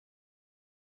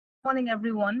Morning,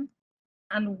 everyone,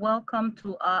 and welcome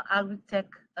to our Agritech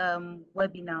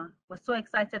webinar. We're so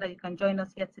excited that you can join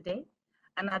us here today.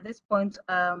 And at this point,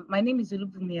 my name is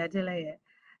Ulubumi Adelaye,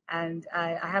 and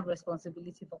I have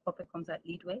responsibility for corporate comms at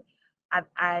Leadway.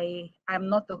 I'm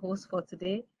not the host for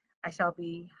today. I shall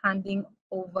be handing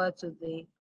over to the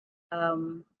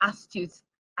astute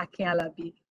Akin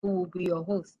Alabi, who will be your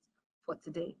host for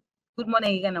today. Good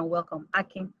morning again and welcome.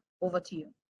 Akin, over to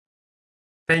you.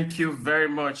 Thank you very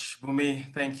much,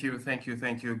 Bumi. Thank you.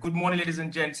 Good morning, ladies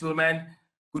and gentlemen.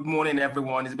 Good morning,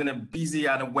 everyone. It's been a busy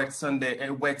and a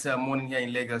wet morning here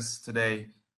in Lagos today.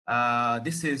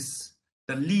 This is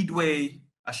the Leadway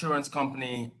Assurance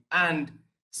Company and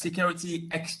Securities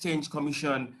and Exchange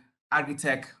Commission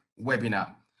Agritech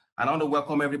webinar. And I want to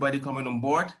welcome everybody coming on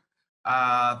board,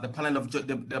 the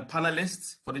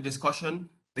panelists for the discussion,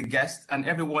 the guests, and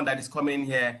everyone that is coming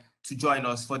here to join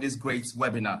us for this great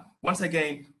webinar. Once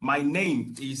again, my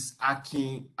name is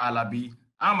Akin Alabi.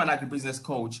 I'm an agribusiness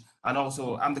coach, and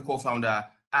also I'm the co-founder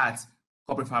at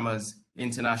Corporate Farmers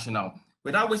International.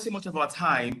 Without wasting much of our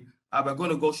time, we're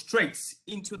going to go straight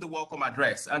into the welcome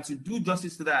address. And to do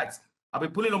justice to that, I'll be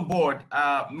pulling on board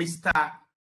Mr.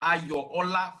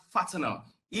 Ayoola Fatana.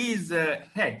 He is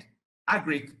head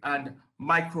agri and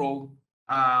micro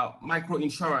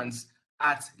insurance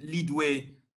at Leadway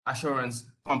Assurance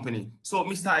Company. So,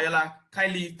 Mr. Ayoola,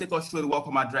 kindly take us through the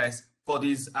welcome address for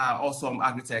this awesome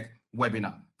Agritech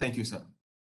webinar. Thank you, sir.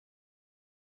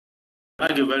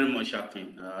 Thank you very much,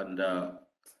 Akin, and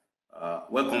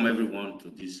welcome everyone to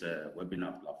this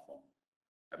webinar platform,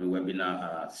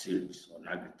 webinar series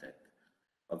on Agritech,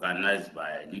 organized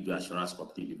by Leadway Assurance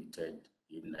Company Limited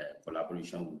in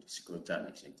collaboration with the Securities and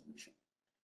Exchange Commission.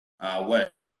 Well,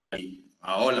 we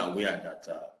are all aware that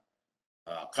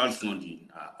crowdfunding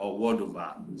or word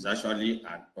over is actually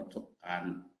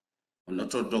an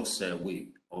unorthodox way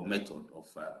or method of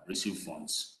raising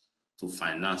funds to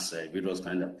finance various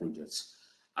kinds of projects.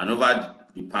 And over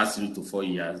the past 3 to 4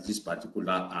 years, this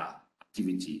particular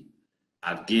activity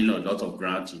has gained a lot of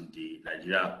ground in the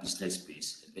Nigeria business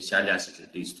space, especially as it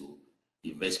relates to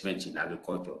investment in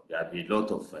agriculture. There have been a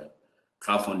lot of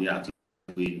crowdfunding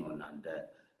activity going on,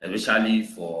 and especially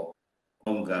for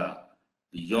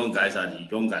the young guys and the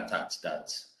young attacks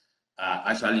that are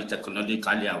actually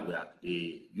technologically aware.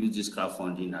 They use this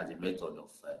crowdfunding as a method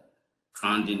of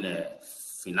crowding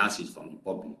finances from the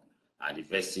public and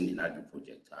investing in agri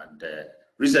projects. And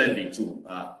recently, too,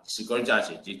 the Securities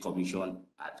and Exchange Commission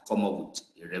had come up with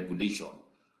a regulation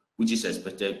which is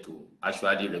expected to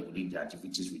actually regulate the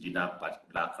activities within that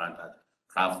particular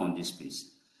crowdfunding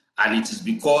space. And it is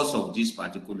because of this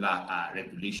particular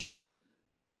regulation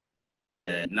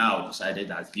now decided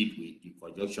as Leadway, in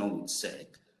conjunction with SEC,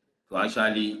 to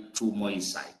actually throw more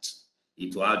insight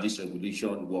into how this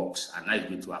regulation works and how it's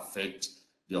going to affect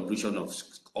the operation of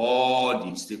all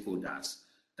the stakeholders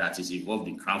that is involved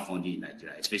in crowdfunding in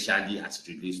Nigeria, especially as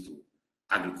it relates to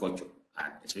agriculture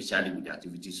and especially with the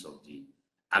activities of the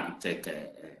Agritech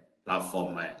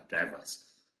platform drivers.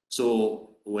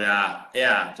 So we are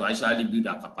here to actually build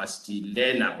our capacity,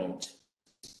 learn about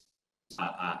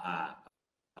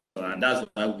and that's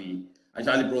why we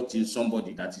actually brought in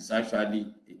somebody that is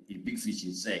actually a big fish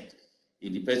in SEC,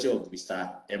 in the person of Mr.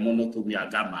 Emonotomi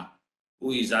Agama,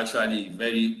 who is actually a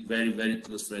very, very, very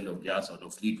close friend of the outside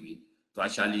of Leadway, to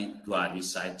actually do an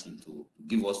insight into,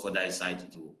 give us further insight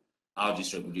into how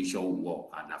this regulation will work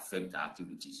and affect the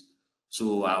activities.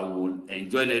 So I will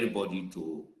enjoin everybody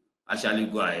to actually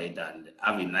go ahead and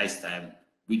have a nice time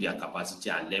with their capacity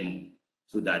and learn,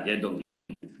 so that at the end of the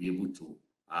day, we'll be able to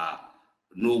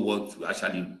know what to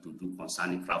actually to do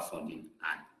concerning crowdfunding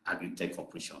and agri-tech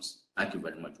operations. Thank you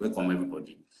very much. Welcome,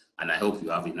 everybody. And I hope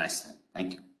you have a nice time.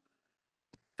 Thank you.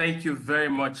 Thank you very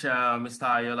much, Mr.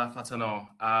 Ayoola Fatano.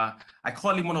 I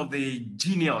call him one of the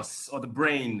genius or the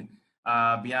brain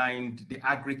behind the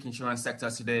agri insurance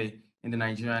sector today in the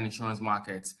Nigerian insurance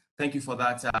market. Thank you for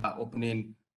that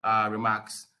opening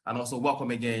remarks. And also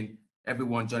welcome again,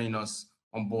 everyone joining us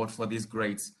on board for this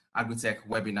great Agritech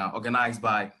webinar organized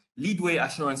by Leadway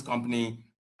Assurance Company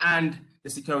and the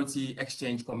Securities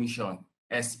Exchange Commission,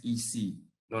 SEC,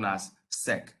 known as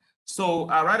SEC. So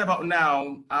right about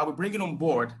now, we're bringing on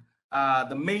board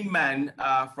the main man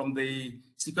from the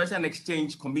Securities and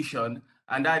Exchange Commission,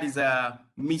 and that is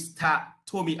Mr.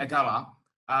 Tomi Agama,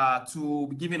 to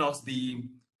be giving us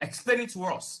explaining to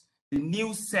us the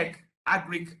new SEC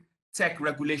Agri-Tech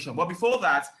regulation. But before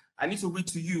that, I need to read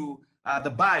to you the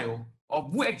bio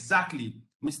of who exactly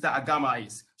Mr. Agama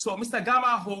is. So Mr.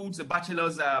 Agama holds a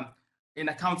bachelor's in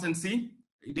accountancy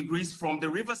degrees from the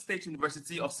Rivers State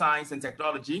University of Science and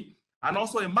Technology, and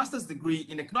also a master's degree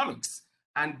in economics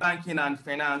and Banking and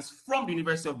Finance from the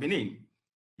University of Benin.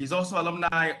 He's also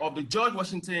alumni of the George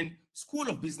Washington School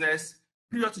of Business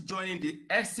prior to joining the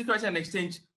Securities and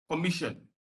Exchange Commission.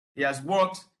 He has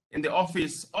worked in the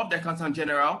office of the Accountant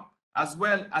General as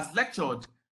well as lectured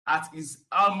at his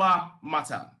alma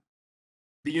mater,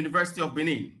 the University of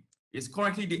Benin. He is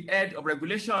currently the head of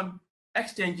Regulation,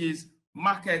 Exchanges,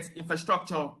 Market,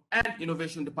 Infrastructure, and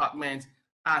Innovation Department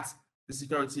at the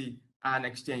Securities and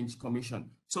Exchange Commission.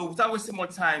 So without wasting more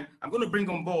time, I'm going to bring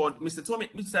on board Mr.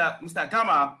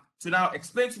 Agama to now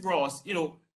explain to us,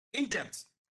 in depth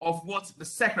of what the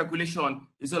SEC regulation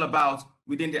is all about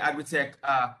within the Agritech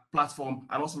platform,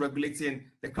 and also regulating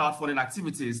the crowdfunding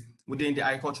activities within the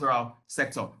agricultural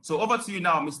sector. So over to you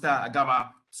now, Mr.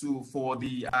 Agama, for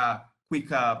the quick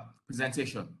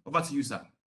presentation. Over to you, sir.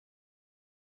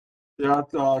 Yeah,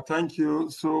 thank you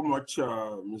so much,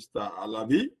 Mr.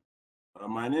 Alabi.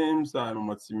 My name is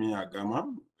Matimi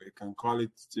Agama. You can call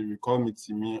me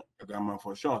Timi Agama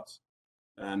for short.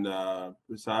 And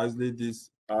precisely this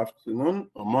afternoon,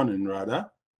 or morning rather,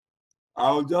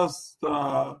 I'll just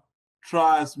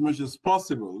try as much as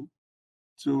possible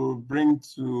to bring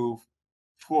to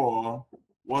fore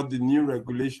what the new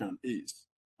regulation is.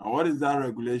 And what is that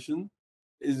regulation?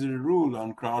 Is the rule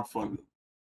on crowdfunding.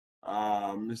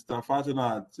 Mr.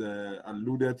 Fatuna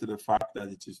alluded to the fact that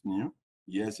it is new.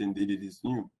 Yes, indeed, it is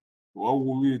new. What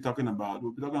will we be talking about?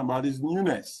 We'll be talking about its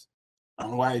newness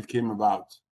and why it came about.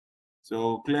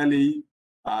 So clearly,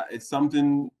 it's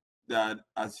something that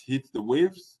has hit the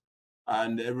waves,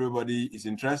 and everybody is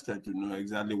interested to know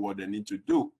exactly what they need to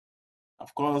do.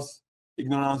 Of course,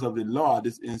 ignorance of the law at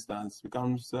this instance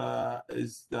becomes no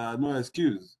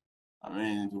excuse. I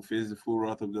mean, to face the full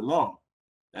wrath of the law.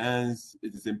 And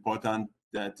it is important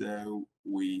that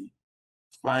we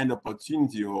find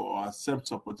opportunity or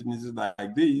accept opportunities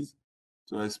like these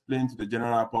to explain to the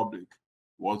general public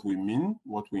what we mean,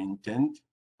 what we intend,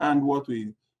 and what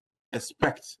we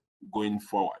expect going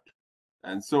forward.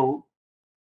 And so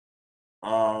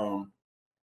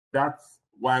that's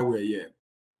why we're here.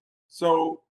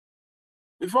 So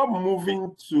before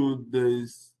moving to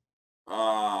this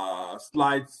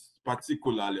slides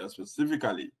particularly or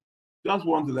specifically, just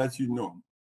want to let you know,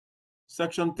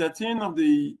 Section 13 of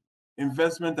the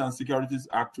Investment and Securities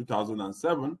Act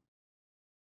 2007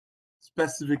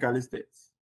 specifically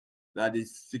states that the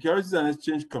Securities and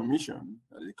Exchange Commission,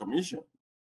 the Commission,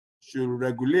 should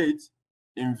regulate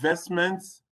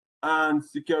investments and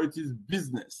securities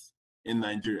business in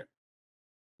Nigeria.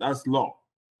 That's law.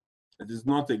 It is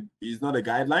not a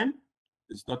guideline.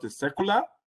 It's not a circular.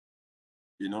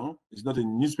 It's not a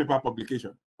newspaper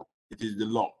publication. It is the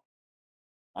law.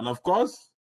 And of course,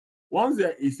 once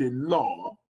there is a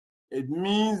law, it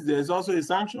means there's also a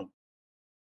sanction.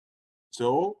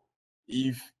 So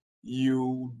if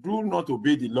you do not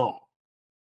obey the law,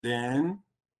 then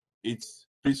it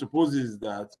presupposes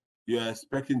that you are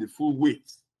expecting the full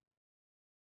weight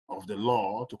of the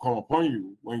law to come upon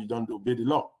you when you don't obey the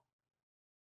law.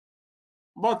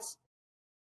 But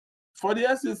for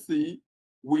the SEC,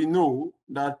 we know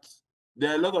that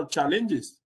there are a lot of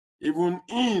challenges, even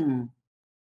in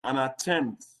an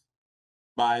attempt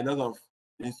by a lot of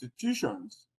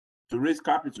institutions to raise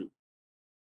capital.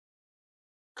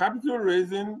 Capital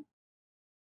raising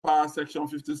per Section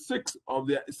 56 of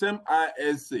the same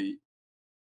ISA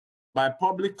by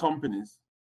public companies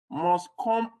must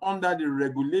come under the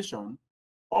regulation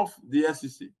of the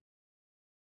SEC.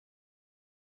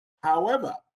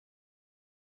 However,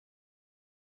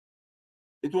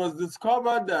 it was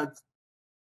discovered that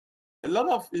a lot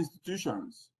of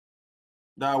institutions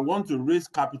that want to raise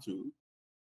capital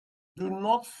do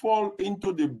not fall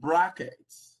into the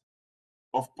brackets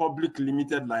of public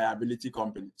limited liability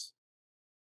companies,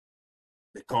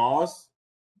 because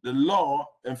the law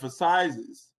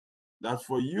emphasizes that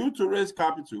for you to raise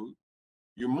capital,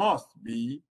 you must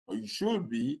be, or you should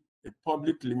be, a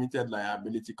public limited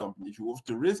liability company. If you have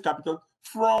to raise capital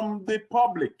from the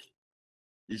public,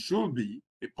 you should be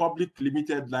a public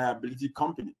limited liability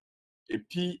company, a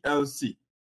PLC.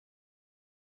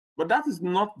 But that is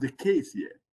not the case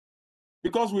here,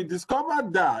 because we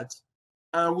discovered that,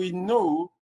 and we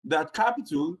know that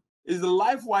capital is the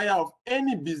life wire of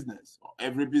any business, or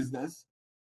every business.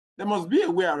 There must be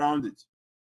a way around it.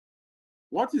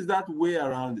 What is that way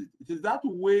around it? It is that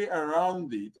way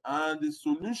around it and the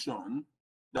solution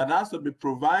that has to be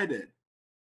provided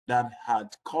that had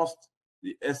caused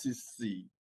the SEC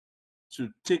to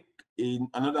take in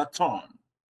another turn,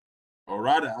 or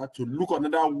rather to look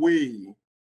another way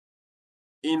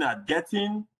in at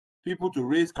getting people to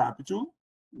raise capital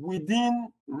within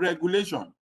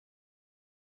regulation.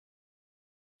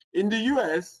 In the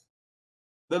US,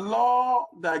 the law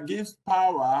that gives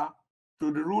power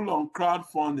to the rule on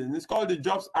crowdfunding is called the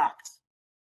Jobs Act.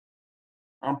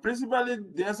 And principally,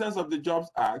 the essence of the Jobs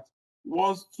Act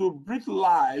was to breathe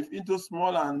life into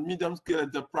small and medium-scale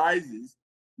enterprises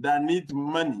that need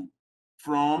money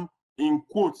from, in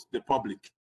quotes, the public.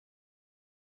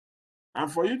 And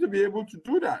for you to be able to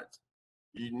do that,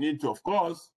 you need to, of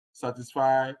course,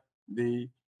 satisfy the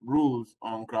rules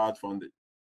on crowdfunding.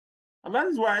 And that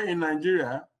is why in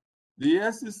Nigeria,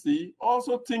 the SEC,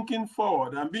 also thinking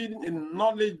forward and being a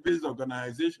knowledge-based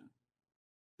organization,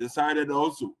 decided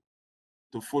also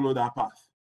to follow that path.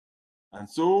 And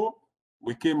so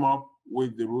we came up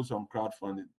with the rules on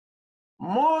crowdfunding.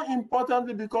 More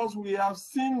importantly, because we have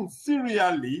seen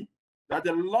serially that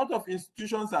a lot of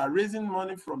institutions are raising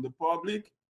money from the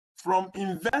public, from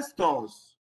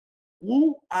investors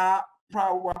who are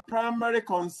our primary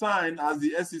concern as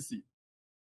the SEC.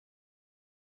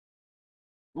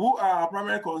 Who are our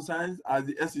primary concerns as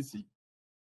the SEC?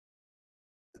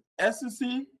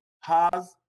 SEC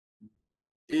has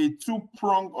a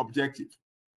two-pronged objective.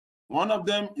 One of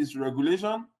them is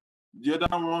regulation, the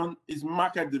other one is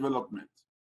market development.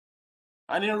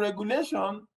 And in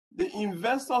regulation, the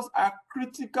investors are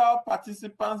critical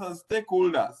participants and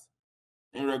stakeholders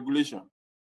in regulation.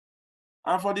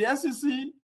 And for the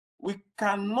SEC, we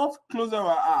cannot close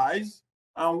our eyes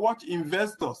and watch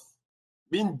investors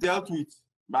being dealt with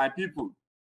by people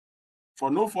for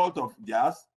no fault of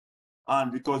theirs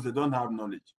and because they don't have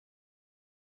knowledge.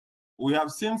 We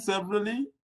have seen severally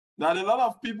that a lot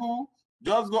of people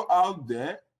just go out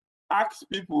there, ask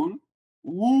people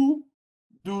who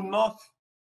do not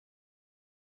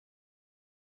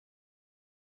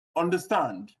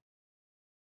understand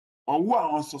or who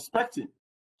are unsuspecting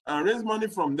and raise money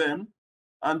from them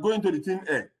and go into the thin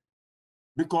air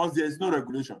because there is no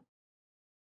regulation.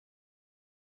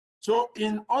 So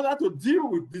in order to deal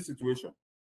with this situation,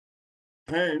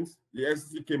 hence the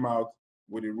SEC came out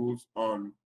with the rules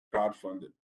on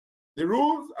crowdfunding. The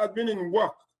rules had been in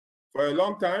work for a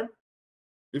long time.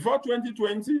 Before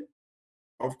 2020,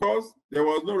 of course, there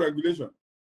was no regulation.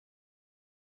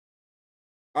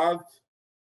 But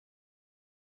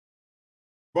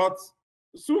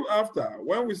soon after,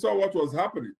 when we saw what was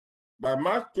happening, by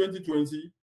March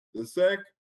 2020, the SEC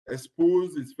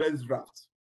exposed its first draft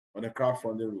on the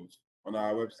crowdfunding rules on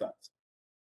our website.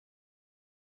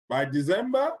 By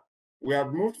December, we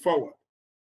had moved forward,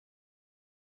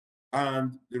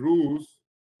 and the rules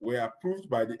were approved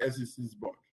by the SEC's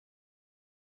board.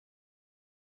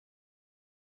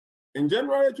 In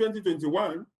January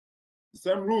 2021, the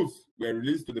same rules were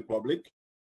released to the public,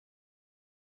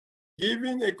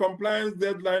 giving a compliance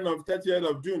deadline of 30th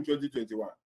of June 2021.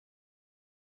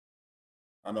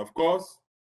 And of course,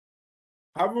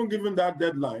 having given that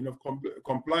deadline of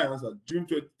compliance at June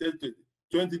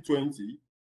 2020,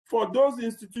 for those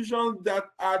institutions that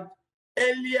had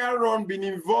earlier on been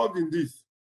involved in this.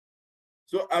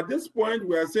 So at this point,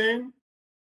 we are saying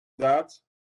that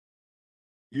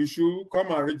you should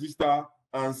come and register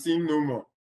and sin no more.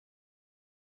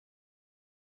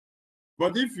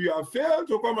 But if you have failed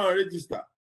to come and register,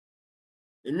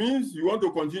 it means you want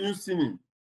to continue sinning.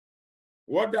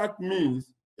 What that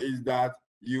means is that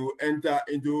you enter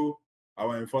into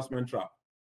our enforcement trap,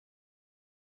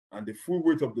 and the full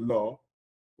weight of the law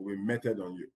will be meted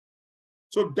on you.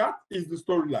 So that is the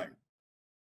storyline.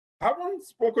 Having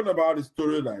spoken about the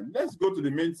storyline, let's go to the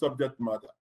main subject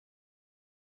matter.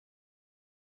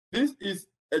 This is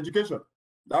education.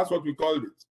 That's what we call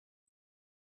it.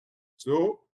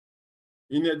 So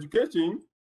in education,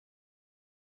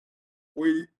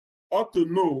 we ought to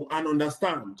know and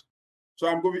understand. So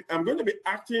I'm going to be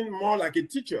acting more like a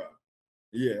teacher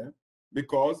here,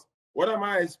 because what am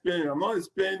I explaining? I'm not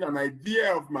explaining an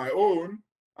idea of my own.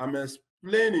 I'm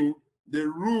explaining the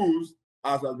rules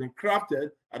as has been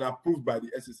crafted and approved by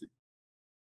the SEC.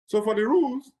 So for the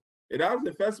rules, it has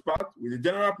the first part with the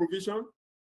general provision,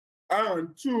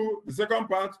 and two, the second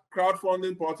part,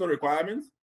 crowdfunding portal requirements.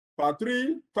 Part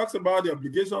 3 talks about the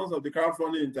obligations of the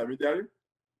crowdfunding intermediary.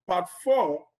 Part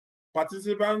 4,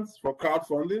 participants for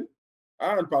crowdfunding.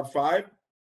 And part 5,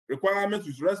 requirements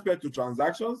with respect to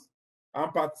transactions.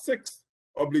 And part 6,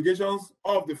 obligations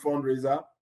of the fundraiser.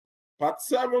 Part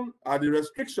 7 are the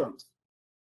restrictions.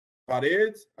 Part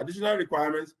 8, additional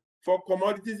requirements for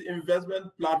commodities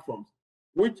investment platforms,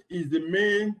 which is the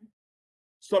main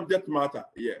subject matter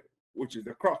here, which is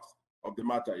the crux of the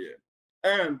matter here.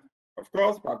 And of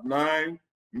course, part 9,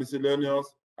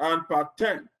 miscellaneous, and part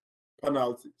 10,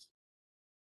 penalties.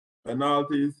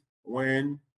 Penalties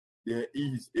when there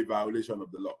is a violation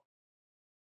of the law.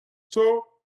 So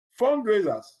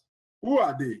fundraisers, who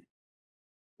are they?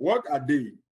 What are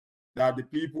they? They are the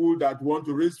people that want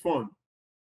to raise funds.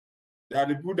 They are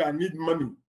the people that need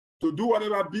money to do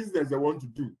whatever business they want to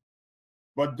do.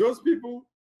 But those people,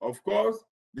 of course,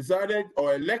 decided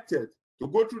or elected to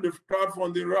go through the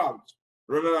crowdfunding route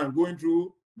rather than going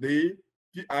through the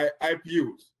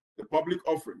IPOs, the public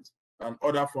offerings, and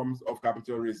other forms of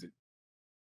capital raising.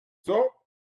 So,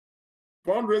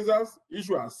 fundraisers,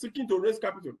 issuers seeking to raise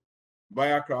capital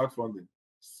via crowdfunding,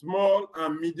 small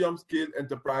and medium-scale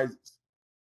enterprises,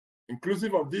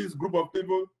 inclusive of this group of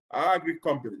people, are agri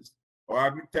companies or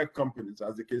agri-tech companies,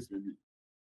 as the case may be.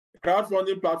 The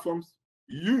crowdfunding platforms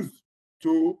used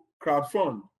to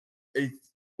crowdfund is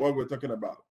what we're talking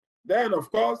about. Then,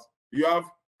 of course, you have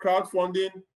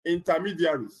crowdfunding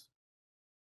intermediaries.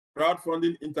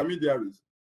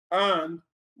 And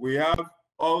we have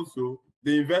also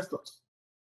the investors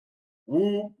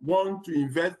who want to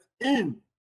invest in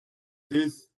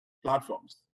these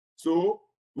platforms. So,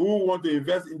 who want to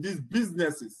invest in these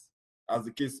businesses, as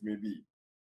the case may be,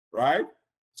 right?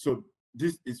 So,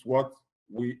 this is what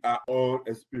we are all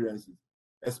experiencing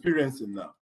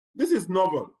now. This is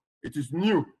novel. It is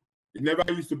new. It never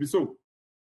used to be so.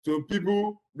 So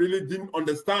people really didn't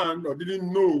understand or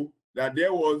didn't know that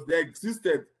there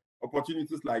existed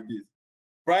opportunities like this.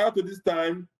 Prior to this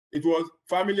time, it was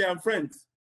family and friends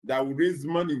that would raise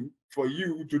money for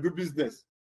you to do business.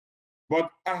 But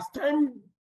as time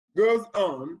goes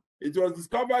on, it was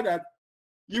discovered that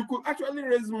you could actually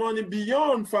raise money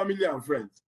beyond family and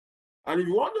friends. And if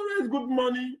you want to raise good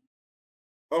money,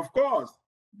 of course,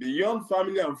 beyond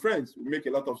family and friends will make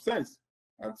a lot of sense.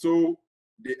 And so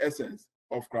the essence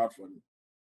of crowdfunding.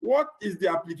 What is the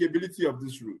applicability of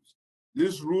these rules?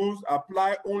 These rules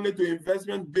apply only to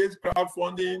investment-based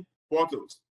crowdfunding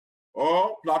portals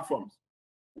or platforms.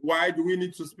 Why do we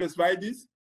need to specify this?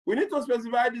 We need to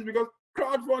specify this because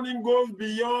crowdfunding goes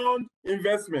beyond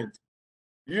investment.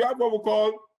 You have what we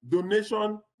call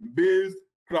donation-based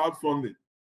crowdfunding,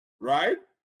 right?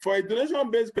 For a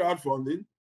donation-based crowdfunding,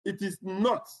 it is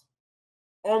not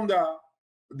under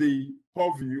the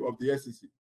purview of the SEC.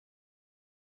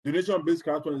 Donation-based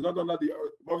crowdfunding is not under the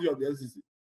purview of the SEC.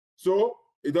 So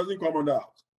it doesn't come under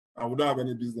us, and we don't have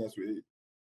any business with it.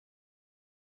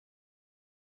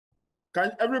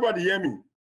 Can everybody hear me?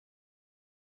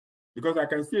 Because I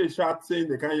can see a chat saying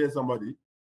they can't hear somebody.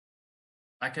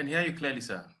 I can hear you clearly,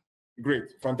 sir.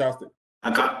 Great, fantastic.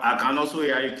 I can also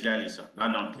hear you clearly, sir.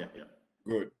 Not clear. Yeah.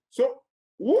 Good. So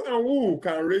who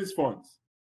can raise funds?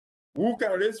 Who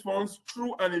can raise funds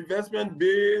through an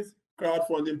investment-based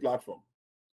crowdfunding platform?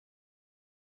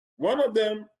 One of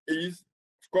them is,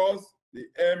 of course, the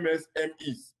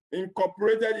MSMEs,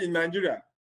 incorporated in Nigeria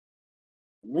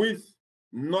with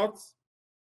not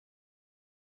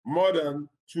more than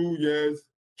 2 years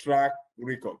track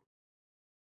record.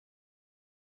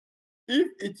 If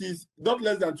it is not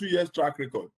less than 2 years track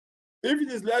record, if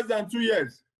it is less than 2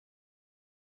 years,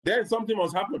 then something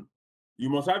must happen. You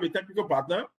must have a technical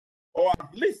partner, or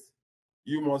at least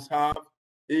you must have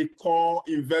a core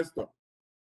investor.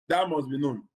 That must be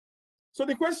known. So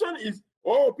the question is,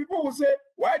 people will say,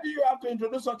 why do you have to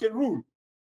introduce such a rule?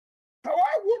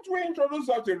 Why would we introduce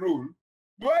such a rule?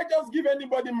 Do I just give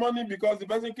anybody money because the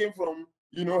person came from,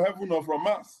 heaven or from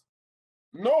Mars?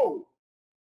 No.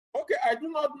 Okay, I do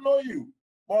not know you,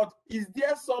 but is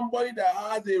there somebody that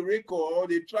has a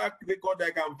record, a track record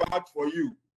that can vouch for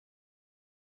you?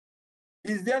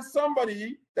 Is there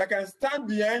somebody that can stand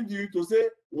behind you to say,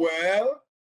 well,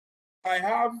 I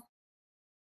have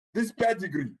this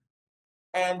pedigree,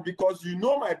 and because you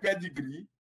know my pedigree,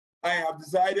 I have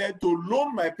decided to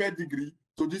loan my pedigree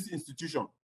to this institution.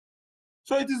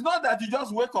 So it is not that you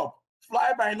just wake up,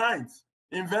 fly by night,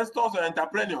 investors or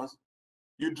entrepreneurs,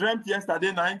 you dreamt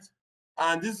yesterday night,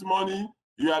 and this morning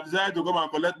you have decided to come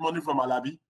and collect money from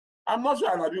Alabi. I'm not sure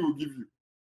Alabi will give you.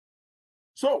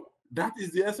 So that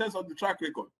is the essence of the track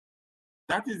record.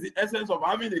 That is the essence of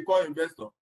having a core investor.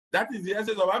 That is the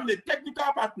essence of having a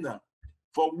technical partner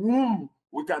for whom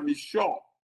we can be sure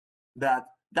that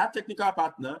that technical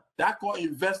partner, that core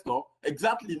investor,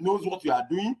 exactly knows what you are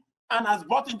doing and has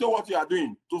bought into what you are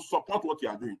doing to support what you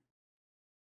are doing.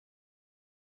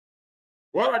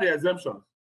 What are the exemptions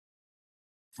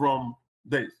from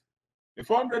this? The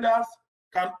fundraisers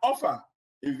can offer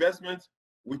investment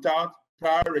without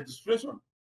prior registration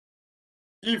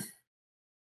if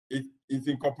it is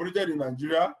incorporated in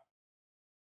Nigeria,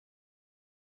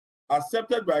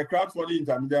 accepted by a crowdfunding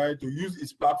intermediary to use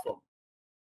its platform.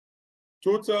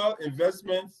 Total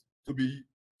investments to be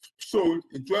sold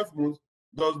in 12 months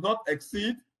does not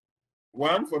exceed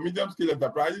 1 for medium-scale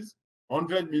enterprises,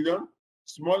 100 million,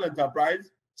 small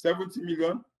enterprise, 70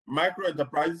 million, micro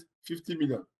enterprise, 50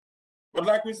 million. But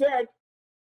like we said,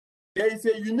 there is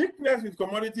a uniqueness with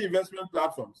commodity investment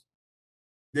platforms.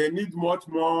 They need much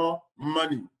more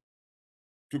money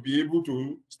to be able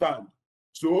to stand.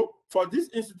 So for these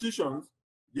institutions,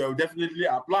 they will definitely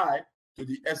apply to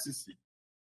the SEC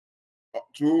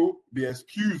to be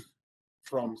excused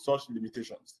from such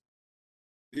limitations.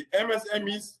 The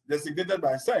MSMEs designated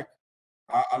by SEC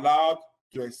are allowed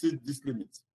to exceed this limit.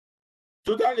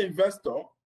 Total investment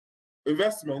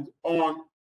on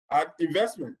an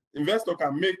investor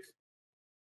can make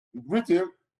retail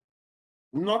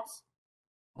not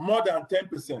more than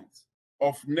 10%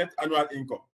 of net annual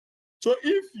income. So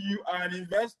if you are an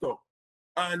investor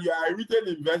and you are a retail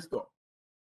investor,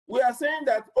 we are saying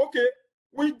that, okay,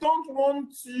 we don't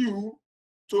want you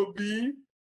to be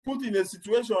put in a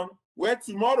situation where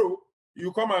tomorrow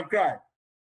you come and cry.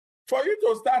 For you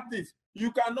to start this,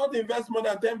 you cannot invest more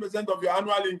than 10% of your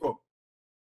annual income.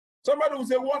 Somebody will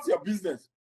say, what's your business?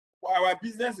 Well, our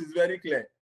business is very clear.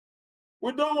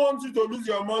 We don't want you to lose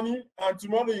your money and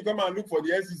tomorrow you come and look for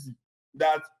the SEC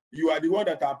that you are the one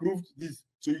that approved this.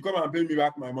 So you come and pay me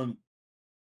back my money.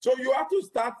 So you have to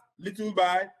start little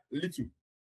by little.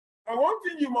 And one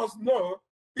thing you must know,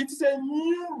 it's a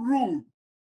new rule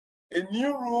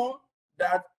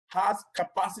that has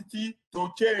capacity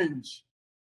to change.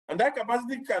 And that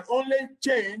capacity can only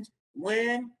change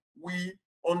when we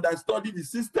understudy the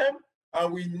system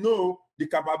and we know the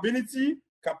capability,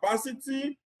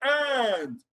 capacity,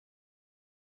 and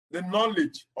the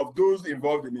knowledge of those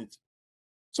involved in it.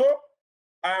 So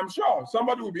I am sure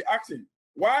somebody will be asking,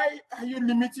 why are you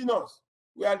limiting us?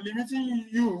 We are limiting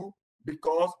you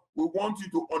because we want you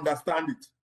to understand it.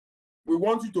 We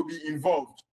want you to be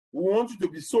involved. We want you to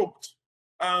be soaked.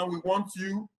 And we want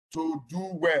you to do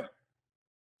well.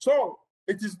 So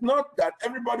it is not that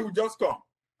everybody will just come.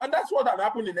 And that's what had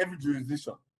happened in every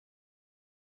jurisdiction.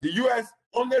 The US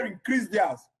only increased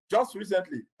theirs just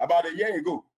recently, about a year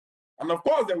ago. And of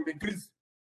course, they will increase.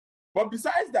 But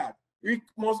besides that, we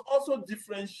must also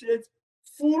differentiate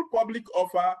full public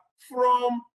offer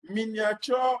from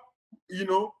miniature,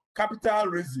 capital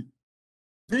raising.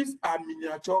 These are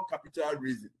miniature capital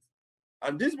raisings.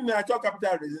 And this miniature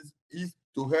capital raisings is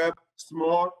to help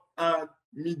small and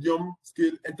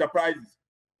medium-scale enterprises.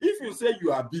 If you say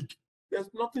you are big, there's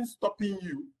nothing stopping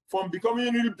you from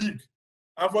becoming really big.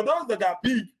 And for those that are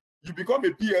big, you become a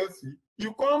PLC,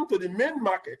 you come to the main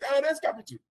market and raise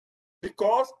capital.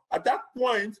 Because at that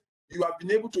point, you have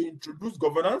been able to introduce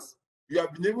governance, you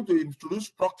have been able to introduce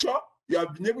structure, you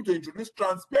have been able to introduce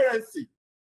transparency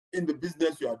in the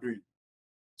business you are doing.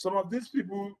 Some of these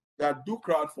people that do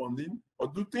crowdfunding or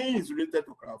do things related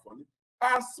to crowdfunding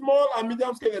are small and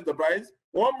medium-scale enterprises,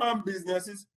 one-man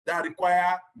businesses that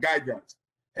require guidance.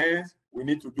 Hence, we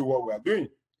need to do what we are doing.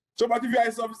 So, but if you are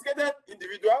a sophisticated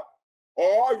individual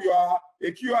or you are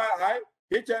a QII,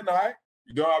 HNI,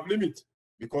 you don't have limit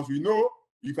because we know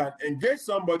you can engage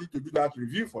somebody to do that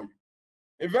review for you.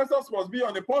 Investors must be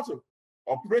on a portal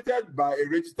operated by a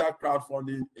registered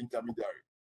crowdfunding intermediary.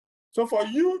 So for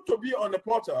you to be on a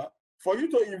portal, for you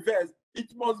to invest,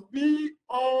 it must be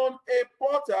on a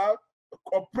portal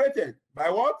operated by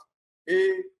what?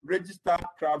 A registered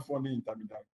crowdfunding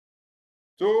intermediary.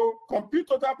 So compute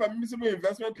total permissible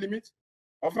investment limit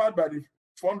offered by the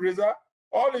fundraiser,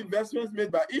 all investments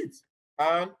made by it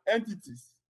and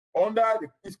entities under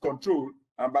its control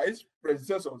and by its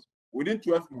predecessors within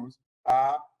 12 months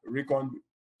are reckoned.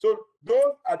 So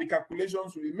those are the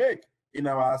calculations we make in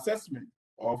our assessment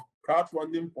of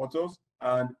crowdfunding portals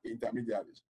and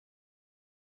intermediaries.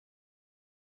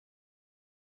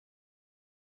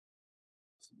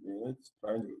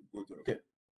 Okay.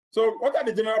 So what are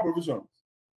the general provisions?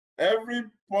 Every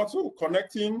portal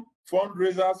connecting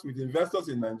fundraisers with investors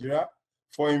in Nigeria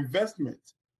for investment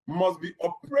must be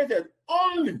operated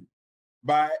only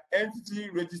by entity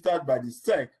registered by the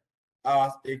SEC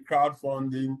as a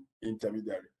crowdfunding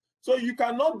intermediary. So you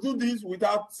cannot do this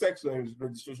without SEC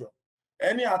registration.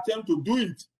 Any attempt to do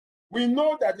it, we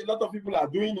know that a lot of people are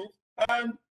doing it,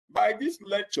 and by this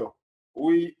lecture,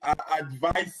 we are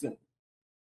advising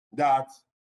that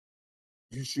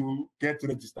you should get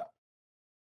registered.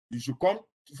 You should come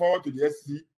forward to the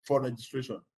SEC for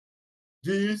registration.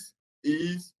 This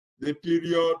is the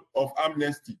period of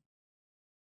amnesty.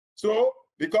 So,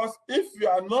 because if you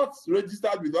are not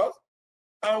registered with us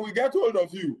and we get hold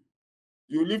of you,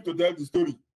 you live to tell the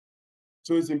story.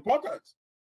 So it's important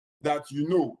that you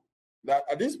know that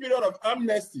at this period of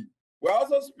amnesty, we're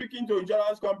also speaking to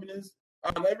insurance companies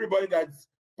and everybody that's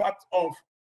part of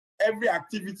every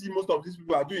activity most of these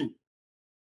people are doing,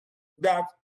 that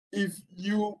if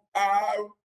you are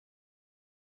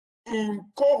in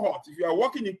cohort, if you are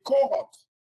working in cohort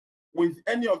with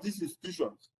any of these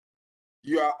institutions,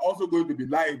 you are also going to be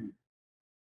liable.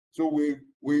 So we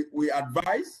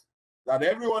advise that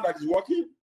everyone that is working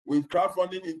with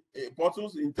crowdfunding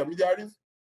portals, intermediaries,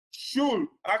 should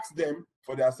ask them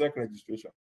for their SEC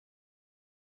registration.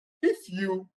 If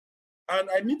you, and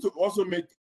I need to also make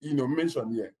mention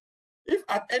here, if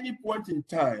at any point in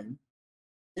time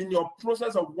in your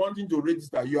process of wanting to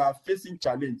register, you are facing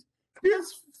challenge,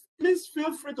 please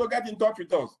feel free to get in touch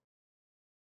with us.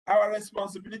 Our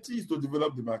responsibility is to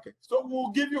develop the market. So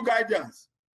we'll give you guidance.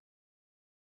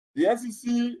 The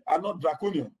SEC are not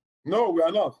draconian. No, we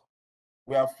are not.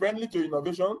 We are friendly to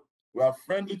innovation. We are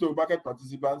friendly to market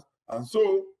participants. And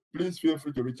so please feel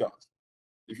free to reach out.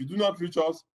 If you do not reach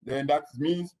us, then that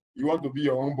means you want to be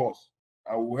your own boss.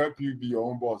 I will help you be your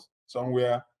own boss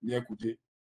somewhere near Kuje.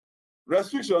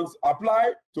 Restrictions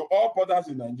apply to all portals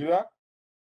in Nigeria,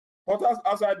 portals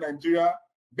outside Nigeria,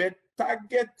 but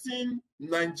targeting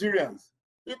Nigerians.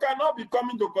 You cannot be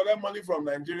coming to collect money from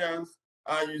Nigerians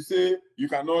and you say you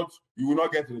will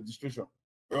not get registration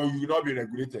or you will not be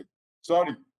regulated.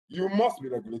 Sorry, you must be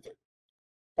regulated.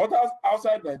 Portals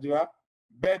outside Nigeria,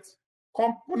 but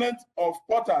component of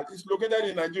portal is located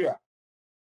in Nigeria.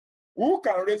 Who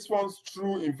can raise funds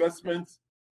through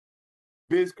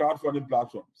investment-based crowdfunding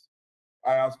platforms?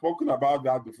 I have spoken about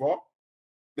that before.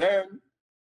 Then,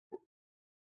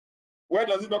 where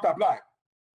does it not apply?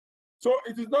 So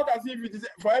it is not as if it is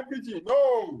for everything.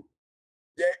 No,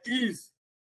 there is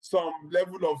some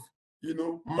level of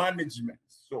management,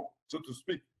 so to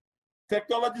speak.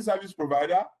 Technology service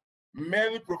provider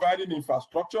merely providing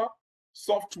infrastructure,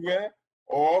 software,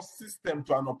 or system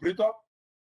to an operator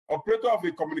of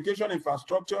a communication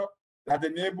infrastructure that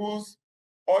enables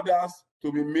orders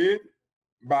to be made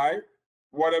by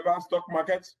whatever stock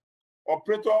market,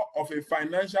 operator of a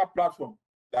financial platform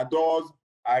that does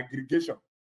aggregation.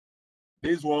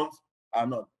 These ones are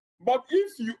not. But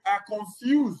if you are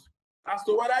confused as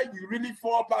to whether you really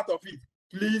fall part of it,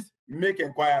 please make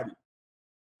inquiry.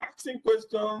 Asking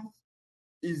questions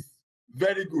is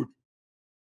very good.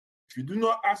 If you do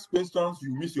not ask questions,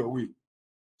 you miss your way.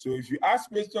 So if you ask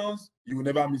questions, you will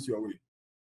never miss your way.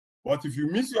 But if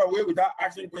you miss your way without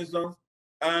asking questions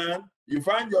and you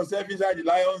find yourself inside the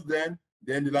lion's den,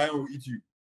 then the lion will eat you.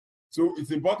 So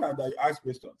it's important that you ask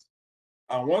questions.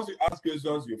 And once you ask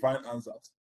questions, you find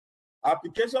answers.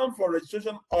 Application for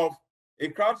registration of a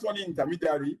crowdfunding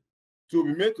intermediary to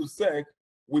be made to SEC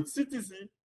with CTC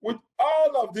with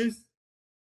all of these,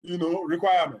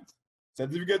 requirements.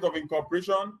 Certificate of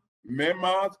incorporation,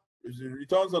 members,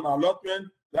 returns on allotment,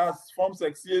 that's Form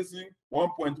Sec CAC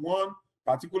 1.1,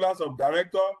 particulars of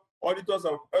director, auditors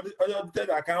of audited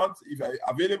accounts if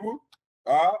available,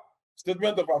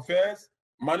 statement of affairs,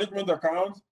 management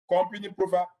accounts, company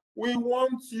profile. We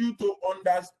want you to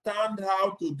understand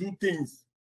how to do things.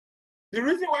 The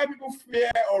reason why people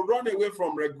fear or run away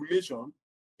from regulation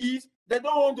is they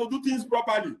don't want to do things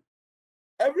properly.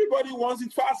 Everybody wants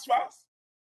it fast.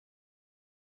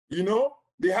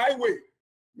 The highway.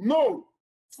 No.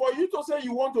 For you to say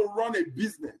you want to run a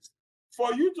business,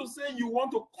 for you to say you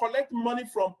want to collect money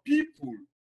from people,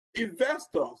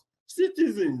 investors,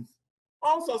 citizens,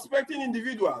 unsuspecting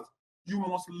individuals, you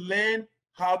must learn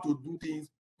how to do things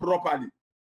properly.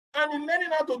 And in learning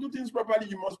how to do things properly,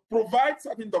 you must provide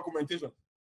certain documentation.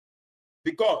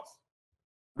 Because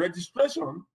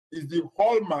registration is the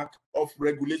hallmark of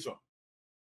regulation.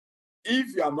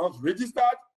 If you are not registered,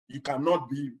 you cannot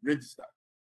be registered.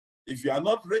 If you are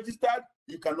not registered,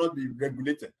 you cannot be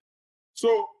regulated.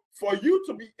 So for you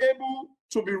to be able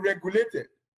to be regulated,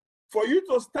 for you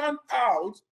to stand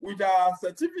out with a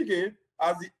certificate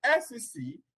as the SEC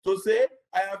to say,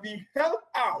 I have been held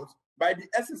out by the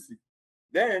SEC,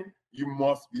 then you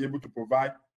must be able to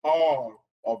provide all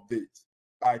of these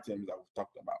items that we've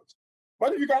talked about.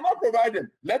 But if you cannot provide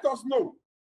them, let us know.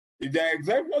 If there are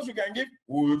exemptions we can give,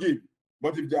 we will give.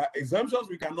 But if there are exemptions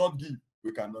we cannot give,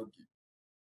 we cannot give.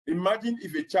 Imagine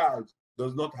if a child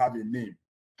does not have a name.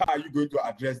 How are you going to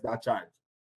address that child?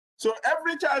 So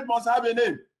every child must have a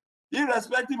name,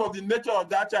 irrespective of the nature of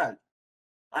that child.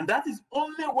 And that is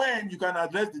only when you can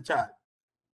address the child.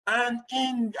 And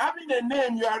in having a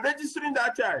name, you are registering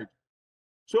that child.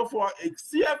 So for a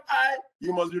CFI,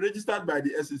 you must be registered by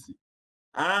the SEC.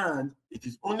 And it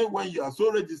is only when you are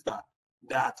so registered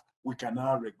that we can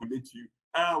now regulate you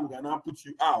and we can now put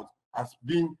you out as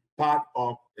being part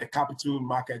of a capital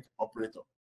market operator.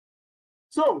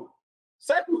 So,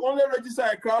 SEC will only register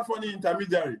a crowdfunding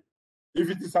intermediary if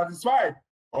it is satisfied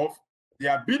of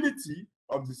the ability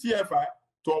of the CFI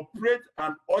to operate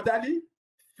an orderly,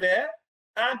 fair,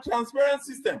 and transparent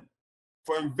system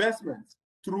for investments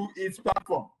through its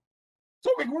platform.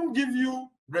 So we won't give you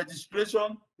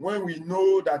registration when we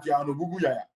know that you are an Ogugu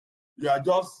Yaya. You are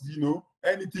just,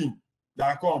 anything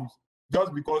that comes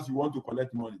just because you want to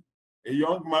collect money. A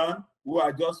young man who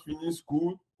has just finished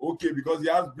school, okay, because he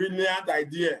has brilliant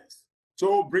ideas,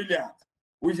 so brilliant,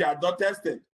 which he has not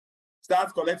tested,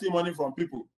 starts collecting money from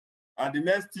people. And the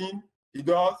next thing he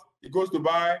does, he goes to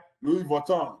buy Louis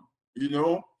Vuitton.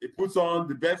 He puts on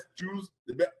the best shoes,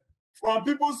 from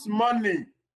people's money.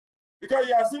 Because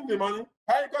he has seen the money,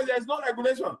 and because there's no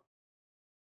regulation.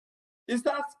 He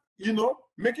starts,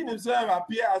 making himself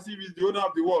appear as if he's the owner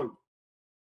of the world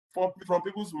from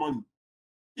people's money.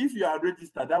 If you are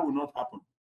registered, that will not happen.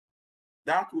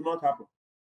 That will not happen.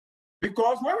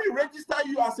 Because when we register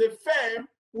you as a firm,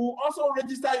 we will also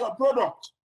register your product.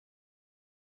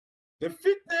 The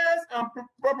fitness and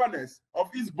properness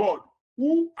of this board.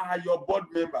 Who are your board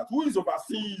members? Who is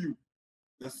overseeing you?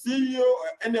 The CEO or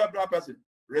any other person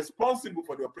responsible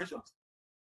for the operations,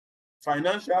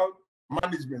 financial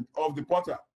management of the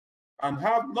portal, and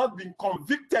have not been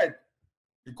convicted.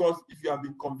 Because if you have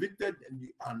been convicted and you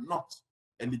are not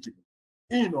eligible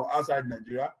in or outside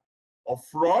Nigeria of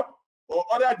fraud or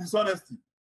other dishonesty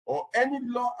or any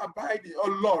law abiding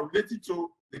or law related to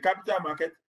the capital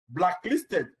market,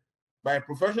 blacklisted by a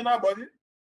professional body,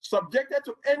 subjected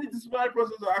to any disciplinary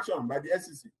process or action by the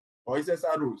SEC or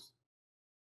SSROs,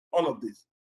 all of this,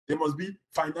 there must be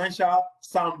financial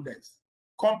soundness,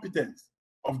 competence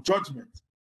of judgment.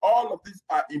 All of these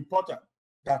are important.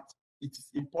 That it is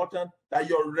important that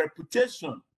your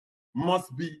reputation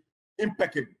must be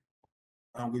impeccable.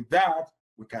 And with that,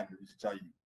 we can register you,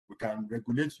 we can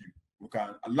regulate you, we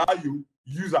can allow you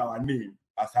use our name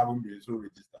as having been so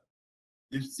registered.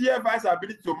 If CFI's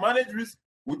ability to manage risk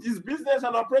with its business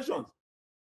and operations,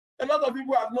 a lot of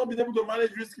people have not been able to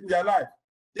manage risk in their life.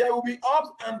 There will be ups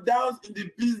and downs in the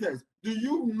business. Do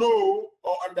you know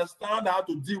or understand how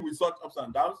to deal with such ups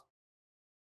and downs?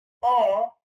 Or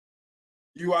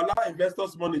you allow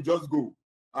investors' money just go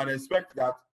and expect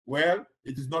that, well,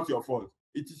 it is not your fault.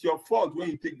 It is your fault when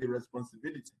you take the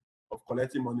responsibility of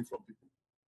collecting money from people.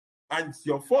 And it's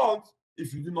your fault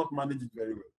if you do not manage it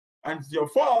very well. And it's your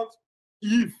fault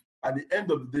if at the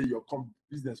end of the day your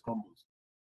business crumbles.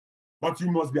 But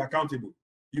you must be accountable.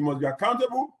 You must be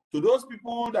accountable to those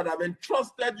people that have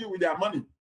entrusted you with their money.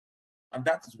 And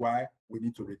that is why we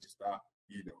need to register,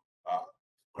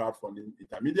 crowdfunding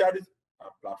intermediaries and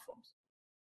platforms.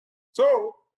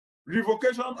 So,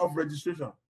 revocation of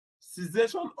registration,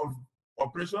 cessation of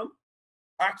operation,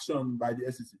 action by the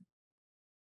SEC.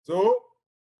 So,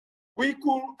 we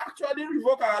could actually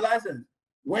revoke our license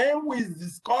when we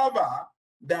discover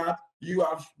that you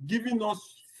have given us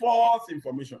false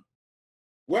information.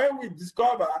 When we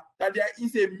discover that there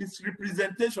is a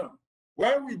misrepresentation.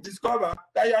 When we discover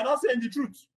that you are not saying the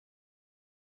truth.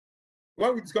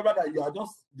 When we discover that you are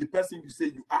just the person you say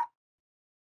you are,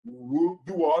 we will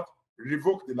do what?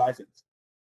 Revoke the license.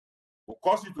 We'll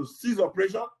cause you to cease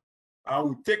operation and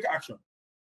we'll take action.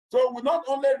 So we'll not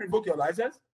only revoke your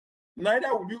license,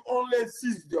 neither will we only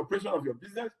cease the operation of your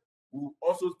business, we'll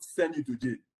also send you to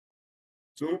jail.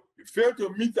 So you fail to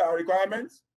meet our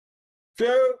requirements,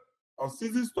 fail or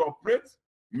ceases to operate,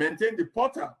 maintain the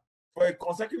portal for a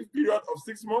consecutive period of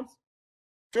 6 months,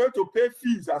 fail to pay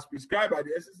fees as prescribed by the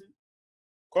SEC,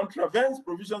 contravenes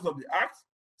provisions of the Act,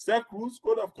 SEC rules,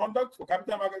 code of conduct for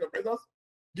capital market operators,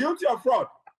 guilty of fraud,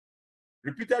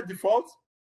 repeated defaults,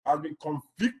 has been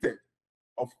convicted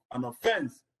of an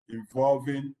offense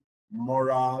involving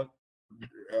moral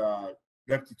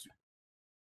rectitude.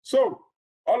 So,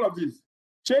 all of this,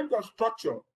 change of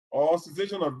structure or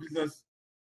cessation of business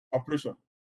operation.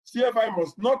 CFI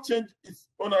must not change its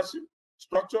ownership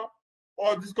structure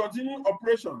or discontinue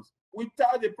operations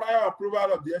without the prior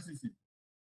approval of the SEC.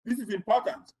 This is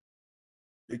important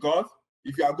because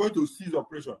if you are going to cease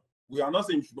operation, we are not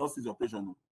saying you should not cease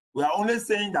operation. We are only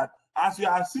saying that as you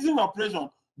are ceasing operation,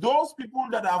 those people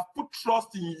that have put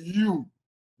trust in you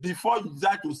before you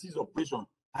decide to cease operation,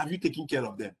 have you taken care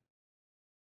of them?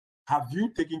 Have you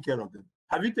taken care of them?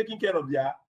 Have you taken care of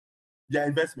their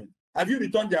investment? Have you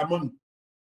returned their money?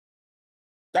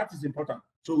 That is important.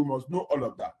 So we must know all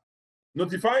of that.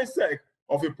 Notifying SEC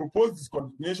of a proposed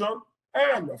discontinuation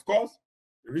and, of course,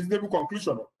 a reasonable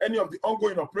conclusion of any of the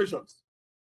ongoing operations.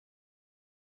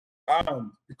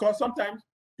 And because sometimes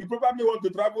you probably want to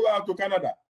travel out to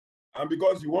Canada, and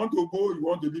because you want to go, you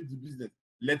want to leave the business,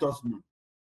 let us know.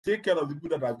 Take care of the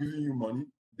people that are giving you money,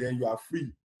 then you are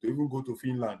free to even go to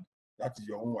Finland. That is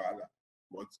your own wahala.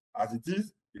 But as it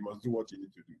is, you must do what you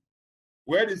need to do.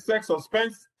 Where the SEC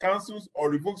suspends, cancels, or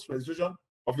revokes registration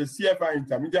of a CFI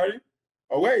intermediary,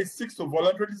 or where it seeks to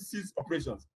voluntarily cease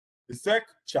operations, The SEC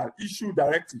shall issue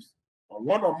directives on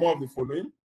one or more of the following: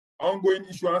 ongoing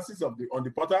issuances on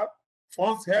the portal,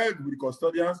 funds held with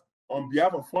custodians on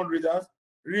behalf of fundraisers,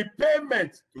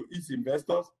 repayment to its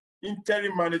investors,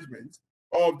 interim management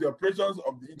of the operations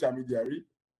of the intermediary,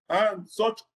 and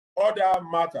such other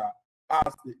matter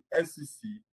as the SEC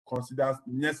considers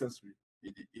necessary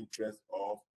in the interest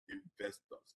of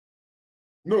investors.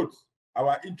 Note,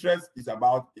 our interest is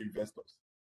about investors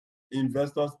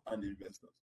and investors.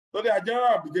 So there are general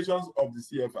obligations of the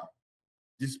CFR.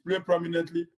 Display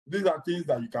prominently. These are things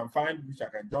that you can find, which I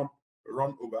can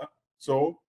run over.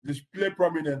 So display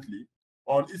prominently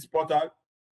on its portal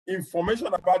information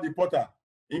about the portal,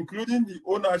 including the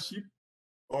ownership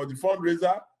or the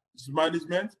fundraiser, its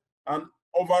management, and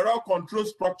overall control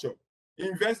structure,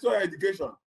 investor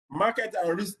education, market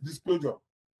and risk disclosure.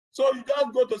 So you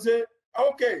just go to say,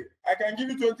 okay, I can give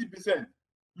you 20%.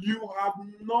 You have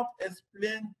not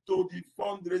explained to the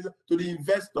fundraiser, to the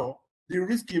investor, the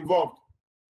risk involved,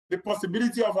 the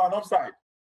possibility of an upside,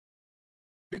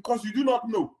 because you do not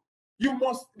know. You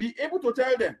must be able to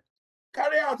tell them,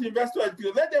 carry out investor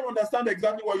education, let them understand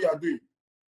exactly what you are doing.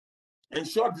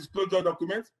 Ensure disclosure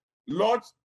documents, lodge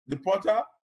the portal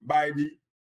by the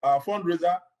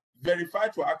fundraiser,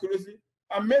 verified for accuracy,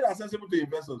 and made accessible to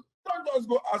investors. Don't just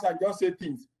go out and just say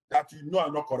things that you know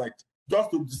are not correct,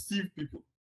 just to deceive people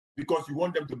because you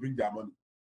want them to bring their money.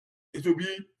 It will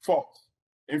be false.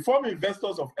 Inform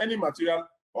investors of any material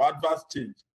or adverse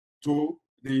change to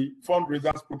the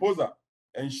fundraiser's proposal.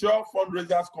 Ensure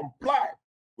fundraisers comply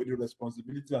with the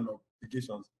responsibilities and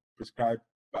obligations prescribed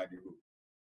by the rule.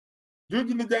 Due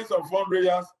diligence of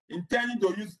fundraisers intending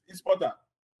to use this portal.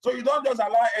 So you don't just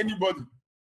allow anybody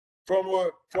from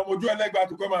Oju Elegba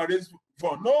to come and raise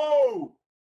funds. No,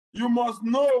 you must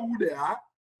know who they are.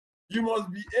 You must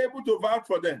be able to vouch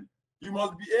for them. You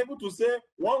must be able to say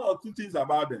one or two things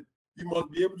about them. You must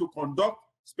be able to conduct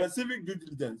specific due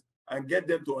diligence and get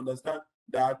them to understand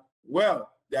that,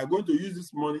 well, they are going to use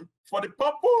this money for the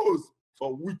purpose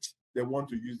for which they want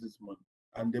to use this money.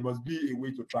 And there must be a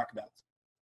way to track that.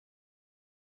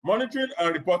 Monitoring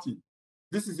and reporting.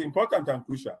 This is important and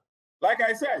crucial. Like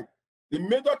I said, the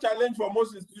major challenge for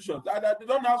most institutions is that they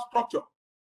don't have structure.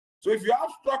 So if you have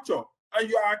structure and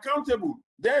you are accountable,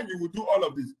 then you will do all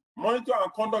of this. Monitor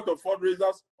and conduct of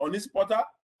fundraisers on this portal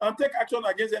and take action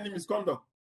against any misconduct.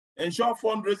 Ensure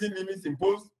fundraising limits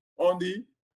imposed on the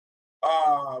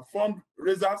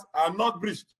fundraisers are not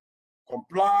breached.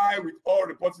 Comply with all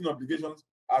reporting obligations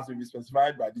as will be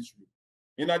specified by this rule.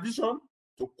 In addition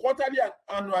to quarterly and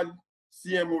annual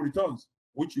CMO returns,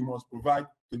 which you must provide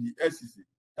to the SEC,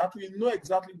 that we know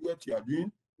exactly what you are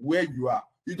doing, where you are.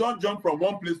 You don't jump from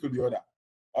one place to the other.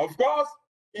 Of course,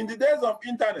 in the days of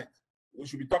internet, we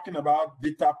should be talking about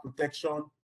data protection,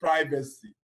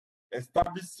 privacy,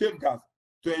 establish safeguards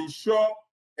to ensure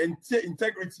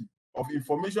integrity of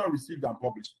information received and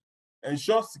published,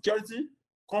 ensure security,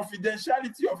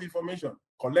 confidentiality of information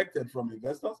collected from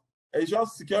investors, ensure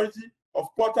security of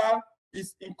portal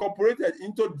is incorporated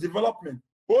into development,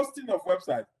 hosting of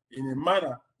websites in a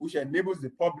manner which enables the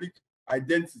public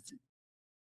identity.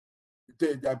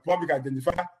 The public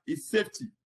identifier is safety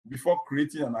before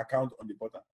creating an account on the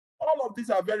portal. All of these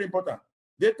are very important.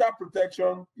 Data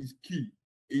protection is key.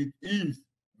 It is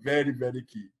very, very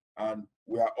key. And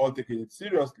we are all taking it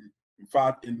seriously. In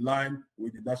fact, in line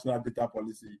with the National Data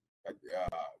Policy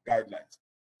guidelines.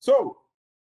 So,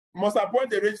 must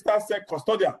appoint a registered SEC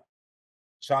custodian,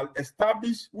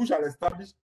 who shall establish,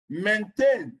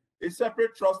 maintain a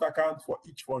separate trust account for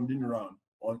each funding round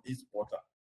on its portal.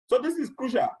 So this is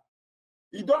crucial.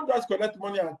 You don't just collect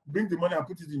money and bring the money and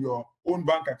put it in your own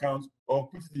bank account or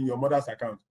put it in your mother's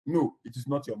account. No, it is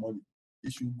not your money.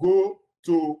 It should go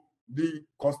to the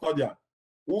custodian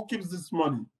who keeps this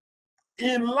money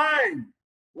in line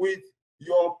with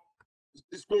your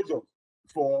disclosure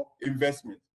for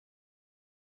investment.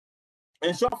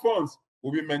 Ensure funds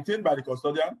will be maintained by the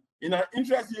custodian in an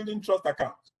interest-yielding trust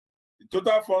account. The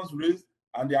total funds raised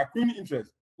and the accruing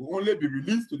interest will only be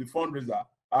released to the fundraiser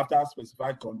after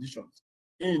specified conditions.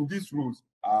 In these rules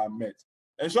are met.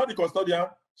 Ensure the custodian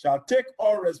shall take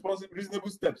all reasonable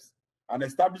steps and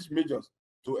establish measures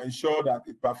to ensure that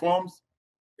it performs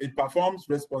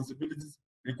responsibilities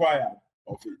required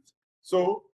of it.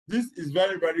 So this is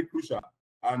very, very crucial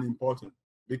and important,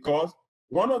 because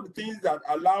one of the things that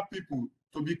allow people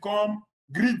to become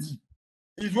greedy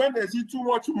is when they see too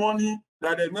much money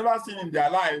that they've never seen in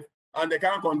their life and they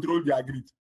can't control their greed.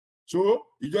 So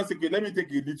you just say, okay, let me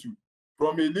take a little.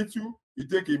 From a little, you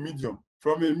take a medium.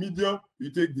 From a medium,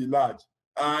 you take the large.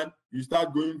 And you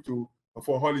start going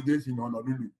for holidays in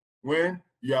Honolulu. When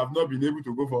you have not been able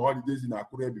to go for holidays in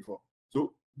Akure before.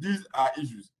 So these are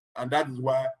issues, and that is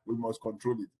why we must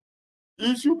control it.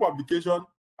 Issue publication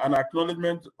and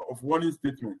acknowledgement of warning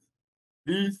statements.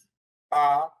 These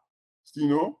are,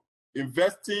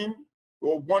 investing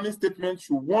or warning statements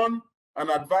should warn and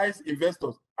advise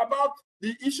investors about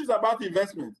the issues about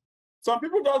investment. Some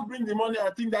people just bring the money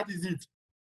and think that is it.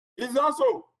 It's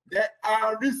also, there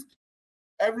are risks.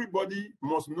 Everybody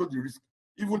must know the risk,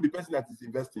 even the person that is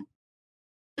investing.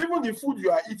 Even the food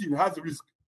you are eating has risk.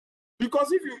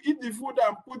 Because if you eat the food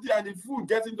and put it and the food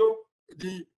gets into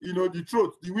the, the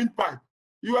throat, the windpipe,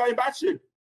 you are in bad shape.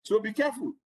 So be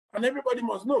careful. And everybody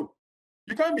must know.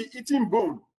 You can't be eating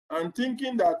bone and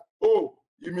thinking that, oh,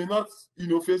 you may not,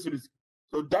 face risk.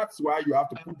 So that's why you have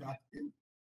to put that in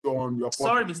on your portal.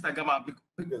 Sorry, Mr. Gama,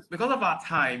 because of our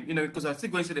time, because I'm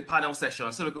still going to the panel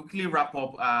session, so we can quickly wrap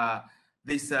up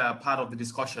this part of the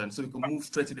discussion, so we can move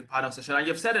straight to the panel session. And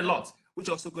you've said a lot, which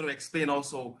you're also going to explain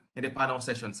also in the panel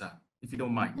session, sir, if you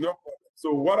don't mind. No.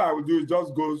 So what I will do is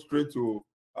just go straight to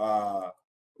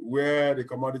where the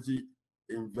commodity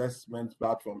investment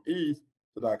platform is,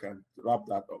 so that I can wrap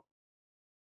that up.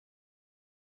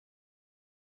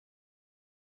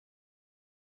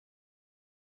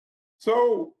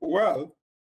 So, well,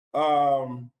 let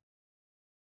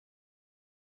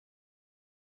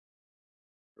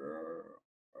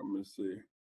me see.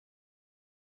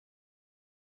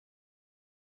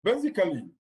 Basically,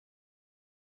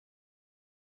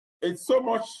 it's so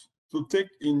much to take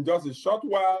in just a short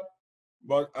while,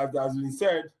 but as has been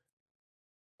said,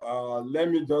 let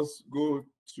me just go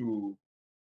to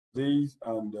this.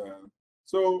 And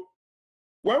so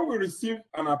when we receive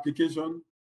an application,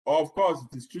 of course,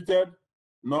 it is treated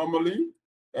normally,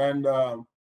 and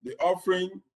the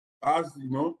offering, as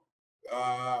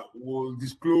will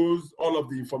disclose all of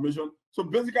the information. So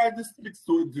basically, this speaks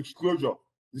to disclosure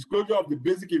of the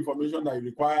basic information that you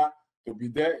require to be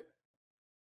there.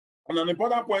 And an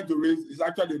important point to raise is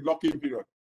actually the lock-in period.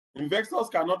 Investors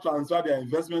cannot transfer their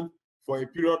investment for a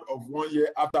period of 1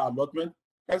 year after allotment,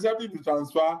 except if the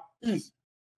transfer is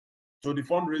to the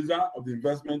fundraiser of the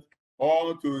investment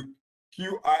or to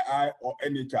QII or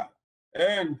NHI.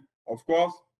 And of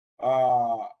course,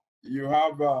 you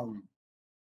have,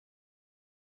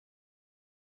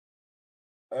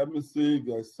 let me see if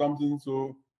there's something.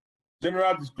 So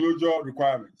general disclosure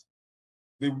requirements.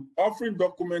 The offering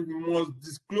document must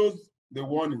disclose the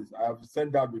warnings. I have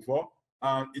said that before,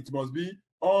 and it must be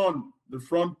on the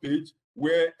front page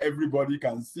where everybody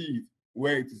can see it,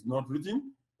 where it is not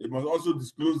written. It must also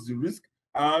disclose the risk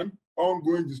and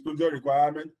ongoing disclosure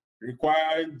requirement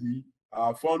requiring the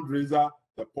fundraiser,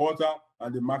 the porter,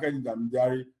 and the market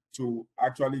intermediary to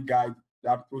actually guide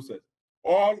that process.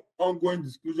 All ongoing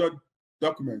disclosure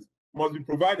documents must be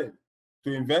provided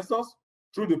to investors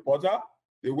through the portal,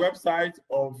 the website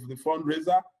of the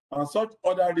fundraiser, and such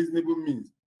other reasonable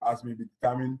means as may be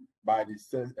determined by the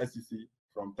SEC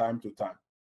from time to time.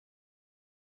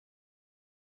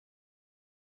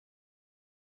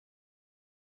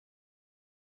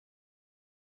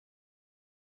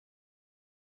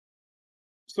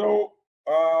 So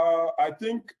I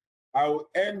think I will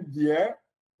end here.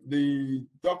 The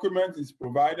document is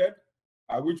provided.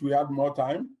 I wish we had more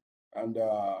time, and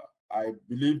I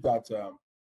believe that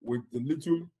with the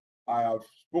little I have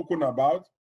spoken about,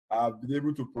 I have been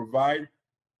able to provide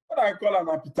what I call an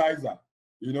appetizer.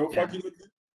 Fortunately,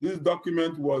 this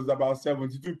document was about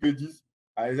 72 pages.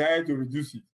 I decided to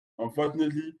reduce it.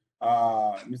 Unfortunately,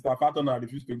 Mr. Fatona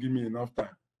refused to give me enough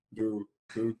time to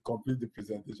complete the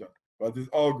presentation, but it's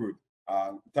all good.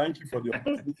 Thank you for the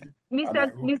opportunity.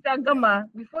 Mr. Gama,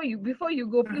 before you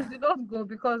go, please do not go,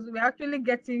 because we're actually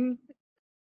getting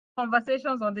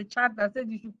conversations on the chat that said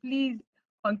you should please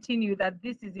continue, that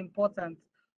this is important.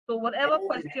 So whatever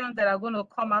questions that are going to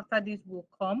come after this will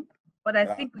come, but I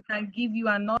think we can give you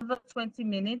another 20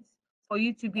 minutes for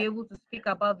you to be able to speak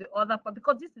about the other part,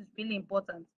 because this is really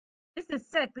important. This is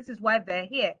SEC, this is why they're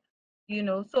here,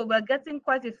 So we're getting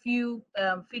quite a few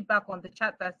feedback on the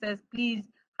chat that says, please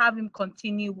have him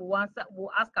continue. We'll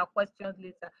ask our questions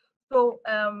later. So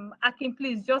Akin,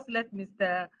 please just let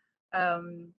Mr.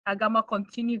 Agama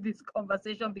continue this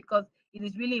conversation, because it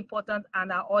is really important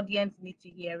and our audience need to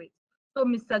hear it. So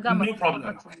Mr. Agama, no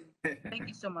problem. Thank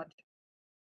you so much.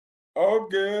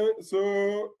 Okay,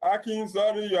 so Akin,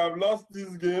 sorry you have lost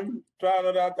this game. Try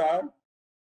another time.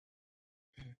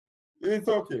 It's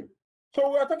okay.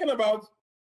 So we're talking about,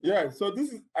 so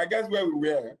this is, I guess, where we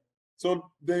were. So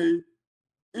the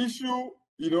issue,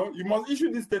 you must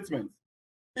issue this statement.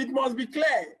 It must be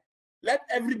clear. Let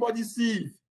everybody see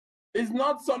it. It's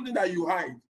not something that you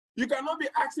hide. You cannot be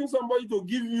asking somebody to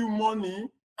give you money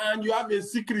and you have a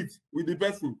secret with the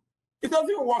person. It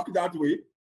doesn't work that way.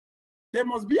 There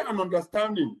must be an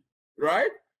understanding,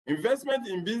 right? Investment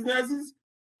in businesses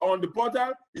on the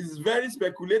portal is very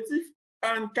speculative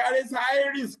and carries high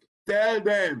risk. Tell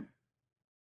them.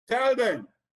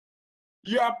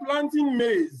 You are planting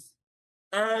maize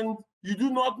and you do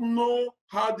not know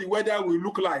how the weather will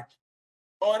look like.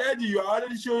 Already, you are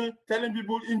already telling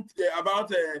people about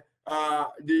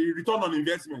the return on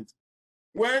investment.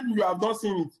 When you have not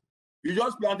seen it, you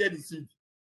just planted the seed.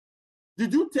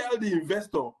 Did you tell the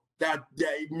investor that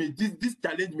this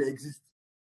challenge may exist?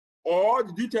 Or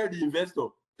did you tell the investor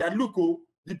that, look,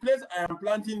 the place I am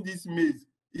planting this maize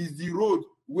is the road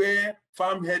where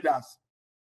farm headers,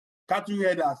 cattle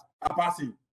headers are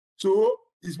passing. So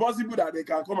it's possible that they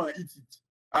can come and eat it.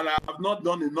 And I have not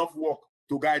done enough work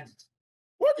to guide it.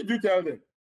 What did you tell them?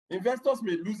 Investors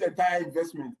may lose entire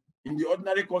investment in the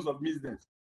ordinary course of business,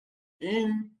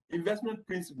 in investment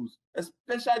principles,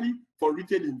 especially for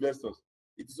retail investors.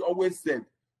 It is always said,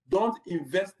 don't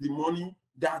invest the money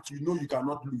that you know you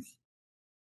cannot lose.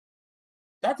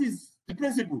 That is the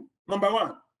principle. Number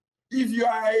one, if you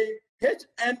are a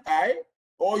HNI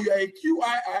or you are a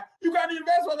QII, you can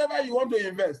invest whatever you want to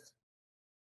invest.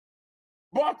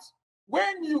 But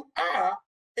when you are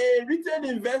a retail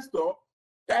investor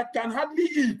that can hardly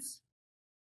eat,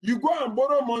 you go and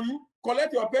borrow money,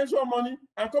 collect your pension money,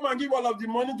 and come and give all of the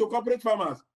money to corporate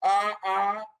farmers.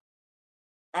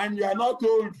 And you are not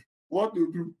told what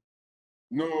to do.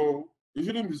 No, it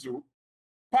shouldn't be so.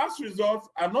 Past results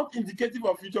are not indicative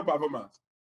of future performance.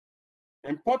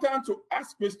 Important to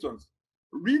ask questions.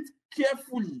 Read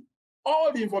carefully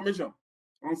all the information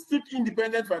and seek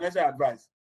independent financial advice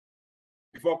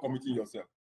before committing yourself.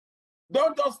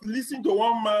 Don't just listen to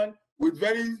one man with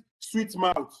very sweet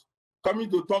mouth coming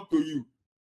to talk to you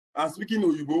and speaking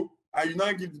Oyibo, and you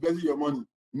now give the person your money.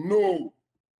 No,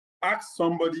 ask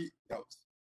somebody else.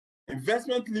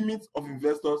 Investment limits of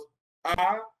investors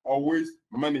are always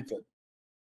monitored.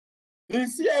 The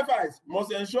CFIs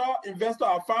must ensure investor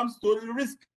affirms to the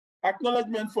risk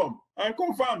acknowledgement form and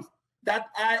confirms that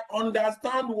I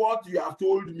understand what you have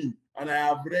told me and I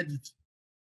have read it.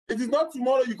 It is not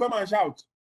tomorrow you come and shout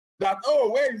that,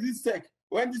 oh, where is this SEC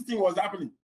when this thing was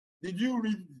happening? Did you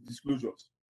read the disclosures?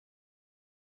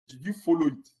 Did you follow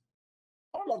it?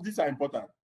 All of these are important.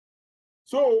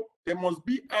 So there must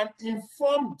be an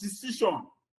informed decision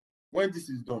when this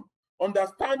is done.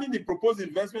 Understanding the proposed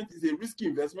investment is a risky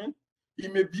investment.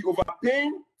 It may be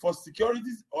overpaying for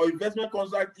securities or investment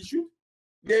contract issued.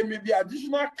 There may be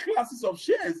additional classes of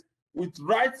shares with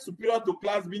rights superior to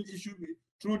class being issued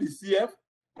through the CF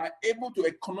are able to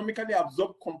economically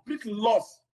absorb complete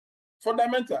loss.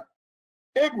 Fundamental,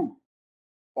 able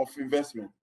of investment.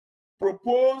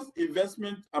 Proposed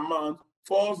investment amount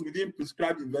falls within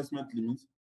prescribed investment limits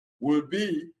will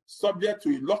be subject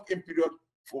to a lock-in period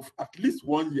for at least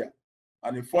 1 year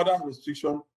and a further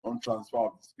restriction on transfer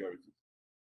of the securities.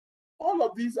 All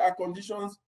of these are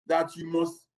conditions that you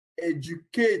must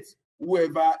educate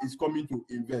whoever is coming to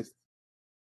invest.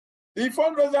 The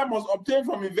fundraiser must obtain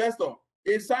from investor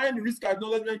a signed risk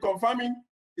acknowledgement confirming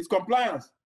its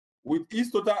compliance with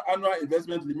its total annual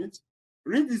investment limit.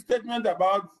 Read the statement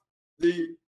about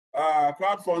the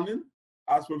crowdfunding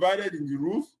as provided in the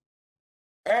rules,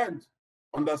 and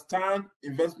understand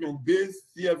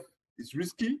investment-based CF is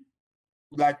risky,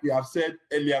 like we have said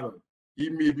earlier on.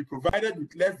 It may be provided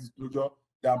with less disclosure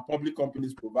than public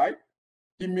companies provide.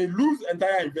 It may lose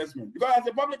entire investment because as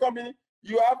a public company,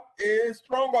 you have a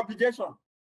strong obligation.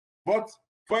 But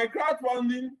for a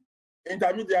crowdfunding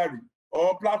intermediary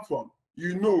or platform,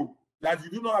 you know that you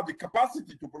do not have the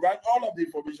capacity to provide all of the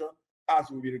information as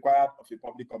will be required of a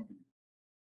public company.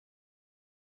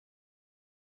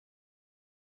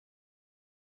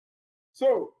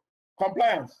 So,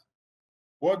 compliance,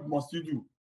 what must you do?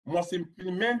 Must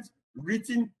implement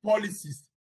written policies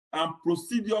and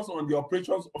procedures on the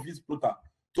operations of its portal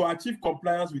to achieve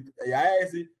compliance with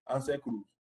IISA and SEC rules.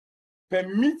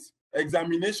 Permit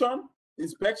examination,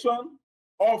 inspection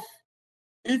of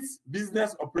its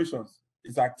business operations,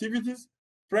 its activities,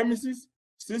 premises,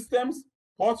 systems,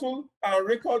 portal, and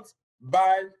records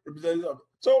by representatives.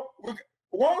 So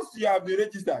once you have been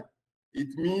registered,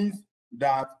 it means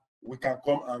that we can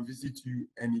come and visit you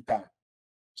anytime.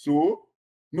 So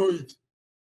know it.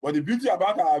 But the beauty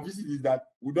about our visit is that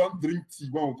we don't drink tea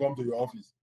when we come to your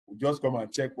office. We just come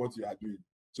and check what you are doing.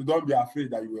 So don't be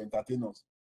afraid that you will entertain us.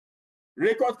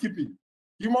 Record keeping.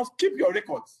 You must keep your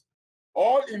records.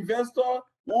 All investor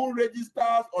who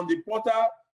registers on the portal,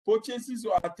 purchases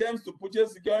or attempts to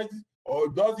purchase securities or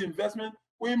does investment,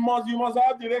 you must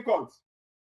have the records.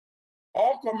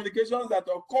 All communications that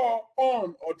occur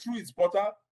on or through its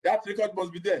portal, that record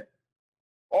must be there.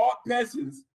 All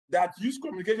persons that use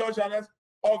communication channels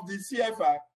of the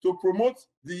CFI to promote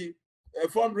the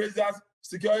fundraisers,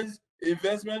 securities,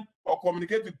 investment, or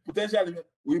communicate with potential investors,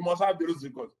 we must have those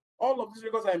records. All of these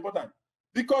records are important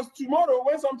because tomorrow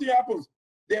when something happens,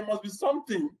 there must be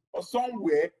something or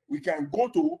somewhere we can go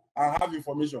to and have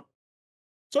information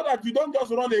so that you don't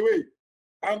just run away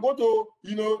and go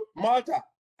to, Malta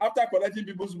after collecting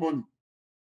people's money.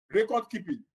 Record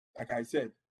keeping, like I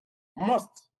said, must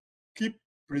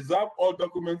preserve all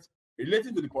documents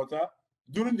relating to the portal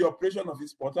during the operation of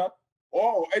this portal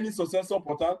or any successor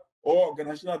portal or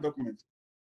organizational documents.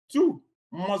 2,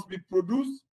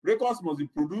 records must be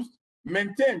produced,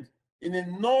 maintained in a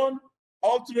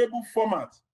non-alterable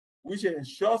format, which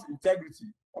ensures integrity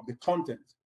of the content.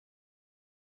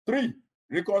 3,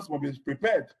 records must be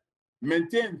prepared,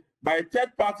 maintained by a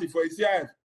third party for a CIF,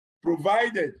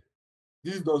 provided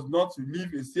this does not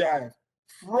relieve a CIF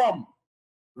from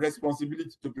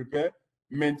responsibility to prepare,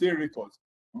 maintain records.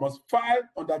 Must file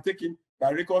undertaking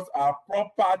that records are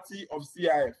property of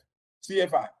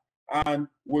CFI, and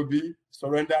will be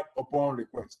surrendered upon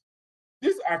request.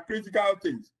 These are critical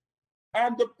things.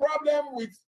 And the problem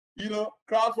with,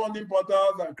 crowdfunding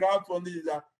portals and crowdfunding is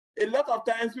that a lot of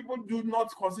times people do not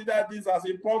consider this as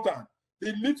important.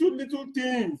 The little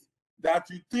things that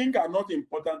you think are not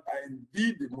important are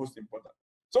indeed the most important.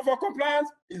 So for compliance,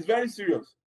 it's very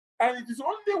serious. And it is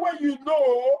only when you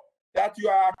know that you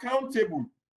are accountable,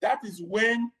 that is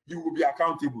when you will be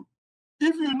accountable.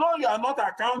 If you know you are not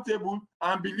accountable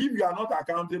and believe you are not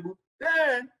accountable,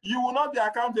 then you will not be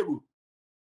accountable.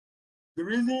 The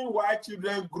reason why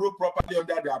children grow properly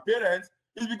under their parents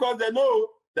is because they know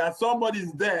that somebody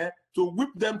is there to whip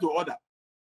them to order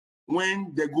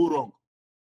when they go wrong.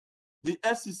 The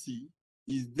SEC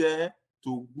is there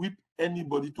to whip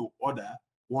anybody to order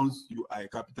once you are a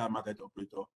capital market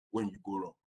operator when you go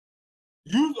wrong.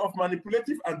 Use of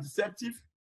manipulative and deceptive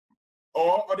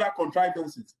or other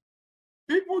contrivances.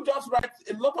 People just write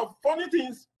a lot of funny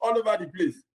things all over the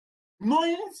place,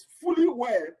 knowing fully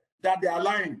well that they are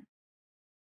lying,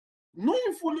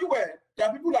 knowing fully well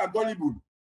that people are gullible,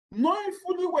 knowing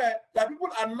fully well that people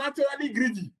are naturally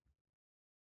greedy.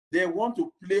 They want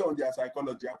to play on their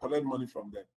psychology and collect money from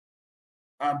them.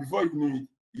 And before you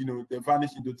know it, they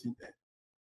vanish into thin air.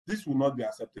 This will not be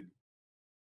acceptable.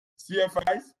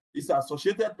 CFIs, its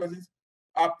associated persons,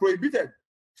 are prohibited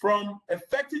from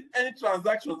effecting any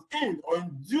transactions in or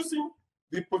inducing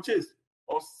the purchase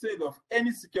or sale of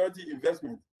any security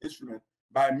investment instrument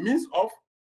by means of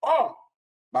or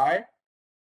by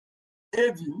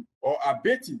aiding or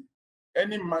abetting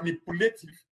any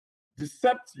manipulative,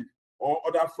 deceptive, or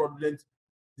other fraudulent,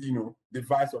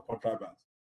 device or contrivance.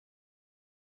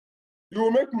 You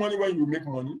will make money when you make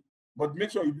money, but make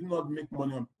sure you do not make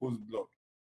money on people's blood.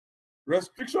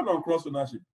 Restriction on cross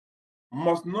ownership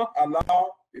must not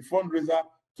allow a fundraiser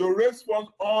to raise funds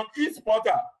on its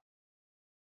portal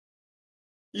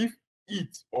if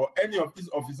it or any of its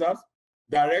officers,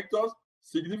 directors,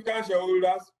 significant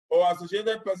shareholders, or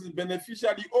associated persons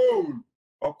beneficially own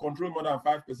or control more than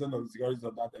 5% of the securities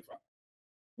of that effort.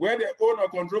 Where they own or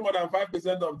control more than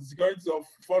 5% of the securities of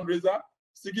fundraiser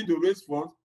seeking to raise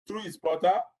funds through its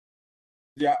portal,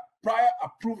 the prior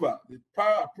approval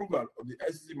of the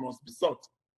SEC must be sought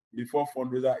before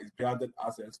fundraiser is granted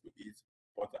access to its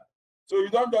portal. So you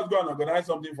don't just go and organize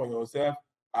something for yourself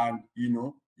and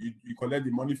you collect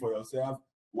the money for yourself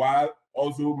while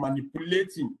also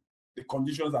manipulating the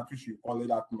conditions at which you collect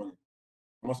that money.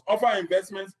 You must offer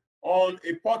investments on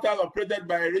a portal operated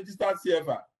by a registered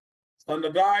CFI.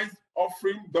 Standardized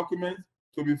offering documents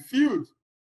to be filled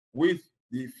with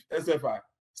the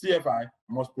CFI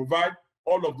must provide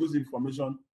all of those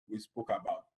information we spoke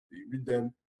about. You read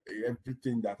them,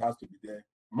 everything that has to be there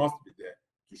must be there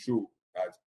to show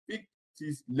that it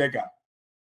is legal.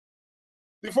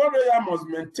 The fundraiser must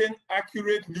maintain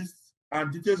accurate lists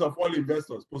and details of all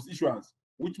investors post-issuance,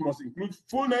 which must include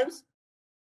full names,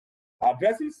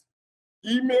 addresses,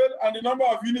 email, and the number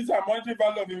of units and monetary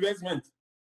value of investment,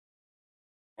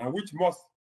 and which must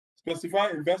specify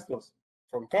investors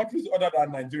from countries other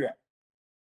than Nigeria.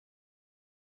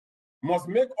 Must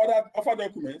make other offer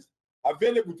documents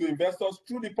available to investors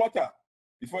through the portal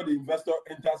before the investor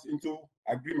enters into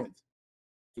agreement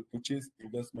to purchase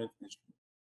investment instruments.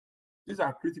 These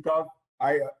are critical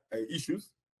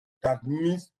issues that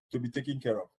needs to be taken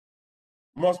care of.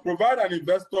 Must provide an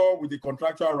investor with the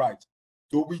contractual right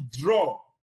to withdraw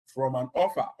from an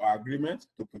offer or agreement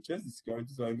to purchase the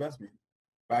securities or investment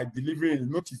by delivering a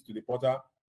notice to the portal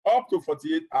up to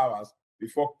 48 hours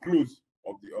before close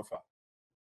of the offer.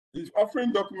 The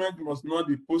offering document must not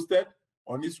be posted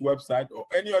on its website or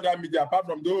any other media apart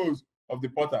from those of the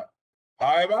portal.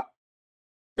 However,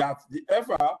 that the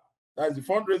FR, that is the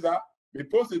fundraiser, may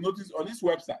post a notice on its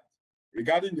website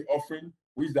regarding the offering,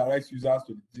 which directs users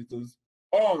to the details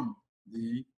on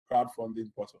the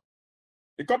crowdfunding portal.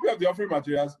 A copy of the offering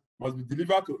materials must be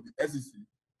delivered to the SEC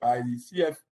by the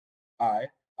CFI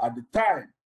at the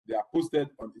time they are posted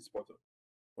on its portal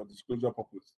for disclosure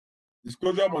purpose.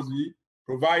 Disclosure must be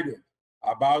provided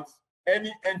about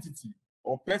any entity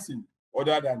or person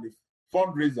other than the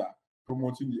fundraiser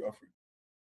promoting the offering.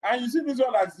 And you see this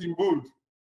one as in bold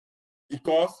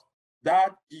because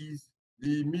that is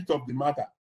the meat of the matter.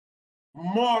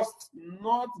 Must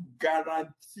not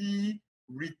guarantee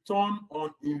return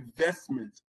on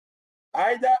investment,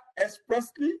 either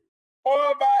expressly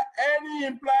or by any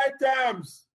implied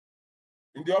terms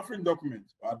in the offering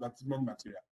document or advertisement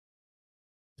material.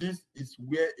 This is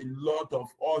where a lot of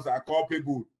us are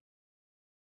culpable.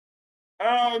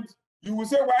 And you will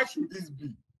say, why should this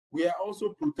be? We are also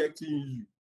protecting you.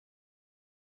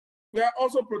 We are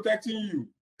also protecting you.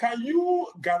 Can you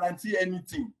guarantee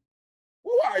anything?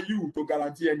 Who are you to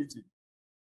guarantee anything?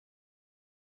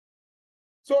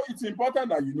 So it's important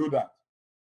that you know that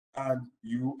and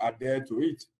you adhere to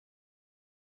it.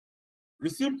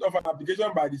 Receipt of an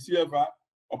application by the CFI.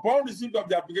 Upon receipt of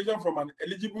the application from an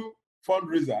eligible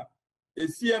fundraiser, a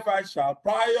CFI shall,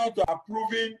 prior to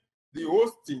approving the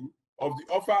hosting of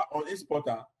the offer on its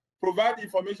portal, provide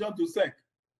information to SEC,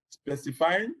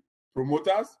 specifying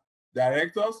promoters,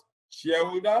 directors,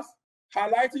 shareholders,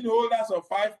 highlighting holders of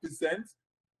 5%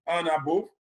 and above,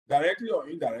 directly or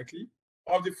indirectly,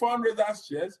 of the fundraiser's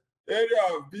shares, area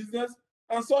of business,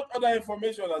 and such other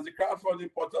information as the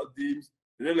crowdfunding portal deems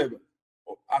relevant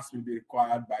or as may be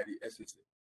required by the SEC.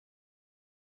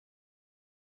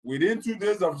 Within 2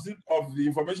 days of the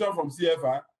information from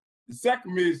CFI, the SEC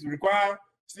may require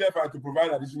CFI to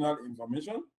provide additional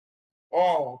information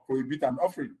or prohibit an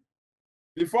offering.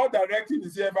 Before directing the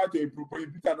CFI to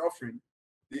prohibit an offering,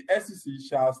 the SEC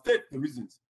shall state the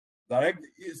reasons, direct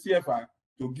the CFI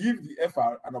to give the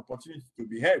FR an opportunity to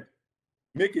be heard,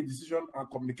 make a decision, and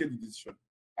communicate the decision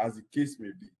as the case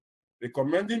may be,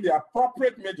 recommending the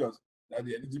appropriate measures that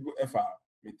the eligible FR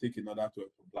may take in order to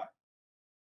comply.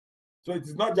 So it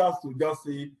is not just to just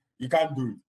say you can't do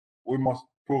it. We must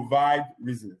provide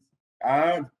reasons.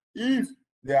 And if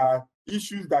there are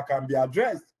issues that can be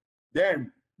addressed,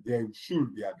 then they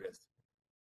should be addressed.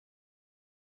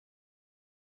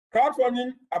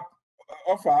 Crowdfunding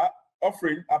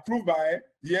offering approved by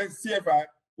the CFI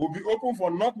will be open for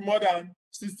not more than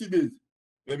 60 days.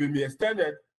 They may be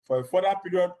extended for a further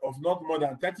period of not more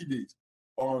than 30 days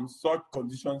on such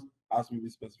conditions as may be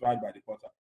specified by the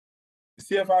portal.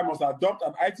 The CFI must adopt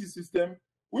an IT system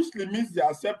which limits the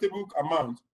acceptable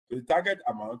amount to the target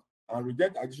amount and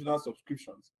reject additional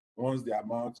subscriptions once the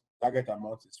target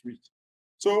amount is reached.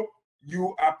 So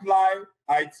you apply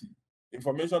IT,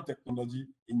 information technology,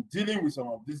 in dealing with some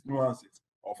of these nuances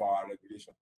of our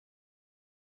regulation.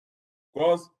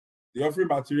 Because the offering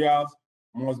materials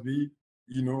must be,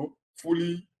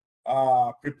 fully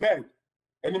prepared.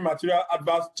 Any material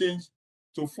adverse change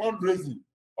to fundraising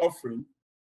offering,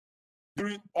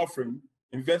 during offering,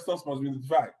 investors must be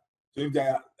notified. So if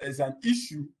there is an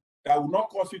issue that will not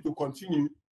cause you to continue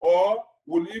or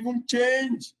will even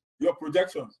change your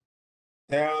projections,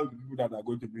 tell the people that are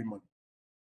going to bring money.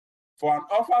 For an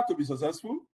offer to be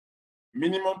successful,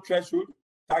 minimum threshold,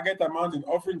 target amount in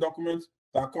offering documents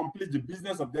to complete the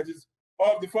business objectives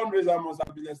of the fundraiser must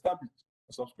have been established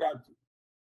or subscribed to.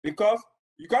 Because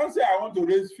you can't say, I want to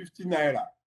raise 50 naira.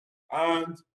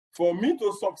 And for me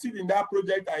to succeed in that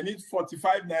project, I need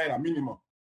 45 naira minimum.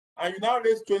 And you now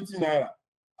raise 20 naira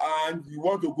and you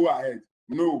want to go ahead.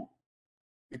 No,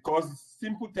 because the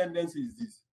simple tendency is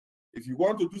this. If you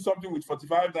want to do something with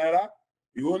 45 naira,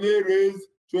 you only raise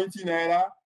 20 naira,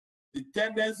 the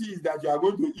tendency is that you are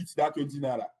going to eat that 20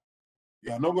 naira.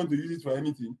 You are not going to use it for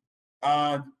anything.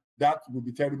 And that will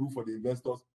be terrible for the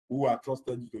investors who are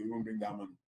trusted you to even bring that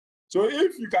money. So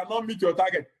if you cannot meet your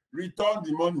target, return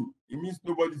the money. It means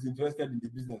nobody's interested in the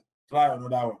business. Try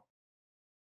another one.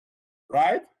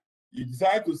 Right? You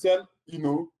decide to sell,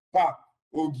 pap,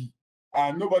 ogi,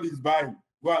 and nobody's buying.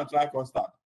 Go and try custard.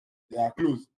 They are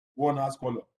closed. One has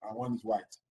color and one is white.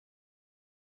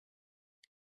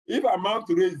 If amount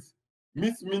to raise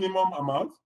meets minimum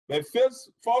amount, but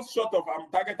falls short of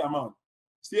target amount,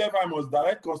 CFI must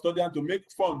direct custodian to make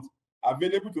funds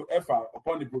available to FR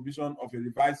upon the provision of a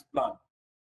revised plan.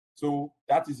 So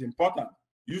that is important.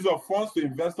 Use of funds to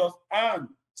investors and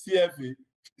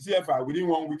CFI within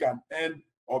 1 week and end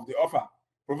of the offer,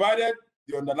 provided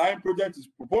the underlying project is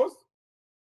proposed,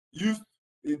 the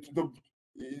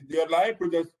underlying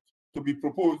project to be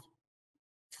proposed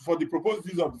for the proposed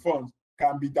use of the funds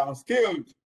can be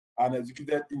downscaled and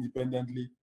executed independently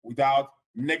without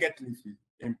negatively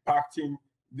impacting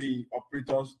the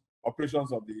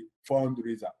operations of the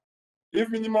fundraiser. If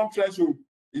minimum threshold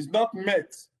is not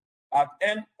met at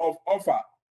end of offer,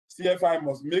 CFI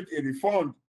must make a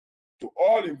refund to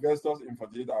all investors in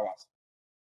 48 hours.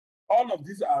 All of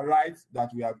these are rights that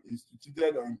we have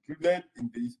instituted or included in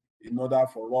this in order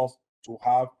for us to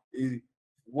have a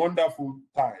wonderful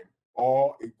time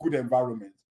or a good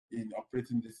environment in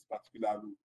operating this particular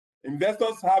rule.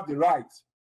 Investors have the right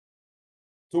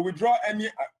to withdraw any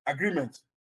agreement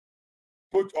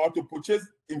or to purchase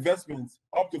investments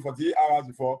up to 48 hours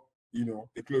before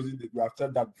the closing date. We have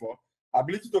said that before.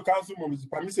 Ability to cancel is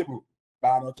permissible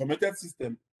by an automated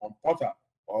system on portal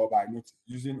or by notice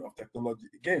using of technology.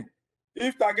 Again,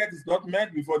 if target is not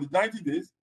met before the 90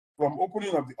 days from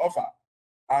opening of the offer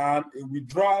and a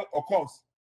withdrawal occurs,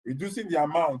 reducing the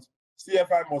amount,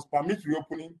 CFI must permit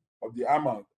reopening of the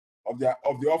amount of the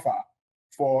offer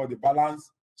for the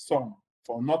balance sum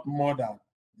for not more than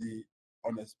the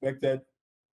unexpended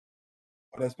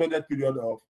period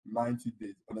of 90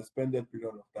 days.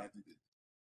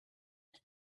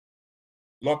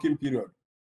 Lock-in period.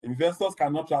 Investors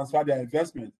cannot transfer their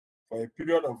investment for a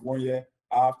period of 1 year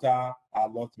after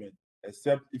allotment,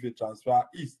 except if a transfer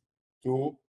is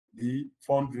to the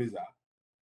fundraiser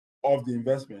of the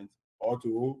investment or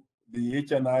to the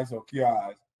HNIs or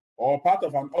QRIs or part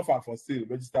of an offer for sale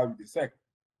registered with the SEC.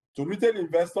 To retail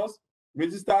investors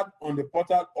registered on the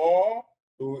portal or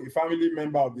to a family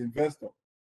member of the investor,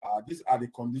 these are the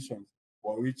conditions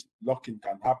for which lock-in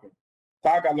can happen.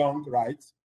 Tag-along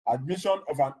rights. Admission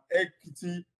of an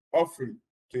equity offering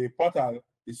to a portal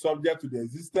is subject to the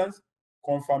existence,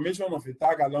 confirmation of a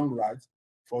tag-along right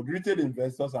for retail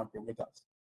investors and promoters.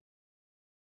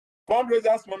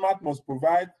 Fundraisers format must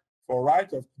provide for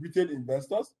right of retail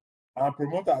investors and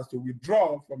promoters to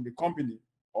withdraw from the company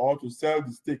or to sell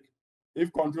the stake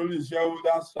if controlling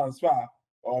shareholders transfer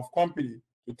of company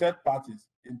to third parties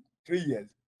in 3 years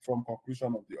from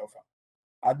conclusion of the offer.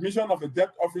 Admission of a debt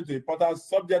offering to a portal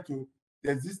subject to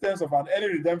the existence of an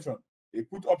early redemption, a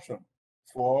put option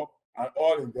for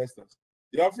all investors.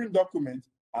 The offering document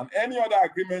and any other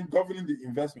agreement governing the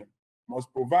investment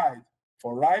must provide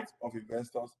for rights of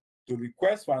investors to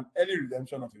request for an early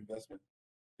redemption of investment.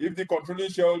 If the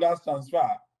controlling shareholders transfer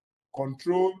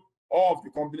control of the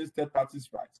company's third parties'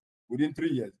 rights within 3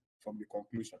 years from the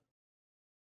conclusion.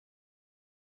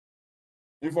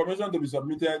 Information to be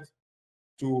submitted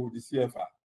to the CFI.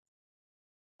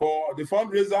 For the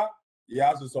fundraiser, he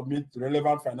has to submit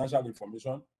relevant financial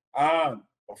information and,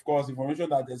 of course, information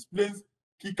that explains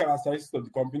key characteristics of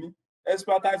the company,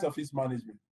 expertise of its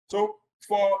management. So,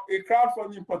 for a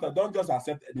crowdfunding portal, don't just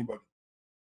accept anybody.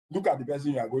 Look at the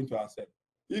person you are going to accept.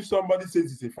 If somebody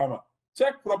says he's a farmer,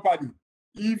 check properly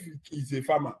if he's a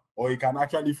farmer or he can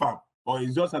actually farm, or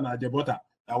he's just an ajebota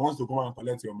that wants to come and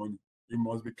collect your money. You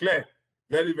must be clear,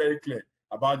 very, very clear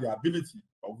about the ability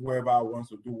of whoever wants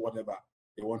to do whatever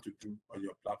they want to do on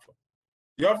your platform.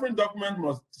 The offering document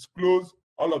must disclose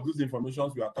all of those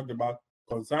informations we are talking about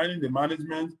concerning the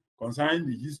management, concerning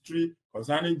the history,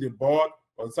 concerning the board,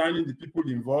 concerning the people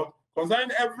involved,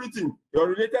 concerning everything. Your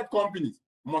related companies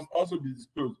must also be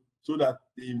disclosed so that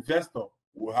the investor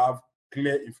will have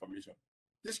clear information.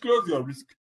 Disclose your risk.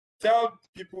 Tell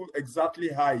people exactly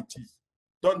how it is.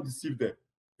 Don't deceive them,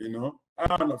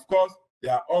 And of course,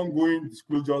 there are ongoing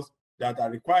disclosures that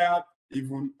are required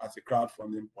even as a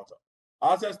crowdfunding portal.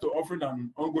 Access to offering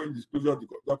and ongoing disclosure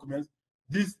documents,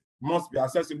 this must be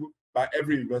accessible by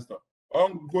every investor.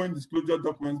 Ongoing disclosure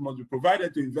documents must be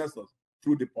provided to investors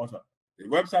through the portal, the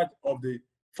website of the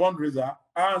fundraiser,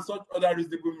 and such other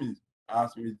reasonable means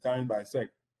as will be determined by SEC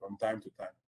from time to time.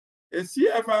 A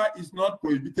CFI is not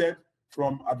prohibited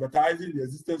from advertising the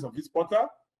existence of its portal,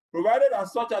 provided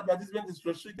as such advertisement is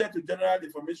restricted to general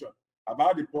information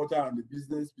about the portal and the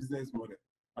business model,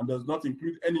 and does not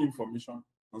include any information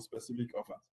on specific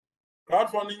offers.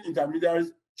 Crowdfunding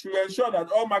intermediaries should ensure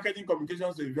that all marketing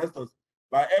communications to investors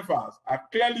by FRs are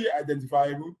clearly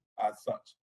identifiable as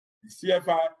such. The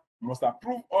CFI must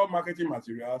approve all marketing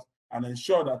materials and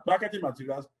ensure that marketing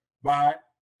materials by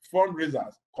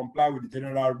fundraisers comply with the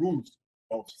general rules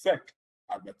of SEC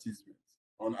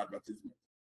on advertisement.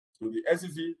 So the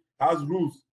SEC has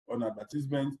rules on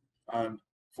advertisement, and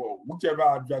for whichever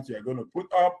advert you are going to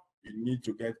put up, you need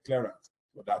to get clearance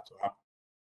for that to happen.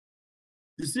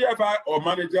 The CFI or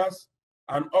managers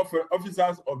and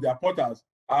officers of their portals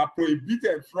are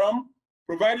prohibited from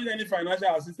providing any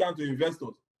financial assistance to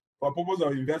investors for purpose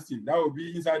of investing. That will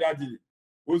be insider dealing,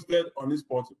 hosted on this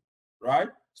portal, right?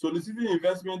 Soliciting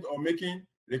investment or making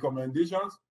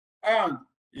recommendations, and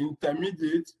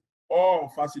intermediate or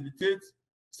facilitate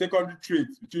secondary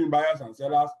trades between buyers and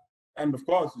sellers, and of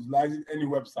course, utilizing any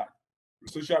website,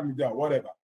 social media, whatever,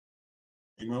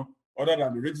 other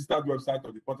than the registered website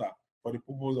or the portal for the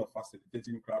purpose of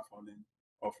facilitating crowdfunding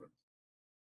offerings.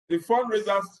 The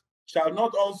fundraisers shall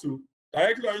not also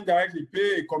directly or indirectly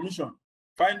pay a commission,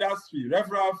 finder's fee,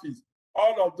 referral fees,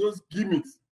 all of those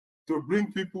gimmicks to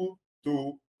bring people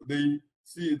to the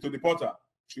portal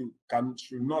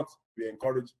should not be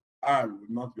encouraged and will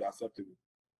not be acceptable.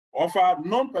 Offer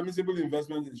non-permissible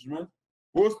investment instruments,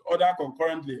 host order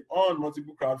concurrently on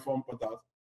multiple crowdfund portals,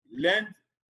 lend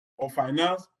or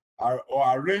finance or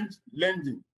arrange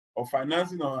lending or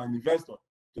financing on an investor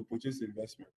to purchase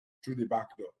investment through the back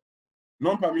door.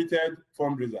 Non-permitted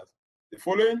fundraisers. The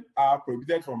following are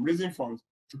prohibited from raising funds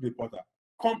through the portal.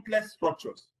 Complex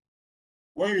structures.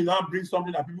 When you now bring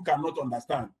something that people cannot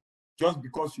understand, just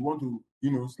because you want to,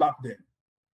 slap them,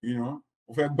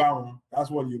 that's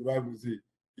what the Bible says,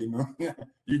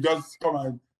 you just come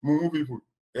and move people,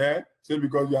 say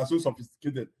because you are so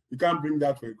sophisticated, you can't bring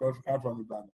that for a crowdfunding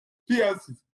plan.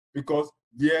 PLCs, because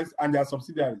theirs and their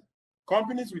subsidiaries.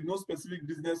 Companies with no specific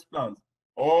business plans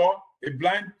or a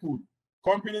blind pool.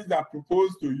 Companies that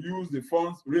propose to use the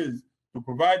funds raised to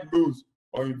provide loans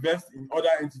or invest in other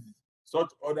entities, such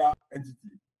other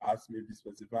entities as may be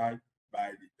specified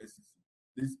by the SEC.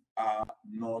 These are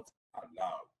not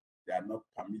allowed. They are not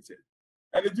permitted.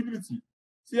 Eligibility.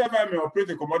 CFI may operate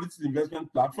a commodities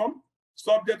investment platform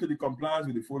subject to the compliance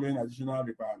with the following additional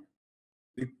requirements.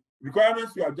 The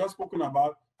requirements we have just spoken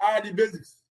about are the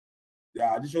basics. They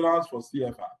are additionals for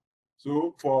CFI.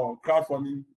 So for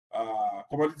crowdfunding,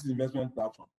 commodities investment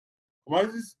platform.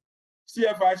 Commodities,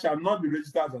 CFI shall not be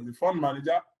registered as a fund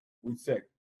manager with SEC.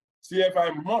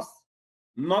 CFI must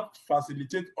not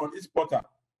facilitate on its portal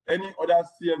any other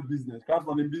CF business,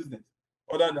 crowdfunding business,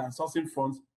 other than sourcing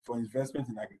funds for investment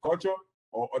in agriculture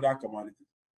or other commodities.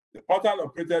 The portal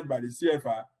operated by the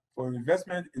CFI for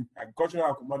investment in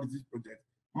agricultural commodities projects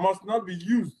must not be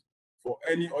used for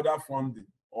any other funding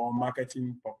or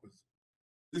marketing purpose.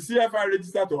 The CFI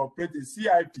registered to operate a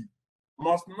CIP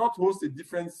must not host a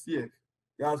different CF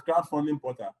as crowdfunding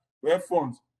portal where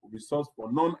funds will be sourced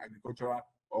for non-agricultural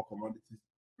or commodities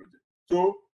projects.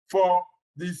 So for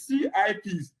the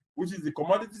CIPs, which is the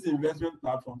commodities investment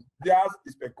platform, theirs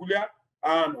is peculiar,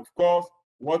 and of course,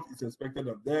 what is expected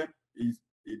of them is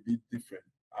a bit different.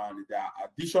 And there are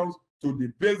additions to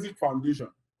the basic foundation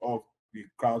of the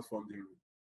crowdfunding rule.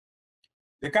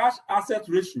 The cash asset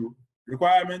ratio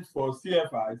requirement for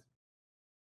CFIs,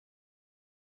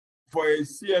 for a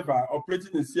CFI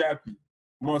operating a CIP,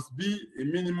 must be a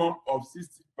minimum of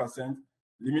 60%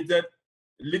 limited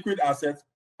liquid assets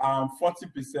and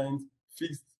 40%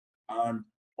 fixed and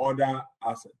other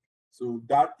assets. So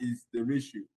that is the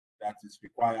ratio that is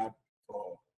required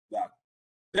for that.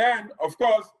 Then, of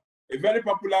course, a very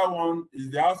popular one is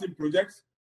the housing projects,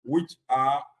 which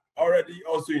are already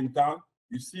also in town.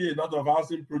 You see a lot of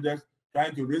housing projects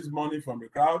trying to raise money from the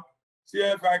crowd.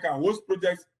 CFI can host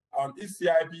projects on its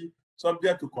CIP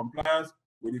subject to compliance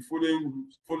with the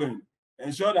following.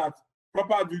 Ensure that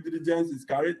proper due diligence is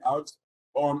carried out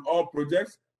on all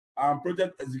projects and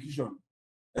project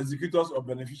executors or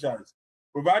beneficiaries.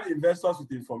 Provide investors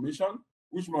with information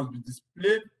which must be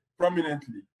displayed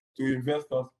prominently to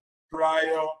investors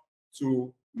prior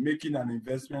to making an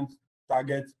investment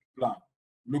target plan.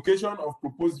 Location of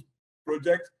proposed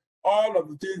project, all of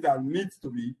the things that needs to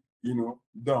be,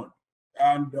 done.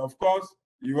 And of course,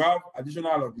 you have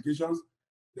additional obligations,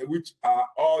 which are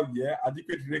all here,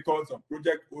 adequate records of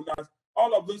project owners,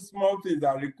 all of those small things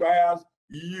that requires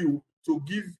you to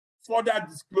give further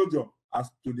disclosure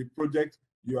as to the project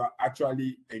you are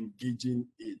actually engaging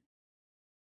in.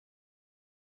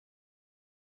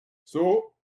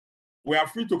 So we are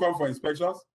free to come for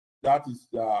inspections. That is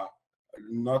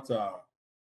not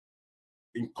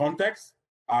in context,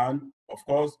 and of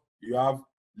course you have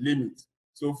limits.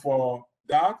 So for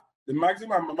that, the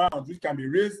maximum amount which can be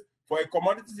raised for a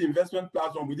commodities investment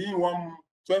platform within one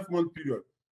 12-month period,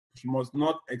 which must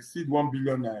not exceed 1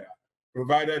 billion naira,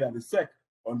 provided that the SEC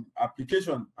on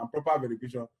application and proper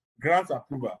verification grants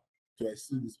approval to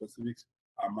exceed the specific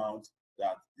amount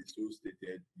that is so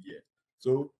stated here.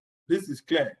 So this is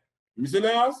clear.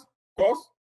 Miscellaneous costs.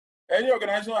 Any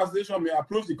organization or association may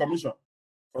approach the commission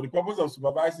for the purpose of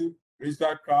supervising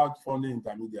registered crowdfunding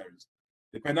intermediaries.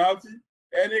 The penalty: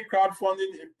 any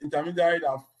crowdfunding intermediary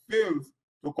that fails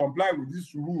to comply with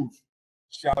these rules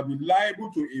shall be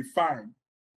liable to a fine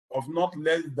of not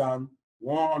less than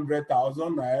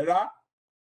 100,000 naira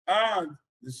and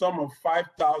the sum of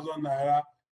 5,000 naira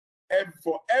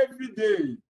for every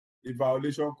day the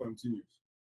violation continues,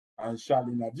 and shall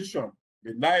in addition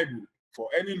be liable for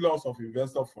any loss of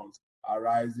investor funds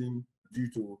arising due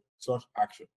to such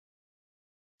action.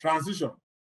 Transition,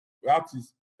 that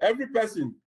is, every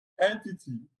person,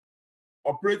 entity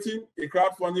operating a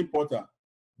crowdfunding portal,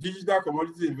 digital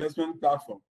commodity investment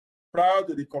platform, prior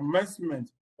to the commencement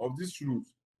of these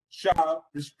rules, shall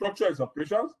restructure its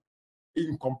operations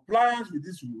in compliance with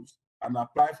these rules and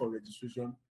apply for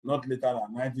registration not later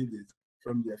than 90 days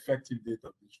from the effective date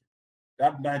of this rule.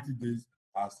 That 90 days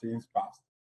are since passed,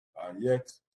 and yet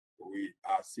we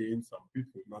are seeing some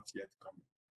people not yet coming.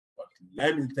 But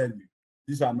let me tell you,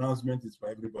 this announcement is for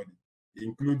everybody,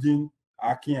 including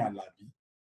Akin Alabi,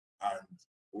 and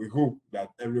we hope that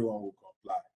everyone will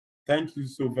comply. Thank you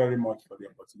so very much for the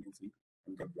opportunity,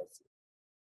 and God bless you.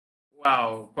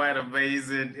 Wow, quite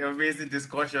amazing, amazing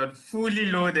discussion, fully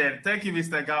loaded. Thank you,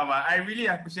 Mr. Gama. I really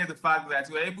appreciate the fact that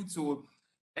we're able to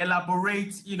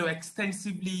elaborate,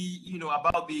 extensively,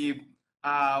 about the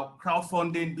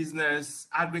crowdfunding business,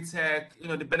 Agritech,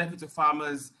 the benefits of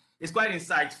farmers. It's quite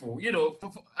insightful.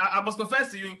 I must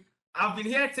confess to you, I've been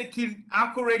here taking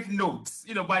accurate notes,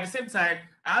 but at the same time,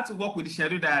 I had to work with the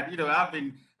schedule that, I've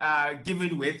been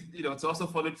given with, to also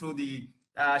follow through the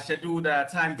scheduled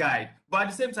time guide. But at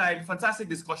the same time, fantastic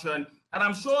discussion. And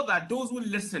I'm sure that those who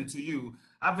listen to you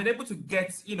have been able to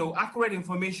get, accurate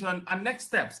information and next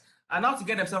steps and how to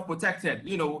get themselves protected,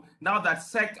 now that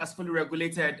SEC has fully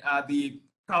regulated the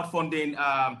crowdfunding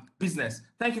business.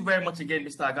 Thank you very much again,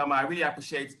 Mr. Agama. I really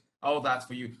appreciate all that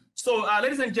for you. So,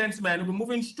 ladies and gentlemen, we're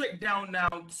moving straight down now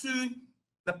to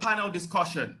the panel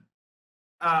discussion.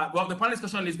 Well, the panel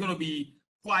discussion is going to be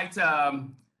quite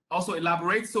also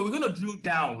elaborate. So we're going to drill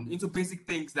down into basic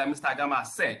things that Mr. Agama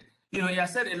said. He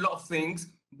has said a lot of things,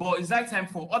 but it's that time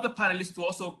for other panelists to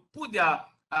also put their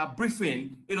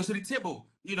briefing, to the table,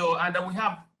 and then we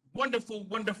have wonderful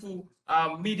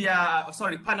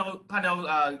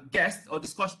panel guests or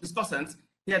discussants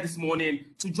here this morning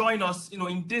to join us,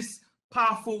 in this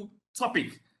powerful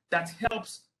topic that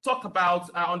helps talk about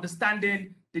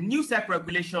understanding the new SEC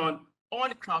regulation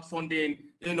on crowdfunding,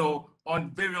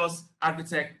 on various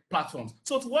Agritech platforms.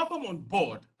 So to welcome on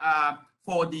board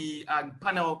for the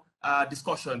panel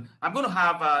discussion, I'm going to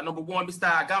have number one, Mr.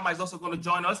 Agama is also going to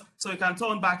join us. So you can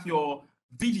turn back your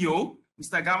video.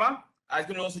 Mr. Agama is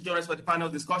going to also join us for the panel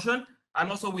discussion. And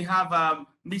also we have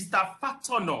Mr.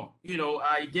 Fatono,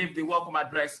 he gave the welcome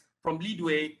address from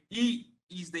Leadway. He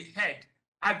is the head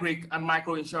agri and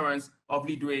micro insurance of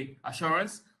Leadway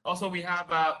Assurance. Also we have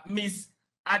Ms.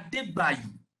 Adebayi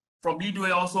from Leadway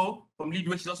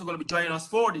she's also going to be joining us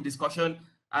for the discussion.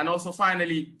 And also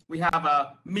finally, we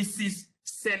have Mrs.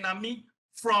 Senami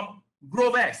from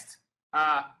Grovest.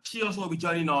 She also will be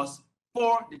joining us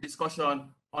for the discussion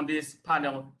on this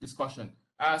panel discussion.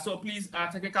 So please,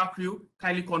 technical crew,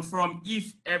 kindly confirm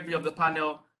if every of the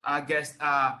panel guests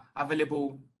are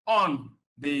available on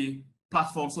the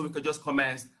platform so we could just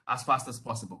commence as fast as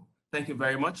possible. Thank you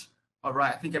very much. All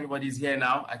right, I think everybody's here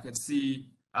now. I can see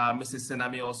Mrs.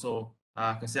 Senami also.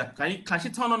 Can she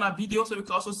turn on her video so we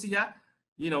can also see her?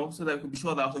 So that we can be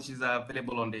sure that also she's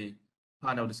available on the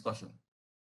panel discussion.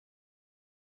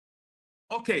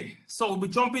 Okay, so we'll be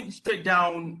jumping straight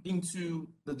down into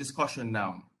the discussion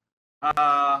now.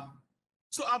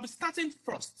 So I'll be starting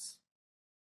first.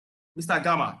 Mr.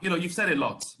 Agama, you've said a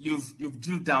lot. You've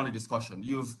drilled down the discussion.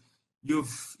 You've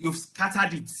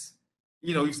scattered it.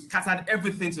 You've scattered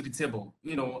everything to the table.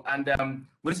 And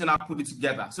we're just gonna put it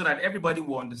together so that everybody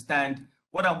will understand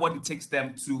what it takes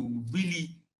them to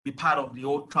really be part of the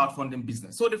old crowdfunding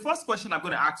business. So the first question I'm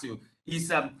going to ask you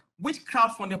is, which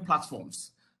crowdfunding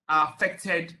platforms are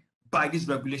affected by this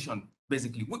regulation?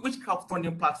 Basically, which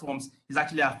crowdfunding platforms is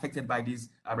actually affected by these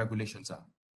regulations, sir?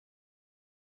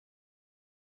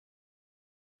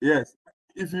 Yes,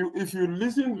 if you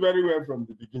listen very well from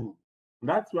the beginning,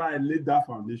 that's why I laid that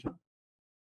foundation.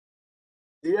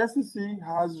 The SEC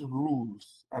has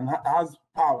rules and has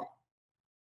power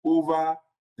over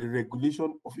the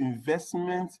regulation of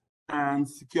investment and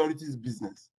securities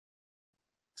business.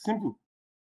 Simple.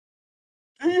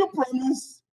 Do you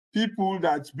promise people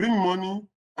that bring money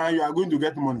and you are going to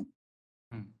get money?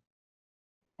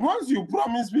 Once you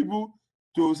promise people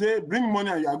to say bring money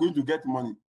and you are going to get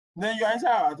money, then you are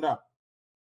inside our trap.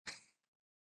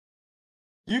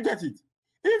 You get it?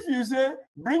 If you say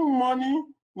bring money,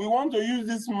 we want to use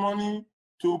this money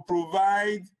to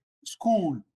provide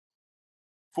school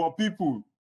for people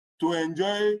to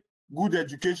enjoy good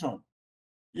education,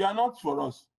 you are not for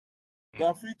us. You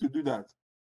are free to do that.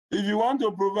 If you want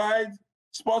to provide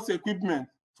sports equipment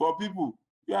for people.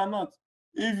 You are not.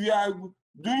 If you are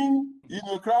doing,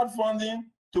 crowdfunding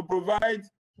to provide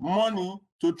money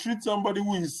to treat somebody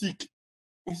who is sick,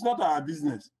 it's not our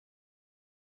business.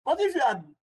 But if you are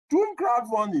doing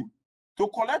crowdfunding to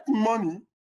collect money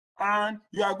and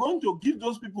you are going to give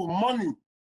those people money,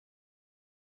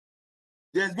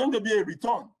 there's going to be a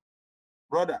return.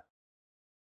 Brother,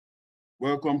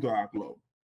 welcome to our club.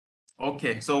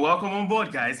 Okay, so welcome on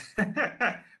board, guys.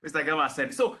 Mr. Gama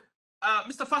said. So,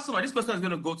 Mr. Fasono, this question is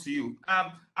going to go to you.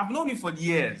 I've known you for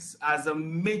years as a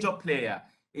major player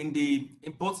in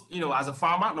both, as a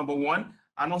farmer, number one,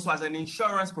 and also as an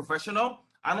insurance professional,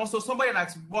 and also somebody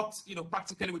that's worked,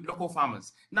 practically with local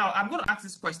farmers. Now, I'm going to ask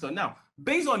this question now.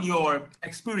 Based on your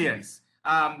experience,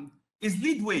 is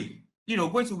Leadway,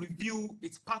 going to review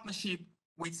its partnership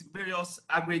with various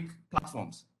agri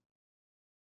platforms?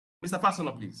 Mr.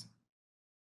 Fasono, please.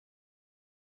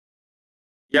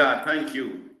 Yeah, thank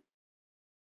you.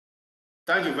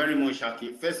 Thank you very much,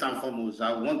 Shaki. First and foremost,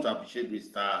 I want to appreciate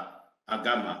Mr.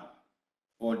 Agama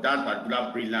for that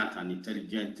particular brilliant and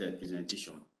intelligent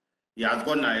presentation. He has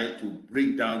gone ahead to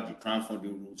break down the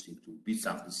crowdfunding rules into bits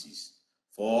and pieces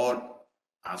for all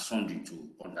and sundry to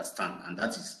understand, and that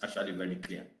is actually very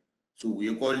clear. So we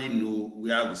equally know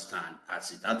where we stand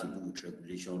as it has to do with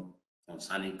regulation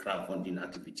concerning crowdfunding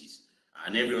activities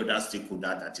and every other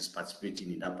stakeholder that is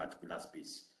participating in that particular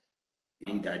space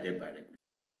being guided by regulation.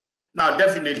 Now,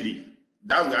 definitely,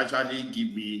 that will actually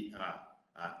give me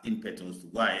impetus to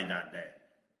go ahead and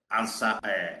answer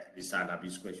Mr.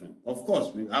 Alabi's question. Of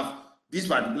course, we have this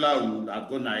particular rule has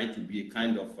gone ahead to be a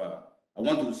kind of, I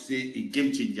want to say, a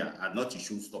game changer and not a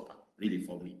showstopper, really,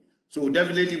 for me. So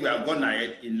definitely, we have gone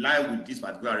ahead in line with this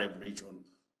particular regulation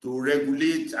to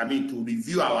regulate, to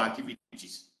review our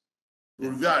activities. To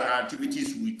review our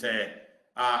activities with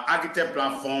Agritech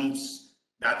platforms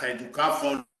that are into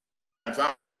crowdfunding.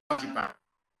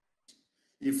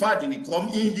 In fact, in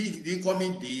the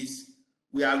coming days,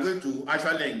 we are going to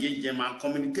actually engage them and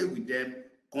communicate with them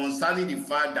concerning the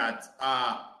fact that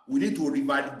we need to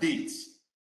revalidate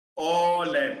all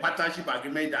partnership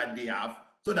agreements that they have,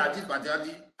 so that this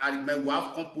partnership agreement will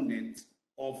have components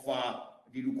of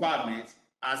the requirements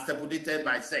as stipulated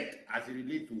by SEC as it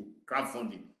relates to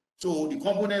crowdfunding. So the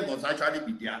component must actually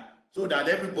be there, so that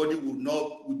everybody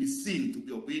will be seen to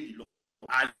be obeying the law.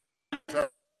 And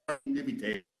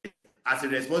limited, as a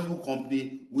responsible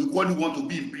company, we only want to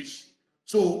be in breach.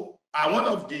 So one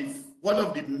of the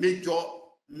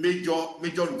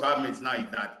major requirements now is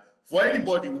that for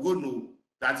anybody we go know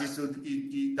that is into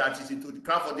the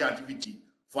crowdfunding activity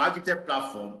for Agritech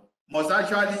platform must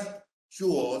actually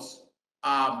show us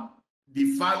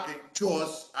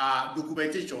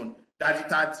documentation that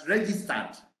it has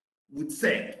registered with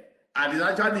SEC and is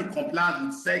actually in compliance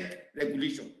with SEC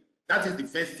regulation. That is the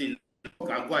first thing. We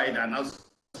can go ahead and ask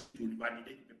to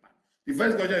validate the paper. The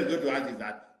first question is going to ask is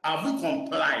that have we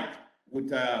complied with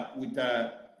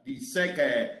the SEC,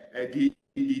 the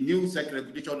new SEC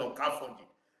regulation of crowdfunding?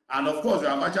 And of course, we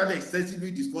have actually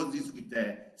extensively discussed this with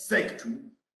the SEC too,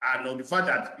 and on the fact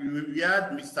that we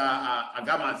heard Mr.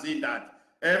 Agama saying that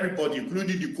everybody,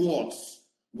 including the cohorts,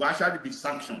 will actually be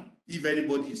sanctioned if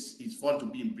anybody is found to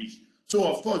be in breach. So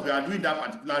of course, we are doing that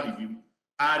particular review,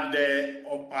 and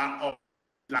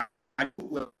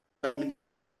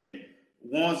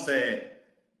once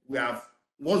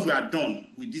we are done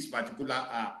with this particular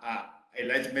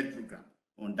enlightenment program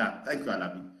on that. Thank you,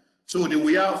 Alabi. So they will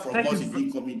hear from us in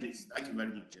the coming days. Thank you very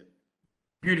much.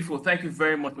 Beautiful. Thank you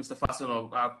very much, Mr. Fasono.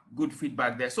 Good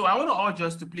feedback there. So I want to urge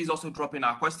us to please also drop in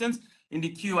our questions in the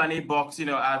Q&A box, at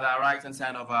the right-hand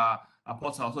side of our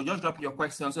portal. So just drop your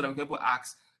questions so that we can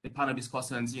ask the panel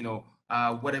discussants,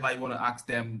 whatever you want to ask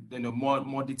them,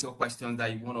 more detailed questions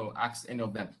that you want to ask any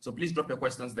of them. So please drop your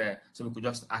questions there so we could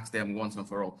just ask them once and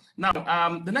for all. Now,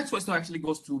 the next question actually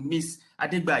goes to Ms.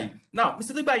 Adebayi. Now,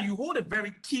 Mr. Adebayi, you hold a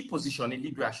very key position in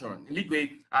Leadway Assurance,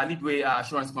 Leadway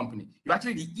Assurance Company. You're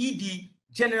actually the ED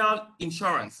General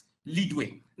Insurance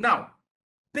Leadway. Now,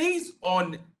 based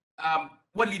on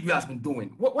what Leadway has been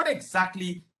doing, what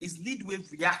exactly is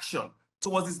Leadway's reaction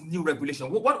towards this new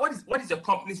regulation? What is your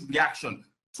company's reaction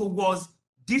towards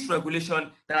this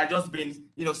regulation that has just been,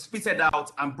 spitted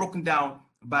out and broken down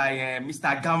by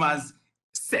Mr. Agama's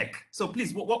SEC? So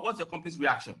please, what's your company's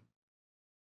reaction?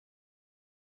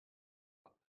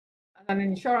 As an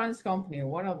insurance company,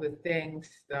 one of the things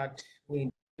that we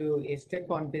do is take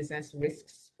on business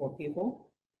risks for people.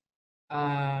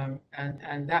 And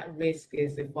that risk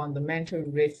is the fundamental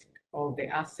risk of the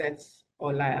assets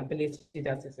or liability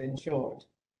that is insured.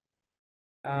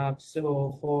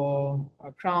 So for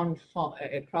a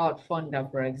crowdfunder,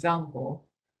 for example,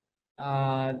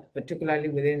 particularly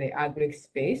within the agri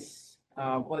space.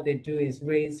 What they do is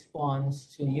raise funds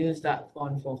to use that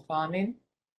fund for farming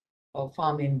or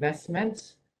farm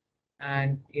investments,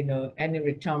 and any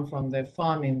return from the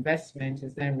farm investment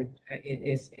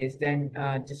is then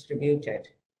distributed.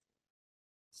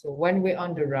 So when we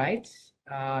underwrite,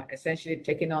 essentially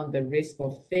taking on the risk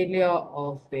of failure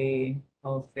of the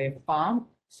farm,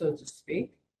 so to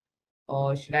speak,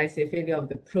 or should I say failure of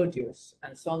the produce,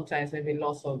 and sometimes maybe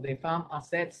loss of the farm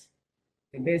assets.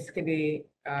 We basically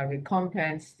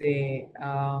recompense the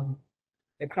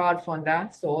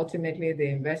crowdfunder, so ultimately the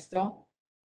investor,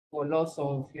 for loss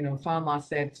of farm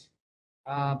asset,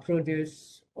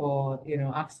 produce, or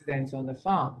accidents on the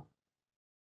farm.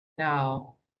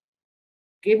 Now,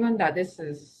 given that this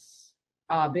is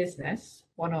our business,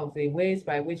 one of the ways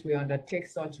by which we undertake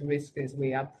such risk is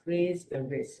we appraise the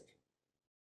risk.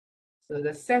 So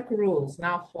the SEC rules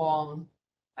now form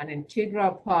an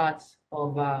integral part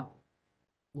of a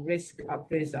risk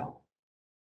appraisal.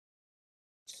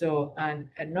 So, and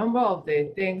a number of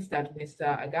the things that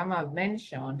Mr. Agama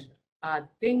mentioned are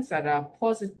things that are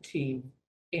positive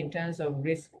in terms of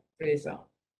risk appraisal.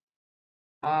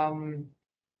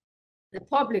 The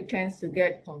public tends to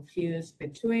get confused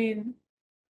between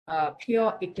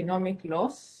pure economic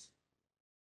loss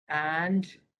and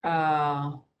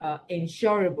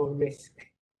insurable risk.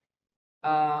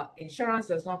 Insurance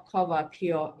does not cover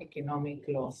pure economic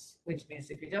loss, which means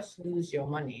if you just lose your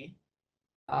money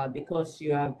because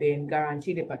you have been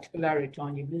guaranteed a particular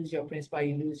return, you lose your principal,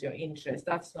 you lose your interest.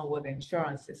 That's not what the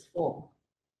insurance is for.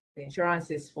 The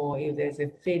insurance is for if there's a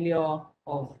failure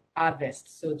of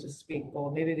harvest, so to speak,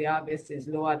 or maybe the harvest is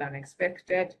lower than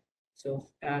expected, so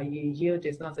your yield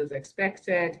is not as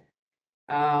expected,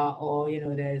 or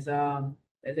there's a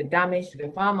damage to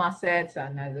the farm assets,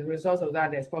 and as a result of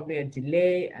that, there's probably a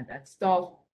delay and that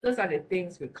stuff. Those are the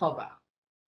things we cover.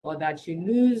 Or that you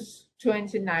lose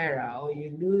 20 naira or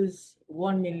you lose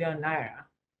 1 million naira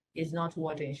is not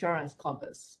what insurance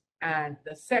covers. And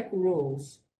the SEC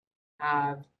rules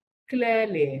have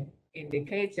clearly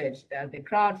indicated that the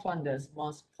crowdfunders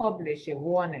must publish a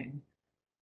warning,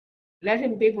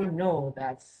 letting people know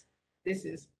that this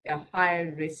is a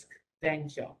high-risk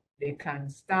venture. They can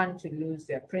stand to lose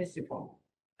their principal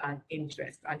and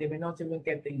interest, and they may not even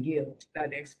get the yield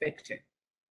that they expected.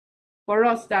 For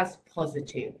us, that's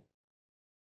positive.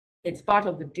 It's part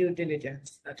of the due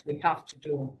diligence that we have to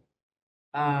do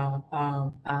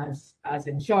as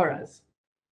insurers.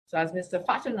 So as Mr.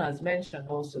 Fatuna has mentioned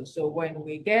also, so when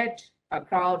we get a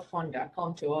crowdfunder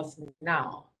come to us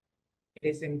now, it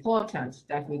is important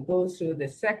that we go through the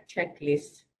SEC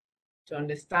checklist to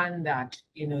understand that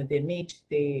they meet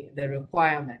the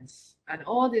requirements. And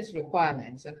all these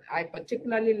requirements, and I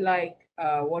particularly like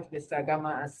what Mr.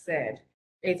 Agama has said,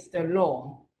 it's the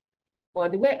law.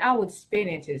 But the way I would spin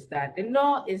it is that the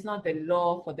law is not the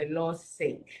law for the law's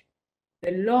sake.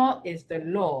 The law is the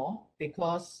law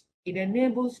because it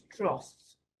enables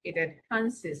trust, it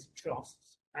enhances trust,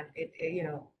 and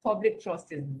public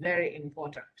trust is very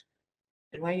important.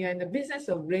 And when you're in the business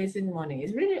of raising money,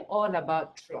 it's really all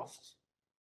about trust.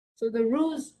 So the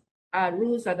rules are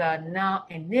rules that are now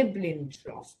enabling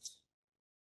trust.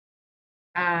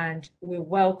 And we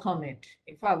welcome it.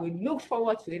 In fact, we looked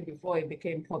forward to it before it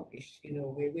became published.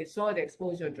 We saw the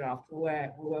exposure draft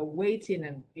where we were waiting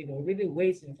and really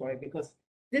waiting for it, because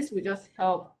this will just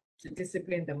help to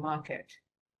discipline the market.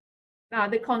 Now,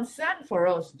 the concern for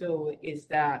us, though, is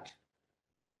that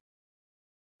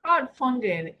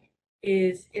crowdfunding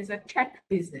is a tech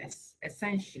business,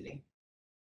 essentially.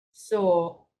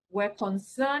 So we're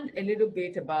concerned a little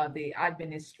bit about the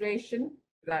administration,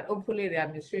 that hopefully the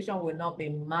administration will not be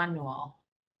manual,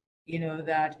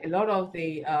 that a lot of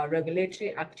the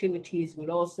regulatory activities will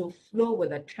also flow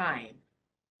with the time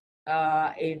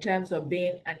in terms of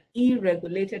being an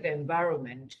e-regulated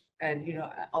environment. And,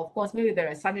 of course, maybe there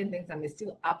are certain things that may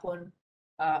still happen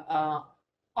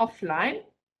offline,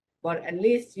 but at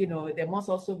least, there must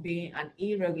also be an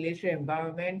e-regulatory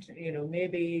environment,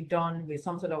 maybe done with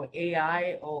some sort of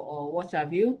AI or what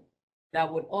have you,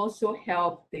 that would also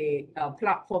help the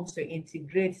platforms to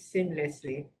integrate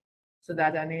seamlessly, so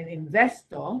that an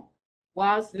investor,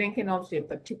 whilst linking up to a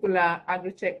particular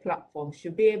Agritech platform,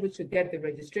 should be able to get the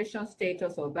registration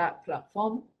status of that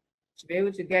platform, should be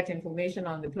able to get information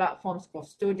on the platform's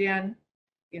custodian,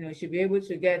 should be able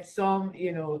to get some,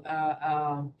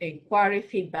 inquiry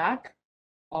feedback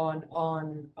on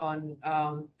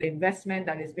the investment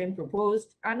that is being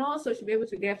proposed, and also should be able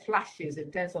to get flashes in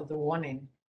terms of the warning,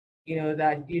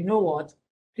 that what,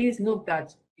 please note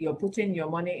that you're putting your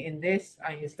money in this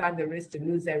and you stand the risk to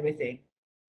lose everything.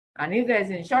 And if there's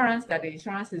insurance, that the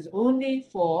insurance is only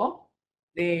for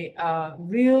the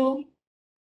real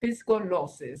physical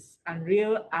losses and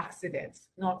real accidents,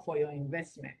 not for your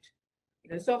investment.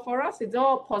 So for us, it's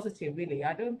all positive, really.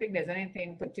 I don't think there's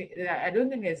anything particular. I don't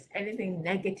think there's anything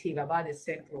negative about the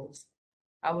set rules.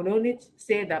 I would only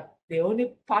say that the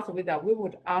only part of it that we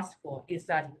would ask for is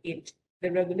that the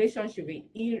regulation should be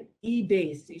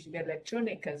e-based. It should be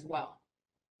electronic as well,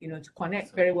 to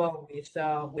connect very well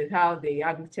with how the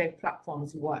Agritech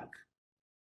platforms work.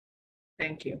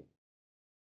 Thank you.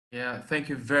 Yeah, thank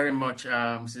you very much,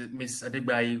 Ms.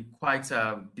 Adigbai. Quite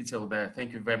detailed there.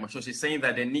 Thank you very much. So she's saying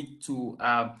that they need to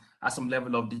add some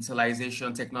level of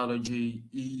digitalization, technology,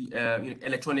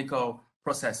 electronic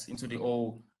process into the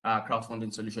whole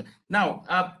crowdfunding solution. Now,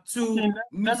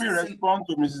 let me respond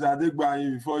to Mrs.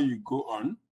 Adigbai before you go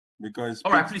on, because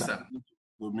all right, please, sir.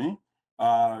 To me,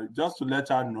 just to let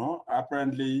her know,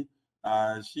 apparently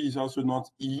she is also not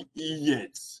E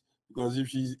yet, because if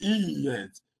she's E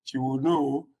yet, she will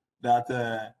know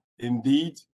that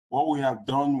indeed what we have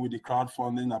done with the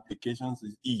crowdfunding applications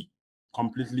is E,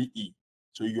 completely E.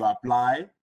 So you apply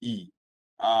E.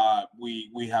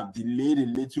 We have delayed a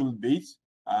little bit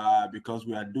because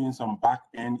we are doing some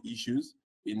back-end issues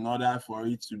in order for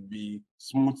it to be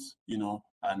smooth,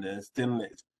 and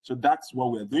stainless. So that's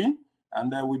what we're doing.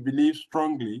 And we believe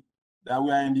strongly that we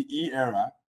are in the E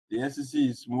era. The SEC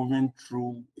is moving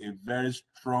through a very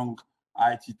strong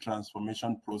IT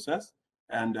transformation process.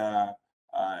 And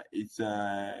it's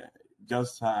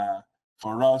just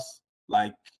for us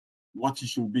like what it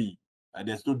should be.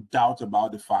 There's no doubt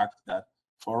about the fact that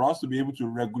for us to be able to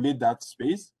regulate that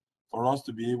space, for us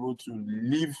to be able to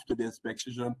live to the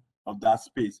expectation of that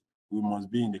space, we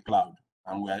must be in the cloud.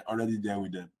 And we are already there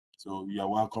with them. So you are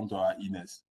welcome to our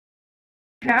Ines.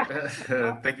 Thank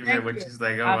you very much,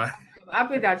 Mr. Agama. I'm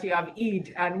happy that you have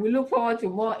EID, and we look forward to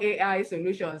more AI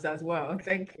solutions as well.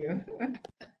 Thank you.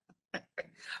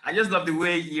 I just love the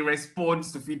way he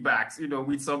responds to feedbacks,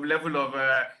 with some level of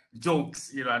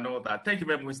jokes, and all that. Thank you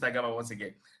very much, Mr. Agama, once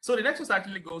again. So the next one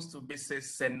actually goes to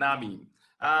Mrs. Senami.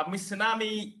 Ms.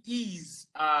 Senami is,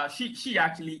 she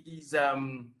actually is,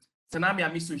 Senami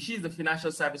Amisu, she's the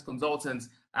financial service consultant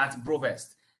at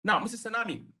Brovest. Now, Mrs.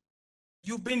 Senami,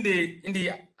 you've been in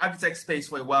the Agritech space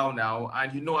for a while now,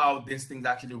 and you know how these things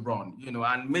actually run, and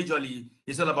majorly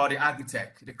it's all about the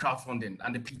Agritech, the crowdfunding,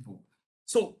 and the people.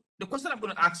 So the question I'm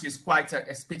going to ask you is quite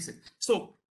explicit.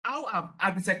 So how have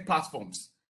Agritech platforms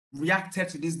reacted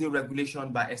to this new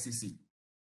regulation by SEC?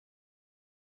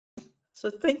 So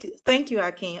thank you,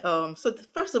 Akin. So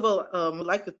first of all, I'd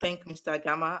like to thank Mr.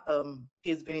 Agama.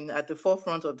 He's been at the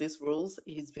forefront of these rules.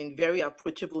 He's been very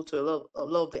approachable to a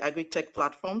lot of the Agritech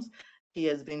platforms. He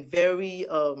has been very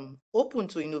open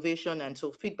to innovation and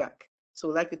to feedback. So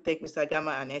I'd like to thank Mr.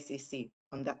 Agama and SEC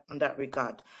on that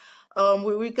regard.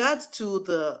 With regards to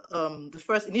the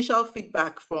first initial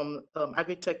feedback from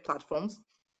Agritech platforms,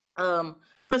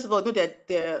 first of all, know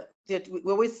that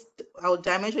I'll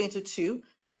dimension into two.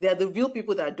 There are the real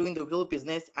people that are doing the real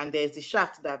business, and there's the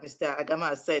shaft that Mr. Agama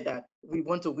has said that we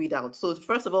want to weed out. So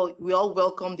first of all, we all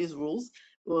welcome these rules.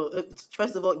 Well,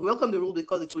 first of all, we welcome the rule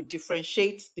because it will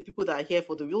differentiate the people that are here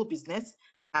for the real business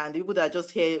and the people that are just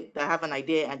here that have an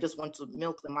idea and just want to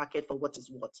milk the market for what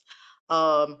is what.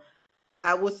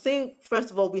 I would say, first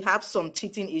of all, we have some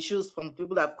teething issues from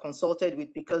people that I've consulted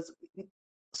with because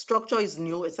structure is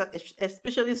new,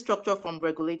 especially structure from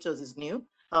regulators is new.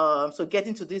 So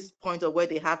getting to this point of where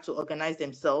they have to organize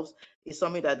themselves is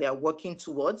something that they are working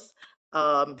towards. They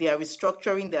are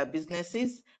restructuring their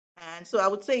businesses. And so I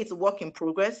would say it's a work in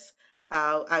progress.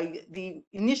 The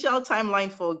initial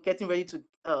timeline for getting ready to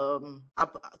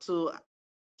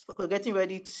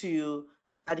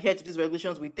adhere to these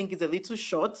regulations, we think is a little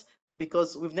short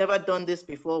because we've never done this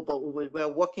before, but we're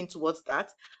working towards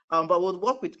that. But we'll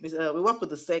work with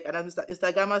the SEC, and as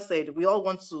Mr. Agama said, we all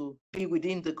want to be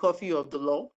within the curfew of the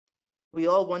law. We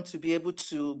all want to be able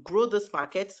to grow this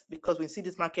market because we see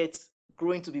this market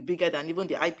growing to be bigger than even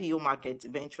the IPO market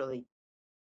eventually.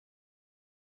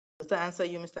 Does that answer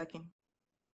you, Mr. Akin?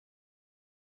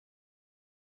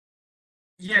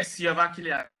 Yes, you have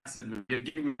actually answered. You're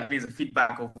giving me at least a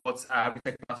feedback of what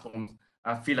Agritech platforms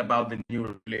feel about the new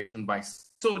regulation by.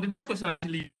 So the question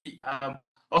actually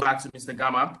also back to Mr.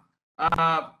 Gama.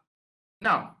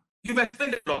 Now, you've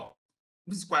explained the law.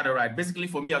 This is quite all right. Basically,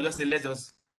 for me, I'll just say, let's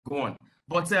just go on.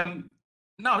 But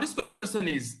now this question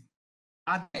is,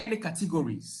 are there any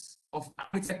categories of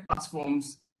Agritech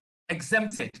platforms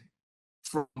exempted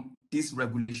from this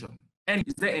regulation? And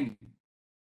is there any?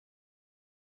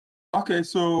 Okay,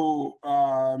 so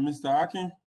Mr.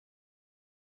 Akin,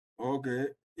 okay,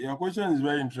 your question is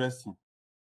very interesting.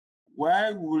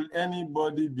 why will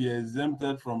anybody be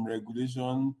exempted from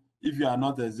regulation if you are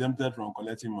not exempted from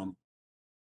collecting money?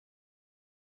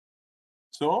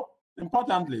 So,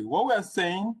 importantly, what we're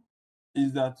saying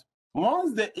is that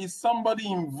once there is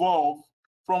somebody involved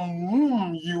from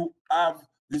whom you have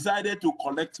decided to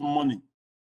collect money,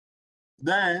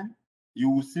 then you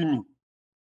will see me,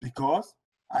 because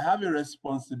I have a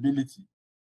responsibility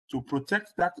to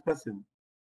protect that person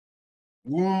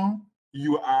whom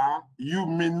you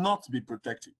may not be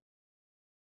protecting.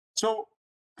 So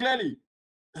clearly,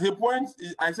 the point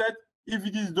is, I said, if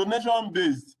it is donation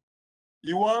based,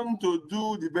 you want to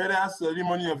do the burial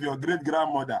ceremony of your great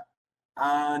grandmother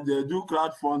and do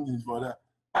crowdfunding for that,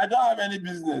 I don't have any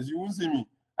business. You won't see me.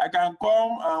 I can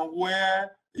come and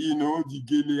wear, the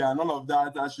gele and all of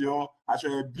that as your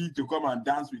beat to come and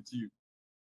dance with you.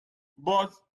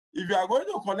 But if you are going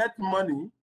to collect money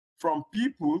from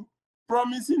people,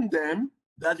 promising them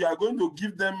that you are going to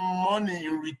give them money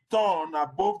in return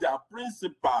above their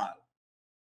principal,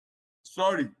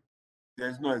 sorry,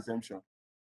 there's no exemption.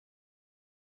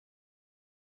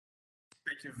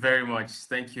 Thank you very much.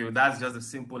 Thank you. That's just a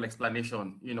simple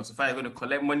explanation. So far you're going to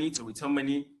collect money, to return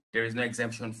money, there is no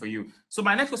exemption for you. So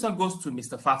my next question goes to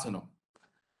Mr. Fatono.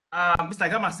 Mr.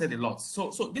 Agama said a lot.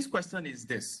 So this question is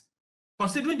this.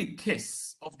 Considering the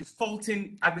case of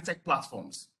defaulting Agritech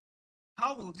platforms,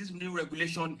 how will this new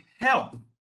regulation help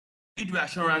Leadway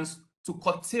Assurance to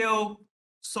curtail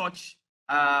such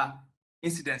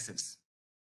incidences?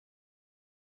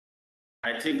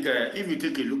 I think if you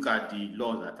take a look at the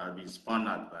laws that have been spun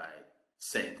out by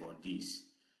SEC on this,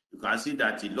 you can see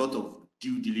that a lot of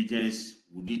due diligence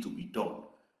will need to be done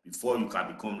before you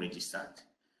can become registered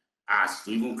as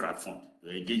to even crowdfund to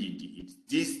engage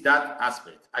in that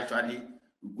aspect actually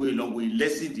will go a long way,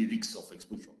 lessen the risks of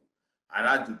exposure, and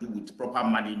that to do with proper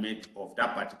management of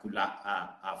that particular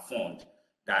fund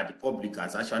that the public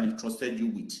has actually trusted you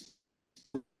with.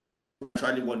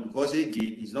 Because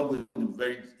again, it's not going to be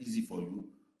very easy for you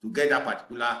to get that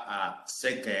particular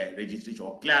SEC registration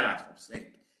or clearance from SEC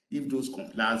if those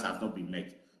compliance have not been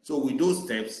met. So with those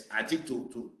steps, I think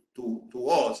to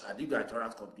us, I think the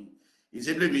insurance company, it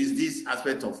simply means this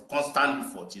aspect of constant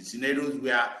effort in scenarios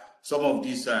where some of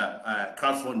these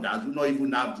crowdfunders do not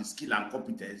even have the skill and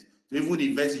competence to even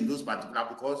invest in those particular,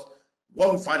 because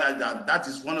what we find out that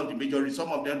is one of the major reasons.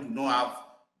 Some of them do not have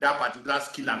that particular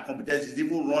skill and competence, is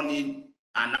even running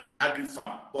an agri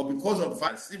farm. But because of the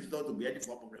fact it seems not to be any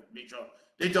form of regulation,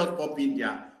 they just pop in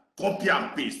there, copy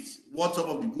and paste what some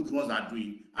of the good ones are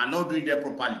doing and not doing them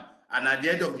properly. And at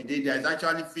the end of the day, there is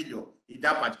actually failure in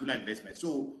that particular investment.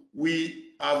 So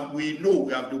we know,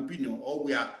 we have the opinion, or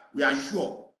we are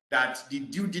sure that the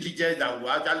due diligence that will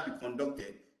actually be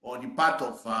conducted on the part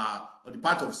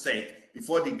of SEC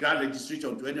before the grant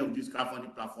registration to any of these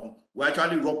crowdfunding platforms will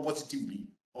actually run positively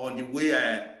on the way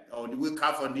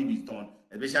crowdfunding is done,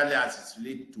 especially as it's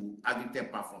related to Agritech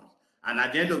platforms. And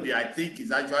at the end of the day, I think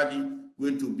it's actually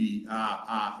going to be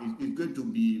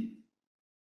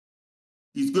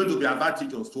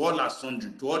advantageous to all our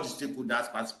sundry, to all the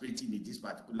stakeholders participating in this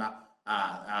particular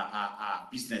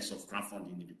business of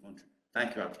crowdfunding in the country.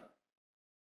 Thank you, Akin.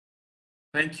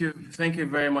 Thank you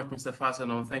very much, Mr.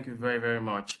 Fasano. Thank you very, very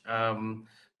much. Now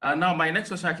my next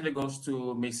question actually goes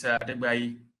to Ms.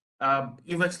 Adegbayi.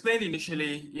 You've explained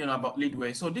initially, about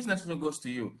Leadway. So this next one goes to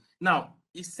you. Now,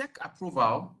 is SEC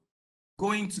approval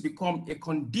going to become a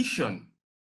condition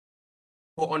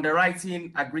for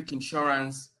underwriting agri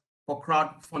insurance for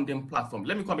crowdfunding platform?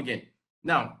 Let me come again.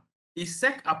 Now, is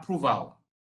SEC approval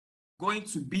going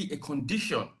to be a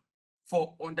condition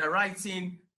for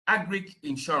underwriting agri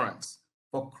insurance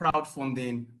for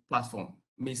crowdfunding platform?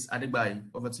 Ms. Adegbayi,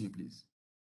 over to you, please.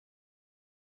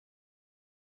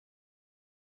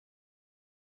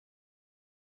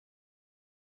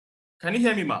 Can you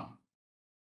hear me, ma'am?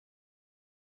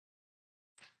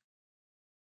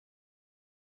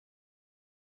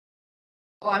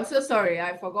 Oh, I'm so sorry.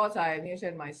 I forgot I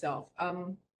muted myself.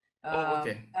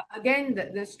 Okay. Again,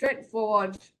 the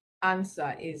straightforward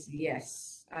answer is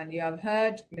yes. And you have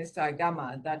heard Mr.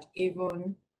 Agama that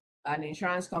even an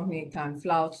insurance company can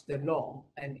flout the law,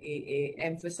 and he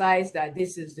emphasized that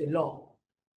this is the law.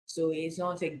 So it's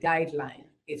not a guideline,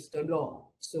 it's the law.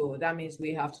 So that means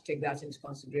we have to take that into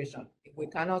consideration. We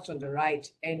cannot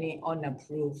underwrite any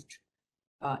unapproved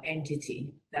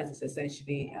entity. That is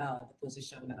essentially the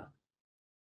position now.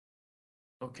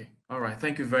 Okay, all right.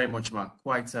 Thank you very much, Mark.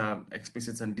 Quite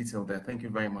explicit and detailed there. Thank you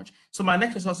very much. So my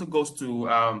next question also goes to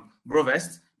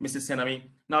Brovest, Mrs. Senami.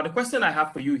 Now, the question I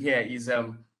have for you here is,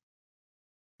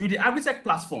 do the Agritech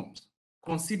platforms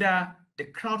consider the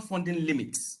crowdfunding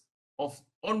limits of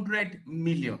 100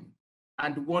 million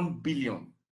and 1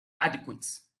 billion adequate?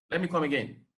 Let me come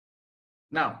again.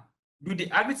 Now, do the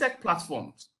Agritech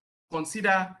platforms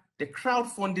consider the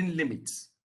crowdfunding limits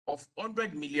of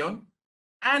 100 million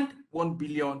and 1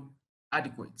 billion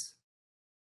adequate?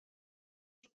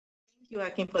 Thank you,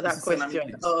 Akin, for that Mrs. Sanami,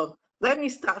 question. please. Let me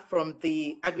start from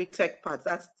the Agritech part.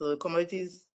 That's the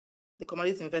commodities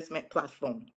investment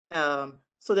platform.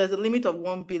 So there's a limit of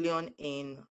 1 billion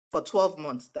for 12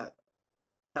 months that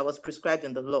was prescribed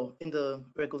in the law, in the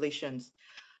regulations.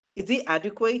 Is it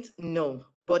adequate? No.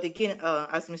 But again,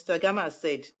 as Mr. Gama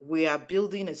said, we are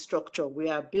building a structure. We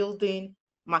are building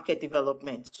market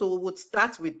development. So we would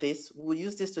start with this. We'll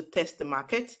use this to test the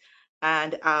market.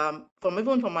 And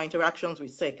even from my interactions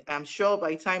with SEC, I'm sure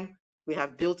by the time we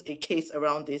have built a case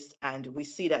around this and we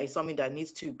see that it's something that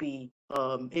needs to be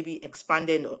maybe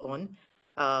expanded on,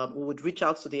 we would reach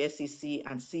out to the SEC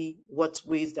and see what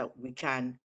ways that we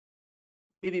can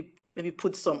maybe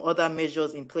put some other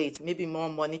measures in place, maybe more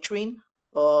monitoring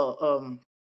or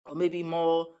maybe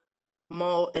more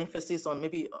emphasis on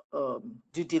maybe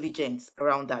due diligence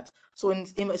around that. So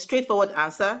in a straightforward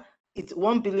answer, it's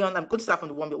 1 billion. I'm going to start from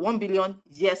the 1 billion,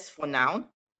 yes, for now,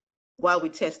 while we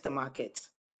test the market.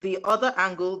 The other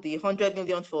angle, the 100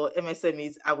 million for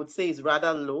MSMEs, I would say is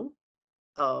rather low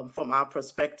from our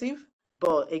perspective.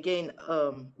 But again,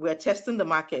 we're testing the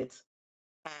market,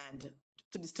 and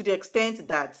to the extent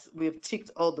that we've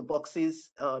ticked all the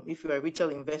boxes, if you're a retail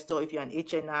investor, if you're an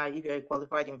HNI, if you're a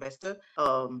qualified investor,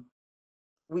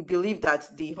 we believe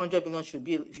that the 100 million should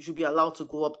be allowed to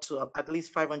go up to at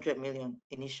least 500 million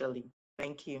initially.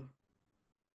 Thank you.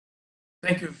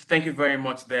 Thank you very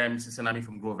much there, Mrs. Sanami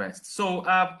from Grovest. So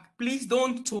please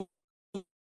don't talk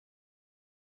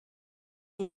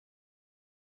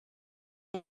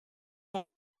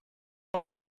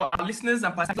our listeners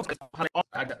and participants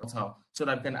so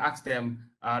that we can ask them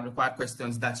required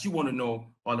questions that you want to know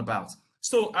all about.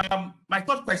 So my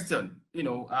third question,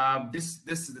 this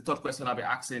is the third question I'll be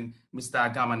asking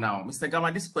Mr. Gama now. Mr.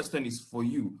 Gama, this question is for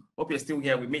you. Hope you're still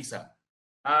here with me, sir.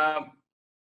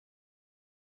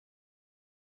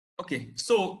 Okay,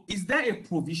 so is there a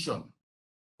provision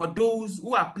for those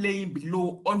who are playing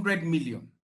below 100 million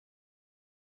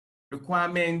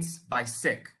requirements by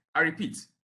SEC? I repeat,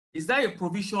 is there a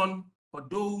provision for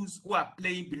those who are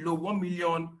playing below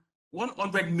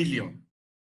 100 million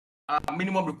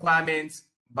minimum requirements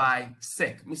by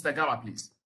SEC? Mr. Gama,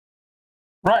 please.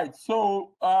 Right.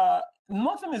 So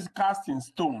nothing is cast in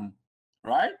stone,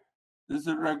 right? There's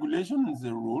a regulation, there's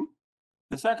a rule.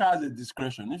 The SEC has a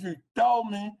discretion. If you tell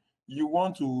me you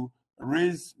want to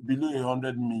raise below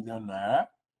 100 million naira,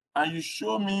 and you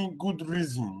show me good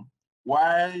reason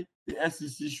why the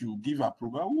SEC should give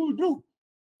approval, we'll do.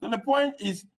 So the point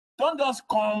is, don't just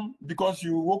come because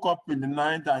you woke up in the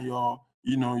night and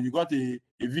you got a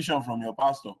vision from your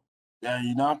pastor, and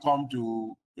you now come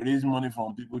to raise money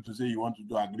from people to say you want to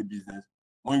do agribusiness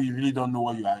when you really don't know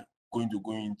what you are going to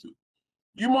go into.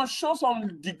 You must show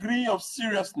some degree of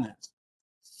seriousness,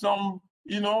 some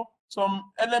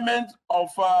element of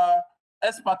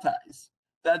expertise,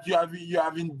 that you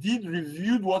have indeed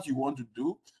reviewed what you want to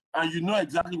do, and you know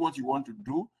exactly what you want to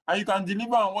do, and you can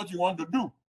deliver on what you want to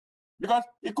do. Because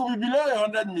it could be below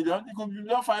 100 million, it could be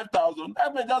below 5,000.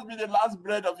 That may just be the last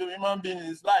bread of a human being in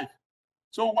his life.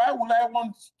 So why would I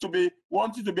want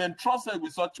you to be entrusted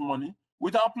with such money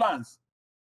without plans?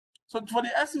 So for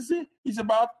the SEC, it's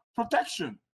about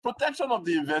protection of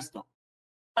the investor,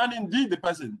 and indeed the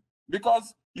person,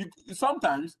 because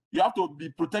sometimes you have to be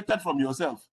protected from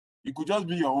yourself. You could just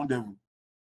be your own devil.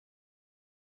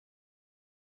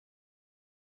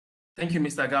 Thank you,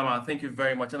 Mr. Gama. Thank you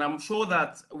very much. And I'm sure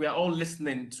that we are all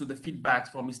listening to the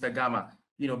feedback from Mr. Gama,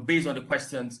 based on the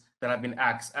questions that have been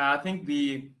asked. I think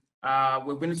we're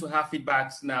going to have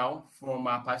feedbacks now from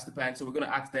our participants, so we're going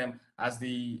to ask them as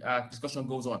the discussion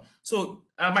goes on. So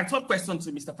my third question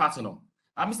to Mr. Fatono.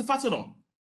 Mr. Fatono,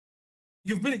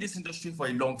 you've been in this industry for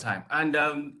a long time, and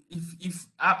if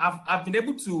I've been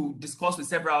able to discuss with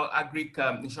several agri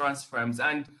insurance firms,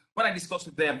 and when I discuss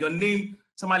with them, your name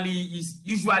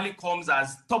usually comes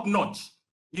as top notch,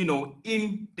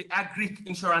 in the agri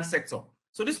insurance sector.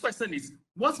 So this question is,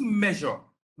 what measure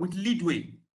would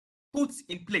Leadway put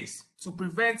in place to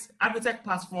prevent Agritech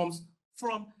platforms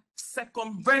from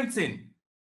circumventing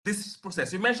this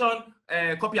process? You mentioned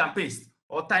copy and paste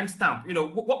or timestamp.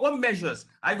 What measures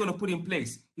are you going to put in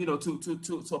place,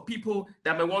 to people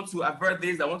that may want to avert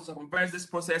this, that want to circumvent this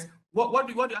process? What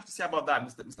do you have to say about that,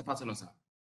 Mr. Fatono, sir?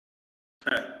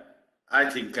 I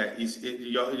think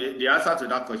the answer to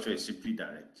that question is simply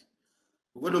direct.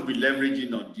 We're going to be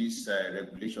leveraging on this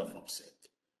regulation from SEC.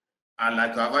 And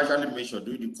like I've actually mentioned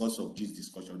during the course of this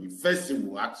discussion, the first thing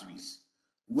we'll ask you is,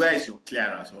 where is your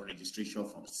clearance or registration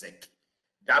from SEC?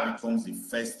 That becomes the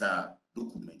first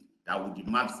document that we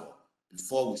demand for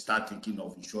before we start thinking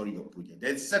of insuring your project.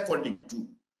 Then secondly too,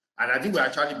 and I think we've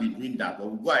actually been doing that, but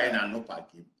we'll go ahead and up our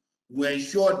game. We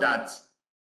ensure that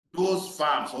those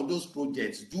farms or those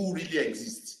projects do really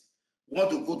exist. We want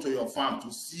to go to your farm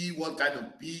to see what kind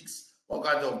of pigs, what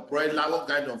kind of broiler, what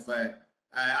kind of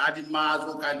animals,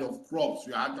 what kind of crops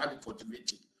you are actually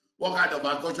cultivating, what kind of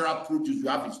agricultural produce you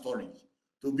have in storage,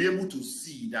 to be able to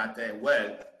see that,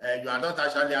 you are not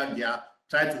actually out there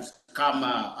trying to scam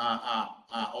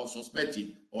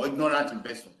unsuspecting or ignorant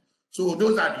investors. So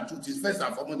those are the two things. First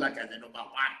and foremost, like I said, number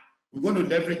one, we're going to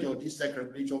leverage on this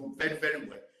regulation very, very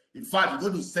well. In fact, we're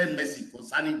going to send message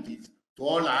concerning this to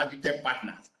all our Agritech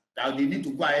partners that they need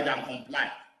to go ahead and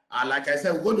comply. And like I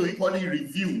said, we're going to equally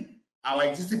review our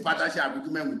existing partnership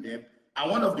agreement with them.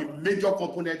 And one of the major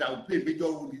components that will play a major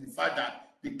role is the fact that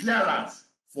the clearance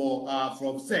for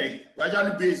from SEC will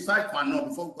actually be a site panel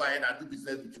before we go ahead and do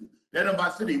business with you. Then number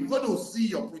three, we're going to see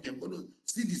your project, we're going to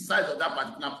see the size of that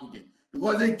particular project.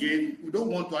 Because again, we don't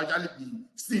want to actually be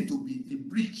seen to be in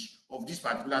breach of this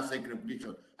particular SEC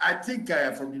regulation. I think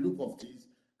from the look of things,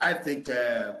 I think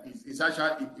it's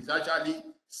actually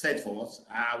set for us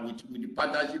with the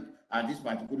partnership and this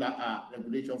particular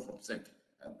regulation from SEC.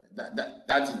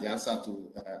 That is the answer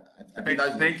to.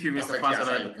 Thank you, Mr.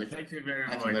 Pastor. Thank you very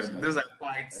much.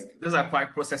 Those are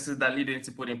quite processes that Leadway needs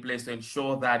to put in place to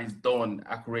ensure that is done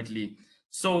accurately.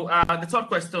 So the third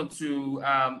question to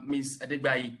Ms.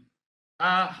 Adegbayi,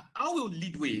 how will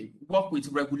Leadway work with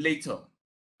regulator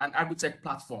and Agritech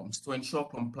platforms to ensure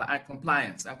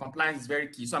compliance? And compliance is very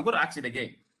key. So I'm going to ask it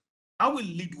again. How will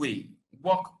Leadway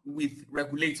work with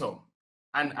regulator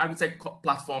and Agritech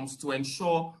platforms to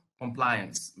ensure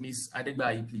compliance? Ms.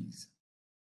 Adegbayi, please.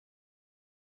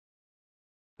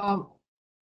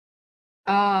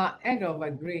 Head of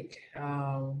Agritech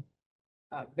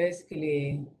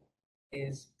basically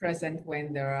is present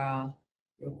when there are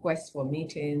requests for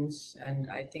meetings, and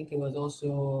I think it was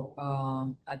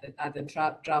also at the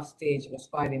draft stage was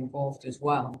quite involved as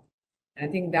well. And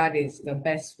I think that is the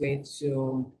best way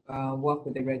to work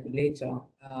with the regulator,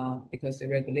 because the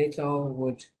regulator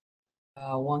would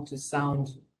want to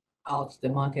sound out the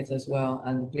market as well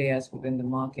and the players within the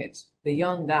market.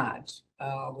 Beyond that,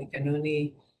 we can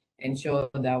only ensure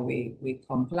that we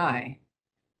comply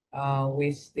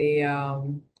with the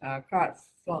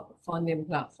crowdfunding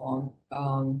platform.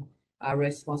 Our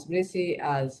responsibility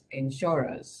as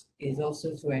insurers is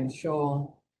also to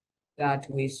ensure that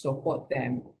we support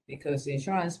them, because the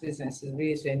insurance business is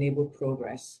really to enable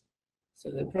progress. So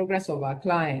the progress of our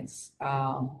clients,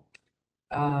 the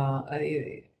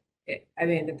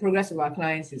progress of our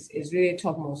clients is really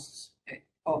topmost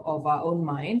of our own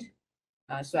mind.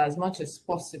 So as much as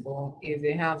possible, if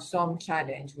they have some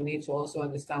challenge, we need to also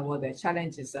understand what their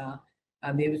challenges are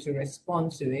and be able to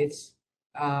respond to it.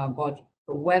 But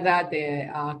whether they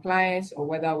are clients or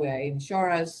whether we are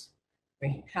insurers,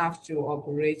 we have to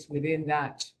operate within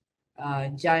that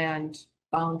giant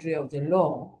boundary of the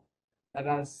law that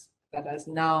has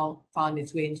now found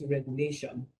its way into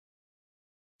regulation.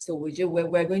 So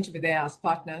we're going to be there as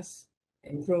partners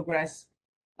in progress,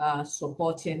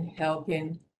 supporting,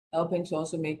 helping to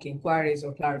also make inquiries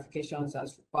or clarifications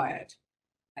as required.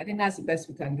 I think that's the best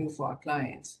we can do for our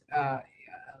clients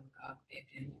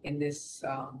in this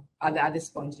at this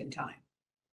point in time.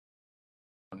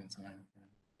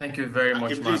 Thank you very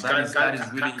much, Can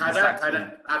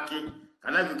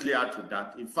I quickly add to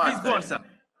that? In fact, there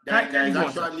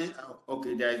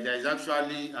is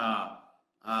actually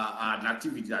an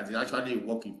activity that is actually a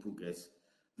work in progress.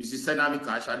 Mrs. Senami can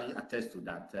actually attest to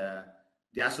that.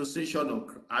 The Association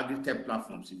of Agritech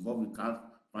Platforms involved in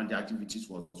crowdfunding activities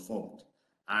was formed,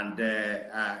 and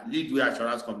Leadway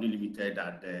Assurance Company Limited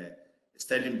and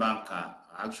Sterling Bank are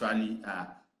actually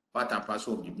part and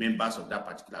parcel of the members of that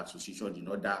particular association in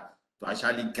order to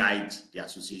actually guide the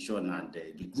association and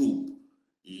the group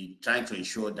in trying to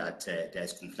ensure that there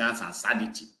is compliance and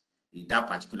sanity in that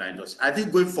particular industry. I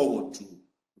think going forward too,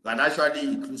 we can actually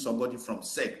include somebody from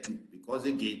SEC too, because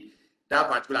again, that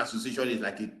particular association is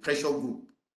like a pressure group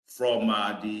from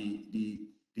the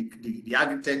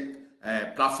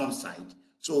Agritech platform side.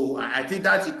 So I think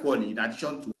that's equally in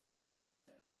addition to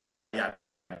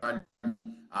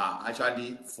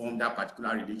actually form that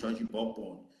particular relationship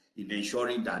upon in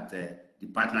ensuring that the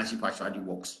partnership actually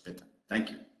works better. Thank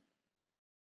you.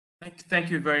 Thank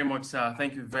you very much, sir.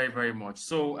 Thank you very, very much.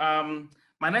 So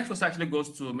my next question actually goes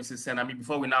to Mrs. Senami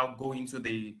before we now go into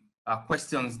the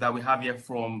questions that we have here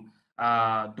from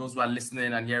those who are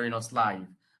listening and hearing us live.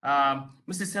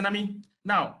 Mr. Senami,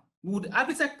 now, would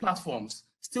Agritech platforms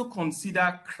still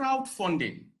consider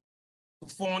crowdfunding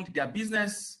to fund their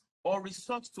business or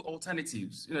resort to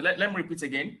alternatives? Let me repeat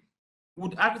again.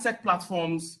 Would Agritech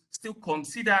platforms still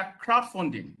consider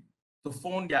crowdfunding to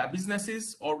fund their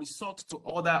businesses or resort to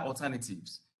other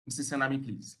alternatives? Mr. Senami,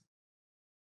 please.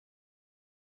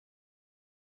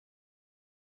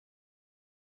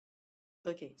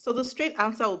 Okay, so the straight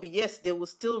answer will be yes, they will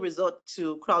still resort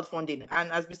to crowdfunding.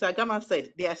 And as Mr. Agama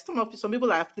said, there are some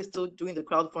people are actually still doing the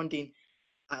crowdfunding,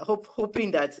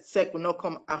 hoping that SEC will not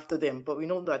come after them. But we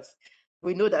know that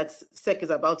SEC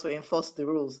is about to enforce the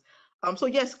rules. So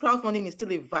yes, crowdfunding is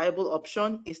still a viable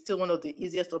option. It's still one of the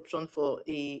easiest options for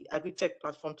a agri-tech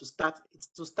platform to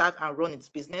start and run its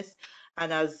business.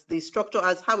 And as the structure,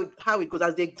 as how it goes,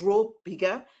 as they grow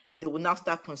bigger, they will now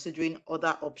start considering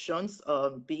other options,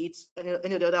 be it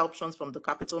any of the other options from the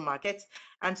capital markets.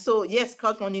 And so, yes,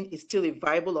 crowdfunding is still a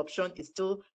viable option. It's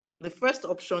still the first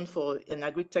option for an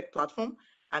agri-tech platform.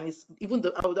 And it's even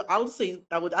I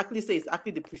would actually say it's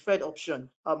actually the preferred option.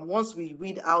 Once we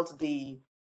weed out the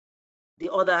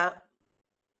other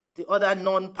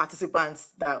non-participants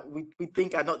that we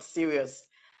think are not serious.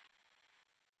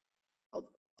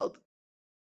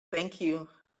 Thank you.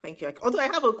 Thank you. Although I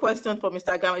have a question for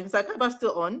Mr. Agama. Is Mr. Agama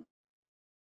still on?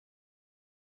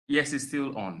 Yes, it's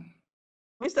still on.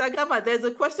 Mr. Agama, there's a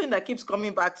question that keeps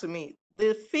coming back to me.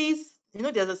 The fees,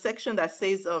 there's a section that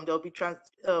says there'll be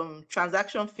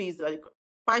transaction fees, like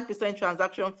 5%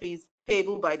 transaction fees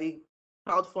payable by the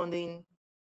crowdfunding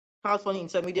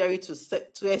intermediary to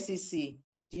SEC.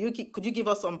 Could you give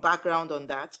us some background on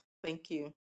that? Thank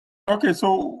you. Okay,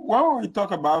 so when we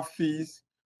talk about fees,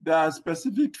 there are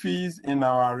specific fees in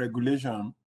our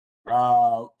regulation.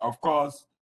 Of course,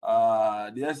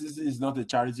 the SEC is not a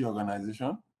charity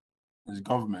organization; it's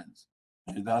government.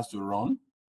 It has to run,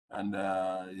 and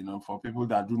for people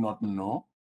that do not know,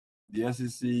 the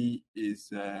SEC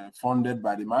is funded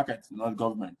by the market, not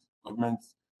government. Government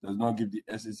does not give the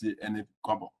SEC any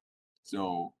cover.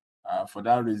 So for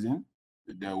that reason,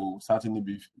 there will certainly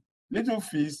be little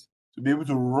fees to be able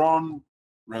to run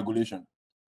regulation.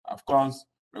 Of course,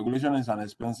 regulation is an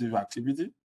expensive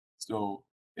activity, so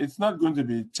it's not going to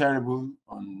be terrible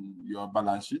on your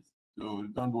balance sheet. So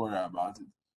don't worry about it.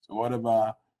 So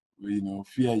whatever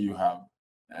fear you have,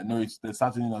 no, it's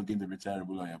certainly not going to be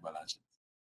terrible on your balance sheet.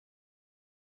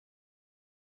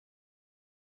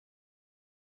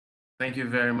 Thank you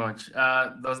very much.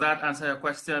 Does that answer your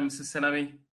question, Mrs.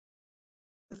 Senami?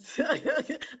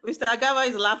 Mr. Agama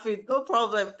is laughing. No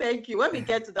problem. Thank you. When we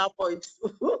get to that point.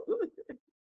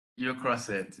 You cross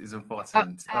it. It's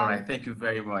important. All right. Thank you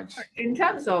very much. In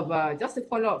terms of, just to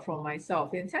follow up from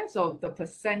myself, in terms of the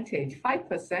percentage,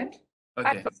 5%,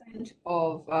 Okay. 5%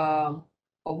 of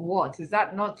what? Is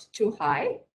that not too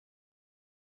high?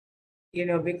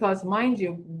 Because mind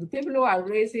you, the people who are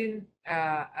raising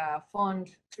a fund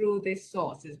through this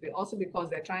source is also because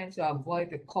they're trying to avoid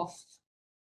the cost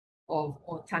of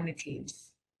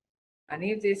alternatives. And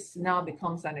if this now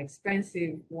becomes an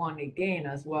expensive one again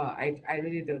as well, I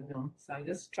really don't know. So I'm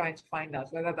just trying to find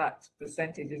out whether that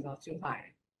percentage is not too high.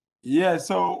 Yeah,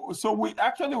 so we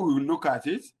will look at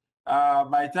it.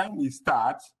 By the time we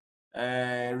start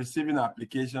receiving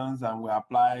applications and we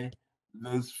apply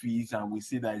those fees and we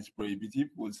see that it's prohibitive,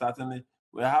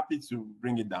 we're happy to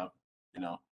bring it down.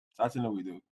 Certainly we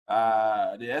do.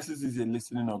 The SEC is a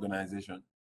listening organization.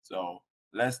 So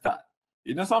let's start.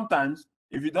 Sometimes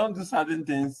if you don't do certain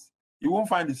things, you won't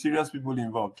find the serious people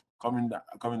involved coming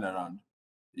around.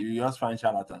 You just find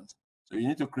charlatans. So you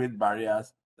need to create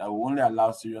barriers that will only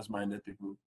allow serious-minded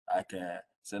people like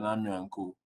Senami and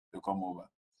co to come over.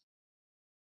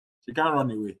 She can't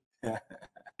run away.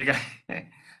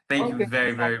 Thank you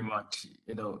very, very much.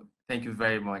 Thank you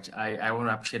very much. I want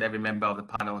to appreciate every member of the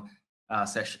panel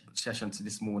session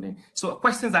this morning. So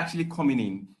questions actually coming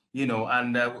in,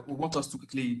 and we want us to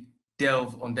quickly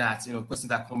delve on that.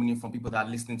 Questions are coming in from people that are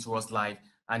listening to us live,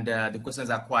 and the questions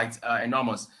are quite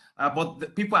enormous. But the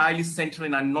people are highly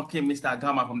centering and knocking Mr.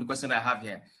 Agama from the question I have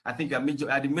here. I think you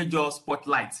are the major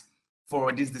spotlight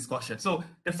for this discussion. So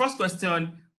the first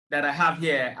question that I have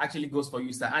here actually goes for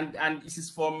you, sir, and this is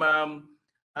from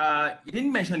he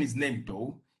didn't mention his name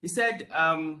though. He said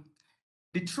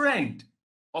the trend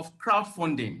of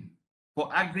crowdfunding for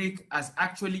agri has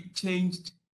actually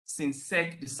changed since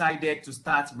SEC decided to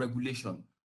start regulation.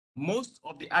 Most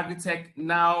of the agritech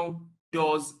now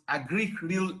does agri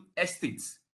real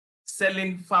estates,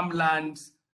 selling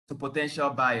farmlands to potential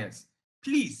buyers.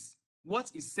 Please,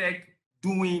 what is SEC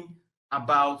doing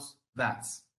about that?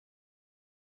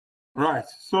 Right.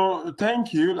 So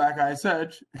thank you. Like I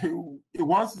said,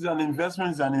 once it's an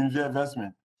investment, it's an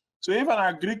investment. So if an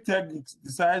Agritech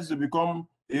decides to become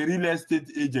a real estate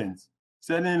agent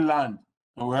selling land,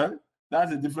 well,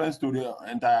 that's a different story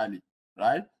entirely,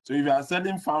 right? So if you are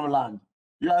selling farmland,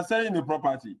 you are selling a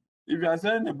property. If you are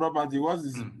selling a property, what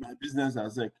is my business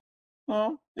as a?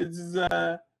 No, it is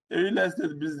a real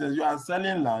estate business. You are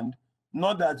selling land,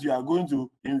 not that you are going to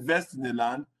invest in the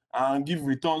land and give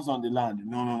returns on the land.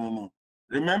 No, no, no, no.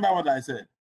 Remember what I said.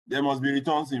 There must be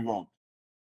returns involved.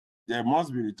 There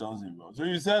must be returns involved. So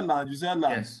you sell land,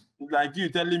 Yes. Like you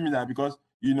telling me that because,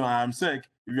 I'm sick,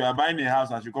 if you are buying a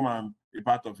house, I should come and be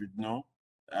part of it. No,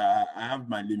 I have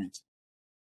my limits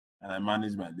and I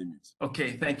manage my limits.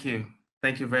 Okay, thank you.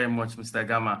 Thank you very much, Mr.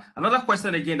 Gama. Another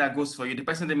question again that goes for you. The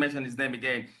person that mentioned his name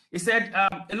again. He said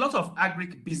a lot of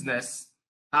agric business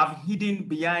have hidden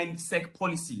behind SEC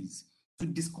policies to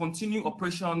discontinue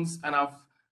operations and have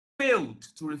failed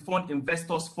to refund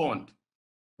investors' fund.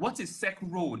 What is SEC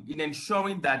role in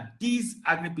ensuring that these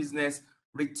agribusiness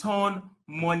return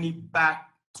money back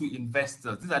to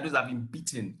investors? These are those that have been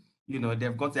beaten.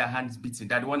 They've got their hands beaten.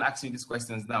 They're the one asking these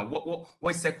questions now.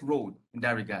 What is SEC role in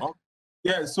that regard? Okay.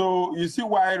 Yeah, so you see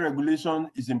why regulation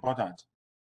is important.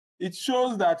 It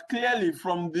shows that clearly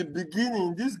from the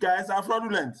beginning, these guys are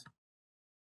fraudulent.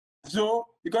 So,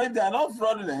 because if they are not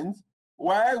fraudulent,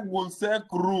 why will SEC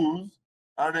rules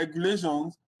and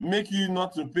regulations make you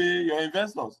not to pay your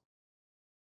investors?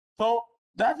 So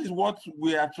that is what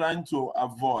we are trying to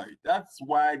avoid. That's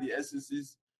why the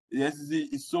SEC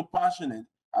is so passionate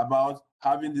about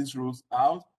having these rules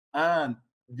out and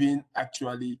being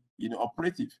actually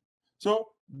operative. So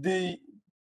the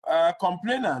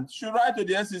complainant should write to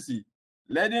the SEC,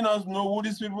 letting us know who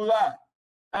these people are,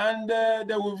 and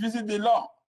they will visit the law,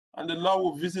 and the law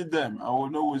will visit them, and we'll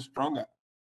know who's stronger.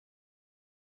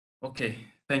 Okay,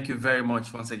 thank you very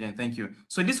much once again. Thank you.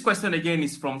 So this question again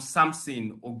is from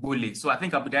Samson Ogbole. So I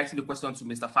think I'll be directing the question to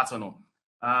Mr. Fatono.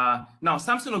 Now,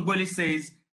 Samson Ogbole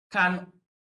says, can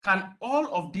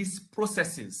all of these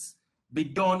processes be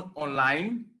done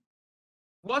online?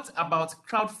 What about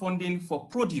crowdfunding for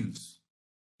produce?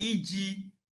 E.g.,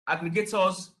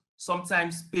 aggregators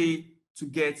sometimes pay to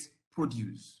get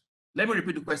produce. Let me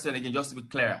repeat the question again, just to be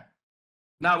clear.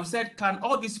 Now, we said, can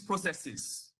all these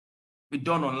processes be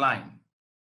done online?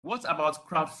 What about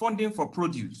crowdfunding for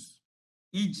produce?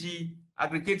 E.g.,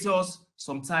 aggregators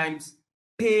sometimes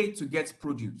pay to get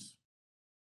produce.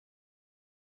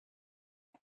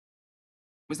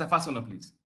 Mr. Fatono,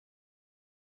 please.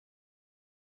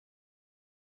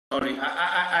 Sorry,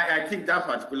 I think that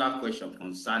particular question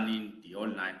concerning the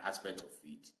online aspect of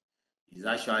it is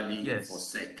actually for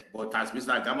SEC. But as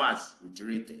Mr. Gama has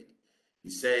reiterated, he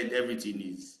said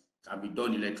everything can be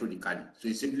done electronically. So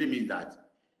it simply means that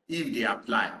if they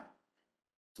apply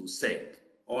to SEC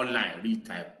online, real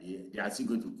time, they are still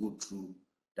going to go through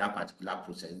that particular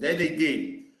process. Then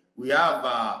again, we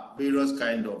have various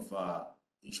kind of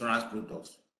insurance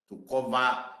products to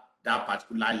cover that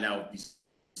particular line of business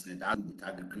that with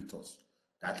aggregators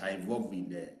that are involved in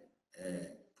the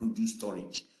produce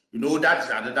storage. That is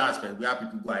another aspect where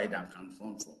people go ahead and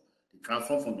crowdfund from. They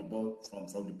crowdfund from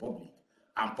the public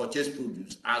and purchase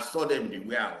produce and store them in the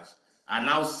warehouse and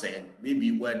now sell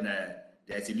maybe when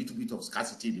there's a little bit of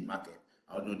scarcity in the market.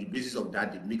 And on the basis of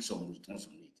that, they make some returns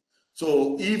on it.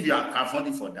 So if you are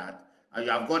crowdfunding for that and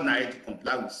you have gone ahead to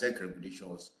comply with SEC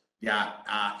regulations, there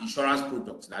are insurance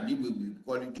products that Leadway will be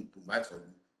calling to provide for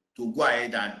you to go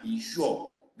ahead and ensure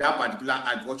that particular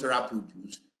agricultural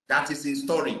produce that is in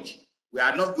storage. We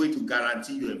are not going to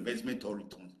guarantee your investment or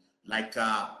returns, like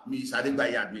Ms.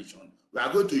 Adebayo had mentioned. We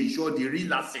are going to ensure the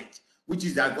real asset, which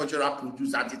is the agricultural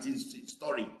produce that is in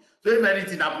storage. So if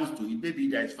anything happens to it, maybe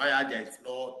there is fire, there is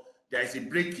flood, there is a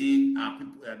break-in, and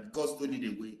people got stolen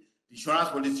away, the insurance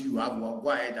policy you have will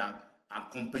go ahead and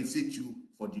compensate you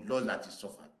for the loss that is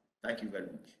suffered. Thank you very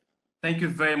much. Thank you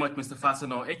very much, Mr.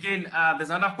 Fatono. Again,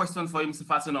 there's another question for you, Mr.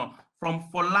 Fatono, from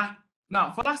Fola.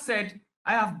 Now, Fola said,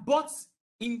 I have bought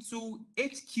into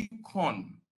HQ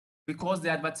Corn because they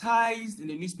advertised in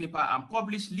the newspaper and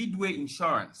published Leadway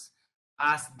Insurance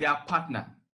as their partner.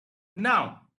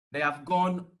 Now, they have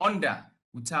gone under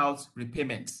without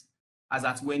repayment, as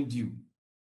at when due.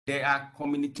 They are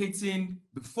communicating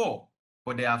before,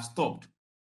 but they have stopped.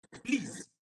 Please,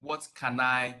 what can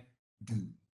I do?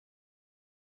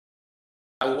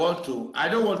 I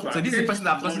don't want to. So this is the person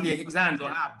that doesn't the exams or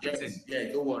have. Yes,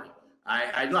 don't worry.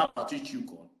 I know about HQ.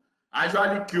 I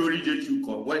actually queried HQ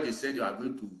when they said you are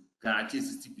going to guarantee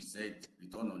 60%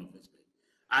 return on investment.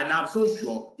 And I'm so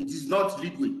sure it is not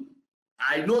Leadway.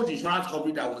 I know the insurance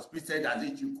company that was listed as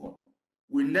HQ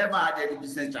We never had any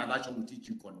business transaction with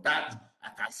HQCon. That I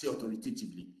can say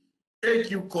authoritatively.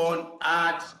 HQCon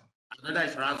had another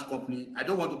insurance company. I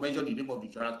don't want to mention the name of the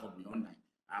insurance company online,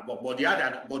 but the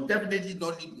other, but definitely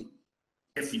not Leadway.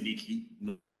 Definitely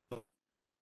no.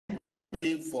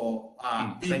 For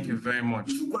thank you very much.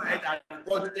 You should go ahead and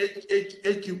report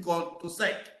HQCon to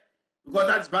SEC, because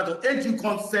that's part of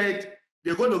HQCon said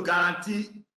they are going to guarantee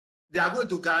a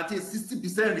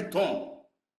 60% return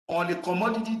on a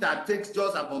commodity that takes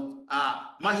just about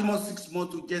maximum 6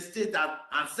 months to gestate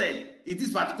and sell. In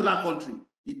this particular country,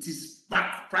 it is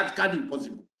practically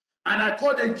impossible. And I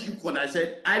called HQCon. I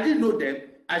said, I didn't know them.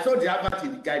 I saw the advert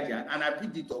in the Guardian and I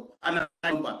picked it up and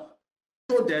I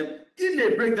told them, if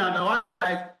they break down our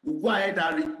life, we'll go ahead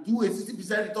and do a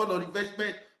 60% return on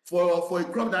investment for a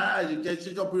crop that has a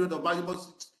gestation period of maximum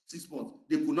 6 months.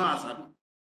 They could not answer me.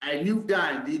 I knew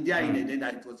that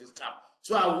it was a scam.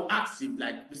 So I will ask him,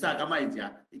 like, Mr. Agama is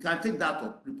here, he can take that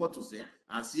up, report to say,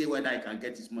 and see whether he can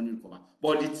get his money recovered.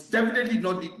 But it's definitely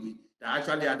not Leadway that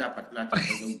actually had that particular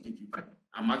transaction with HQCon.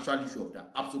 I'm actually sure of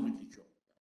that, absolutely sure.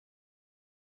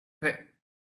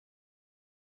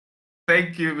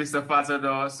 Thank you, Mr.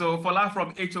 Fatano. So, Fola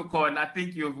from HQCon, I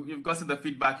think you've gotten the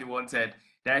feedback you wanted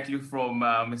directly from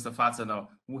Mr. Fatano,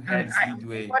 who heads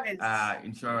Leadway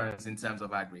insurance in terms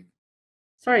of agri.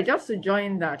 Sorry, just to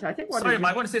join that, I think Sorry,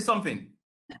 I want to say something.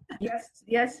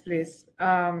 Yes, please.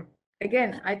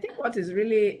 Again, I think what is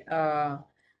really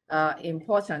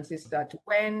important is that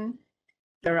when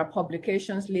there are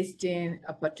publications listing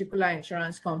a particular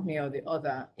insurance company or the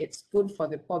other, it's good for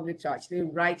the public to actually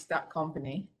write that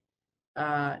company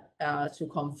to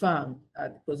confirm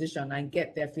the position and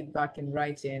get their feedback in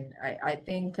writing. I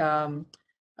think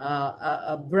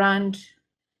a brand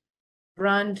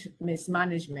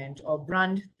mismanagement or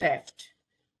brand theft,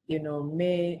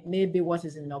 may be what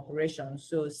is in operation.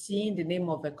 So seeing the name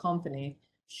of a company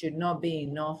should not be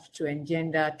enough to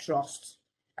engender trust.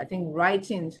 I think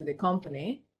writing to the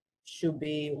company should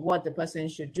be what the person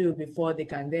should do before they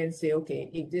can then say,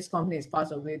 okay, if this company is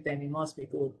part of it, then it must be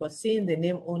good. But seeing the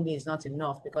name only is not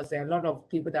enough, because there are a lot of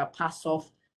people that pass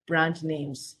off brand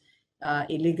names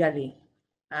illegally.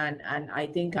 And I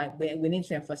think we need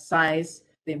to emphasize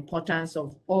the importance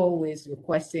of always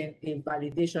requesting a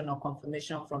validation or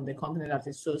confirmation from the company that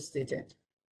is so stated.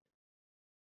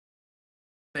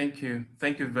 Thank you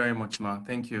very much, Ma.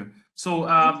 Thank you. So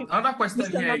another question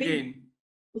Mr. here again.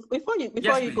 Before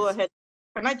you go ahead,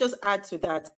 can I just add to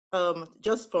that?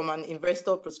 Just from an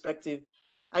investor perspective,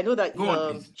 I know that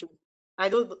I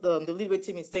know the Leadway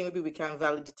team is saying maybe we can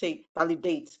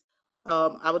validate.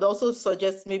 I would also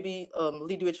suggest maybe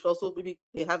Leadway should also maybe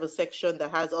they have a section that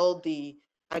has all the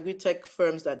Agritech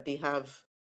firms that they have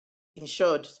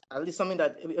insured, at least something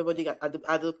that everybody at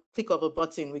the click of a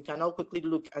button, we can all quickly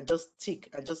look and just tick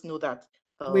and just know that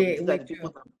we do.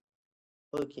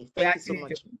 Okay, thank you so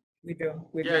much. We do.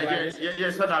 Yes,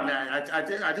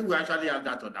 I think we actually have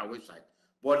that on our website.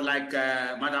 But like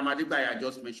Madam Adibaya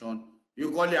just mentioned,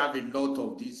 you only have a lot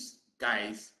of these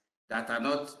guys that are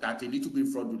a little bit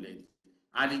fraudulent,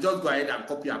 and they just go ahead and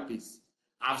copy and paste.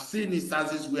 I've seen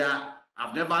instances where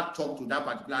I've never talked to that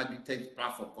particular Agritech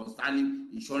platform concerning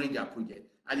insuring their project,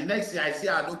 and the next thing I see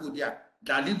our logo there,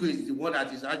 that Leadway is the one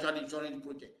that is actually insuring the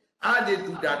project. How they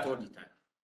do that all the time?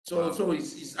 So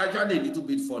it's actually a little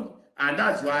bit funny, and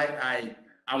that's why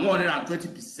I'm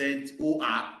 120%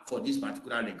 OR for this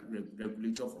particular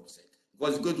regulation from SEC,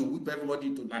 because it's going to whip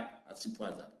everybody to like as simple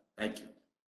as that. Thank you.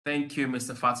 Thank you,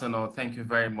 Mr. Fatano. Thank you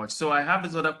very much. So I have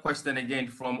this other question again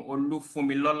from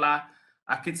Olufumilola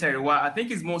Akiteriwa. I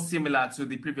think it's more similar to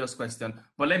the previous question,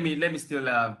 but let me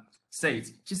still say it.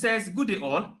 She says, good day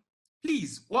all.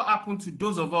 Please, what happened to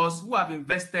those of us who have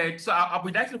invested? So I'll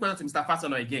be directly question to Mr.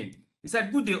 Fatano again. He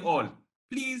said, good day all.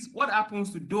 Please, what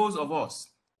happens to those of us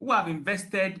who have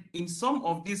invested in some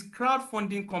of these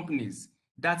crowdfunding companies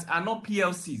that are not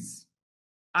PLCs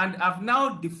and have now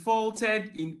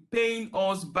defaulted in paying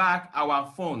us back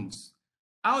our funds?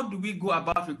 How do we go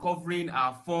about recovering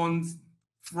our funds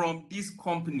from these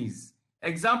companies?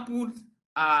 Examples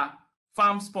are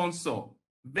Farm Sponsor,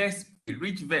 Vest,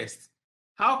 Rich Vest.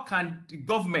 How can the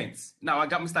government, now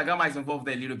Mr. Gama is involved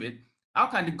there a little bit, how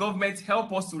can the government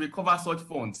help us to recover such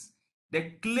funds?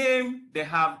 They claim they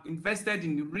have invested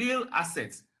in real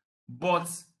assets, but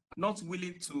not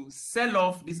willing to sell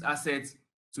off these assets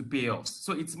to pay us.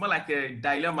 So it's more like a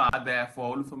dilemma there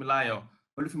for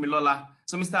Olufumilola.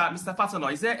 So Mr.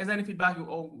 Fatano, is there any feedback you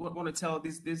want to tell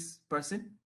this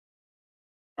person?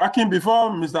 Akin,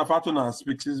 before Mr. Fatano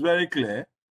speaks, it's very clear.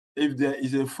 If there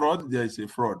is a fraud, there is a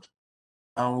fraud.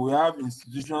 And we have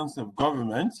institutions of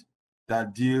government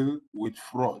that deal with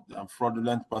fraud and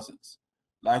fraudulent persons.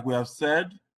 Like we have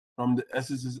said, from the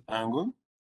SEC's angle,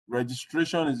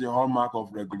 registration is the hallmark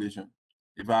of regulation.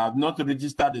 If I have not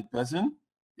registered a person,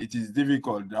 it is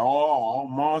difficult, or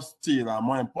more still, and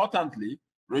more importantly,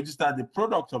 register the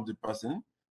product of the person.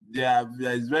 There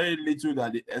is very little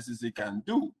that the SEC can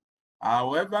do.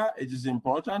 However, it is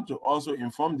important to also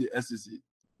inform the SEC.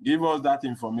 Give us that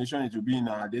information. It will be in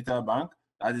our data bank.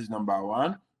 That is number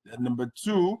one. Then number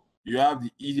two, you have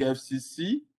the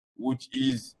EFCC, which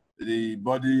is the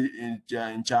body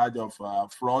in charge of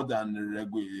fraud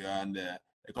and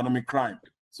economic crime.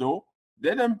 So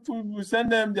let them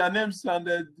send them their names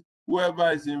and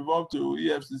whoever is involved to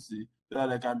EFCC so that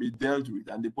they can be dealt with.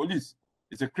 And the police,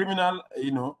 it's a criminal,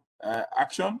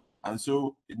 action, and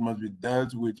so it must be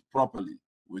dealt with properly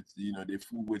with the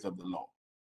full weight of the law.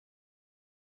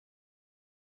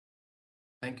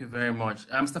 Thank you very much.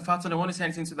 Mr. Fatton, I want to say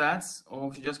anything to that, or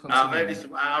we should just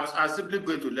continue? I'm simply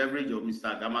going to leverage on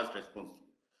Mr. Agama's response.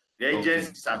 The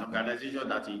agency is an organization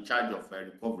that's in charge of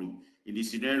recovery in the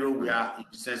scenario where a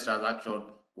business transaction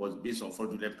was based on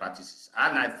fraudulent practices.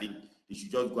 And I think they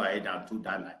should just go ahead and do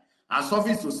that line. And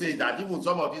suffice to say that even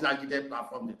some of these Agritech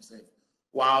platforms themselves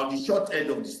were on the short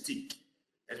end of the stick,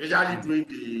 especially during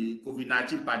the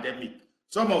COVID-19 pandemic.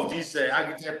 Some of these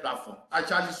Agritech platforms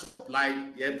actually supply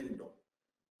the end product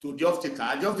to the off-taker,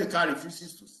 and the off-taker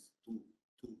refuses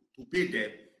to pay them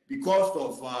because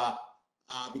of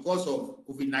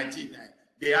COVID-19.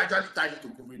 They actually tied it to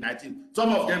COVID-19. Some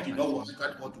of them did not want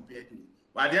to pay anyway.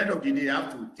 But at the end of the day, they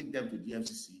have to take them to the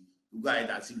FCC to go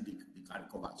ahead and see if they can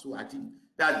recover. So I think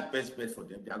that's the best bet for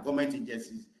them. There are government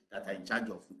agencies that are in charge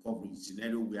of recovery in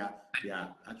scenario where they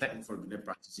are actually fraudulent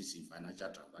practices in financial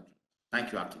transactions.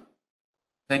 Thank you, Aki.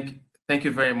 Thank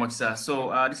you very much, sir.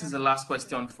 So this is the last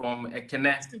question from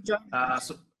Kenneth.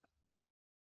 So, you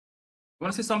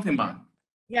want to say something, ma'am?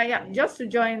 Yeah. Just to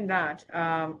join that,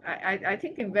 I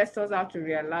think investors have to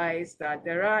realize that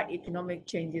there are economic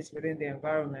changes within the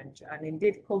environment, and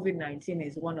indeed, COVID-19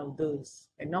 is one of those.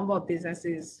 A number of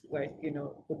businesses were,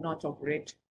 could not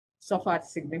operate, suffered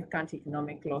significant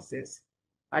economic losses.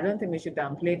 I don't think we should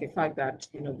downplay the fact that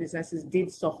businesses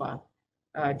did suffer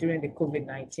during the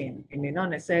COVID-19. It may not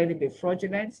necessarily be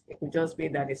fraudulent. It could just be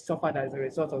that it suffered as a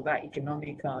result of that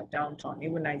economic downturn.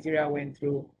 Even Nigeria went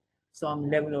through some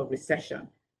level of recession.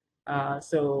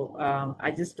 So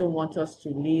I just don't want us to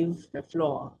leave the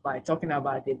floor by talking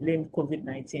about the blame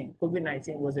COVID-19.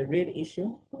 COVID-19 was a real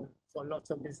issue for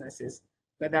lots of businesses,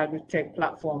 whether Agritech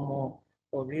platform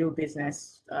or real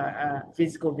business,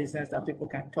 physical business that people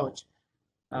can touch.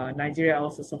 Nigeria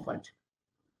also suffered.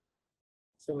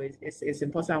 So it's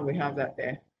important we have that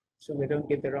there so we don't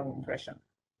give the wrong impression.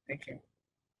 Thank you.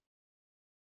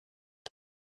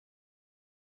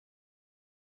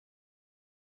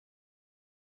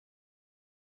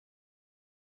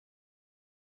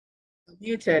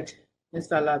 Muted,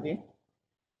 Mr. Alabi.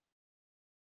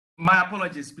 My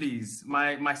apologies, please.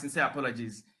 My sincere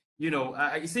apologies.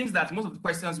 It seems that most of the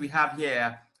questions we have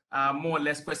here are more or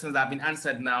less questions that have been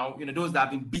answered now. Those that have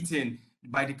been beaten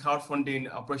by the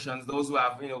crowdfunding operations, those who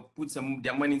have put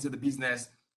their money into the business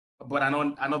but are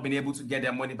not been able to get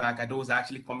their money back, are those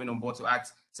actually coming on board to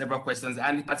ask several questions,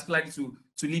 and particularly to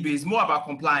Leadway is more about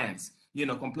compliance,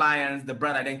 compliance, the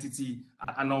brand identity,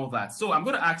 and all that. So I'm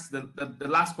going to ask the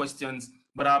last questions,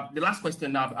 but the last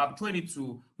question now, I'm throwing it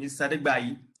to Ms.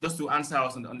 Sadegbayi just to answer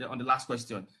us on the last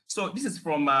question. So this is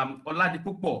from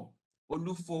Oladipupo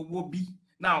Olufowobi.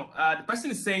 Now, the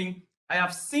person is saying, I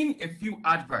have seen a few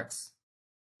adverts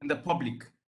in the public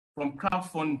from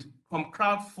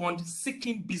crowdfund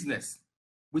seeking business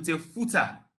with a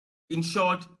footer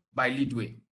insured by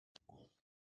Leadway.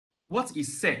 What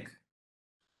is SEC?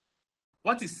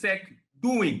 What is SEC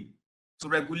doing to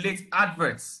regulate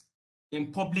adverts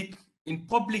in public,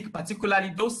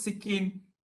 particularly those seeking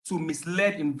to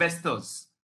mislead investors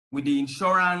with the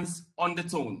insurance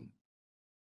undertone?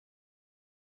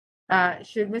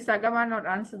 Should Mr. Agama not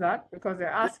answer that? Because they're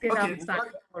asking okay,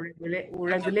 regulate.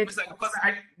 Because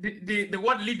the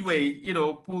word Leadway,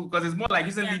 because it's more like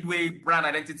using Leadway brand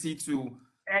identity to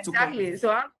exactly.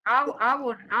 So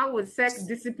I would SEC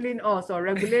discipline us or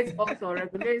regulate us or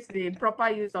regulate the proper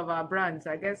use of our brands.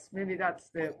 I guess maybe that's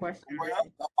the question.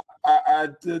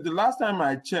 Well, the last time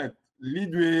I checked,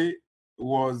 Leadway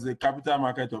was a capital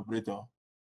market operator.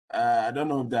 I don't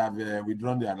know if they have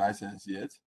withdrawn their license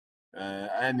yet.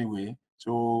 Anyway,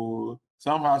 so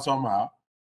somehow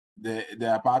they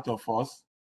are part of us,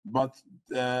 but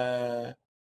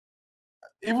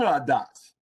even at that,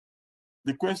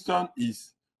 the question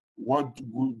is, what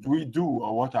do we do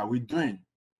or what are we doing?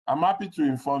 I'm happy to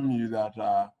inform you that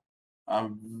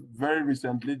very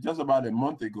recently, just about a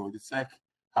month ago, the SEC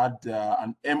had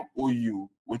an MOU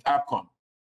with APCON,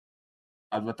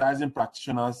 Advertising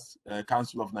Practitioners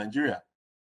Council of Nigeria.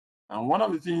 And one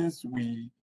of the things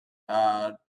we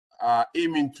are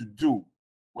aiming to do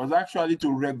was actually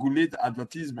to regulate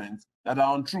advertisements that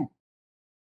are untrue.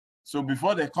 So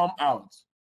before they come out,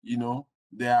 you know,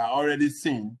 they are already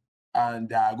seen and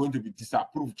they are going to be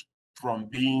disapproved from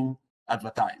being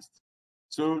advertised.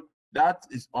 So that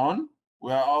is on.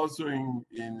 We are also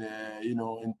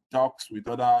in talks with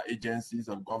other agencies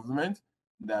of government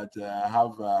that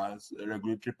have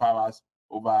regulatory powers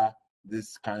over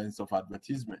these kinds of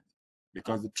advertisement.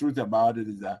 Because the truth about it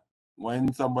is that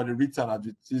when somebody reads an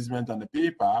advertisement on the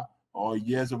paper or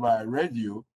hears over a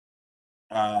radio,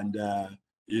 and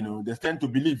they tend to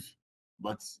believe,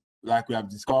 but like we have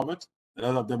discovered, a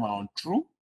lot of them are untrue.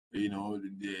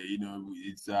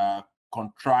 It's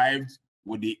contrived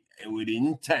with the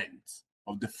intent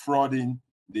of defrauding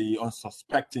the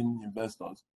unsuspecting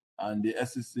investors, and the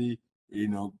SEC,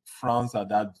 frowns at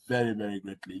that very, very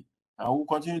greatly, and we'll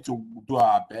continue to do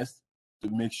our best to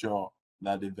make sure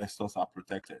that the investors are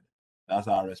protected. That's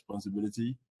our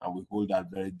responsibility, and we hold that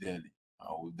very dearly. And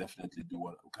we'll definitely do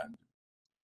what we can do.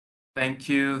 Thank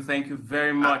you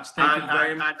very much. Thank you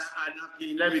very much.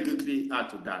 And let me quickly add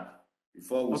to that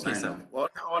before we sign sir.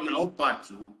 up. On our part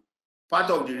too, part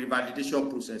of the revalidation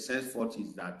process henceforth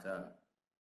is that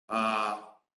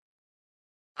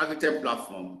Agritech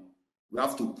platform, we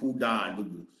have to pull down our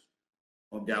logos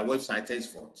of their website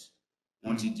henceforth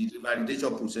until the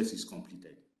revalidation process is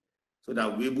completed, so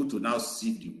that we're able to now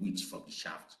sieve the wheat from the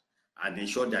shaft and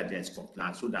ensure that there's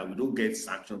compliance, so that we don't get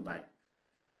sanctioned by.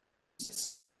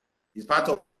 It's part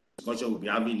of the discussion we'll be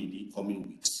having in the coming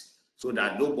weeks, so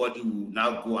that nobody will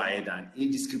now go ahead and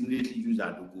indiscriminately use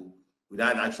our logo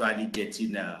without actually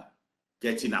getting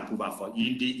approval for.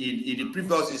 In the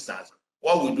previous instance,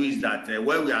 what we do is that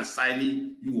when we are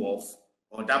signing you off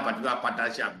on that particular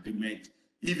partnership agreement,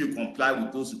 if you comply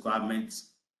with those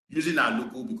requirements, using our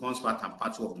logo becomes part and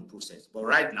parcel of the process. But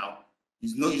right now,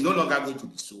 it's no longer going to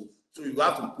be so. So you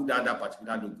have to put down that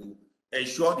particular logo.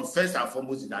 Ensure the first and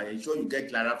foremost is that ensure you get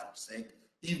clearance from SEC.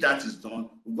 If that is done,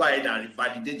 we'll go ahead and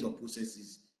validate your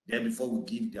processes then before we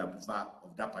give the approval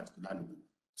of that particular logo,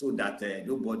 so that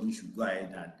nobody should go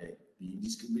ahead and be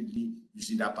indiscriminately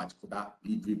using that particular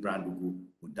Leadway brand logo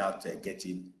without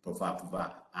getting proper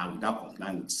approval and without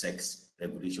complying with SEC's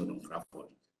regulation on crowdfunding.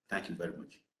 Thank you very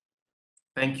much.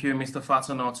 Thank you, Mr.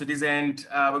 Fatono. To this end,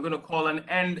 we're going to call an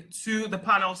end to the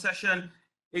panel session.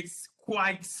 It's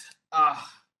quite a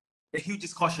huge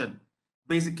discussion,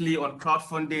 basically on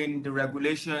crowdfunding, the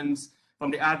regulations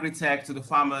from the Agritech to the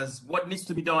farmers, what needs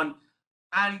to be done,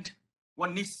 and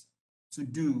what needs to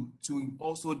do to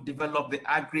also develop the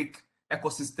agri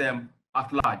ecosystem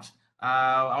at large.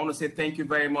 I want to say thank you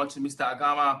very much to Mr.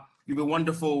 Agama. You've been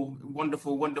wonderful,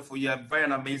 wonderful, wonderful. You're very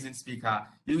an amazing speaker.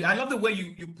 I love the way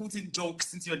you put in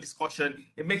jokes into your discussion.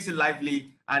 It makes it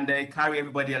lively and carry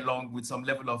everybody along with some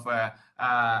level of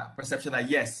perception that,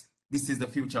 yes, this is the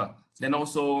future. Then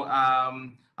also, I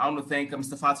want to thank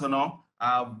Mr. Fatono,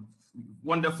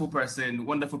 wonderful person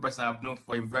I've known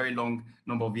for a very long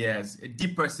number of years, a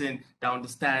deep person that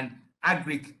understands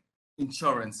agri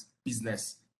insurance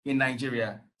business in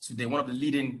Nigeria today, one of the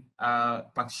leading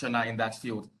practitioners in that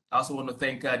field. I also want to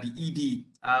thank the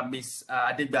ED, Ms.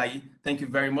 Adegbayi. Thank you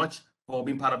very much for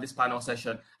being part of this panel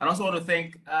session. And I also want to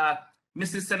thank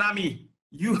Mrs. Senami.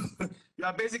 You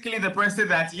are basically the person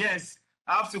that, yes,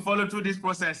 I have to follow through this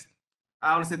process.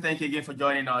 I want to say thank you again for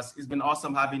joining us. It's been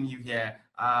awesome having you here.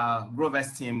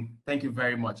 Grover's team, thank you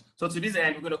very much. So to this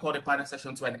end, we're going to call the panel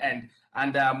session to an end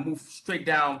and move straight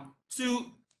down to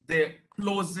the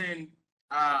closing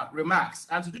remarks.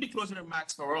 And to do the closing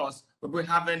remarks for us, we'll be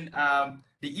having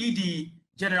the ED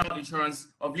General Insurance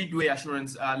of Leadway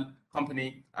Assurance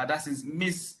Company. That is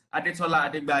Miss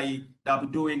Adetola Adegbayi that will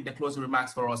be doing the closing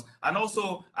remarks for us. And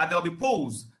also there'll be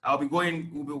polls. I'll be going.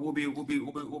 Will be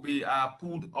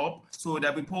pulled up. So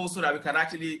there'll be polls so that we can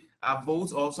actually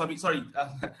vote. Or sorry,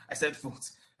 I said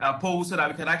vote. Polls so that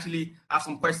we can actually have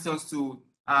some questions to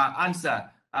answer.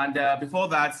 And before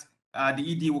that, the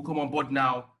ED will come on board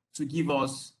now to give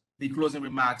us the closing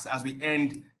remarks as we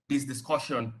end this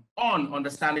discussion on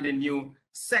understanding the new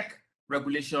SEC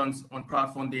regulations on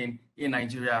crowdfunding in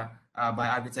Nigeria by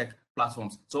Agritech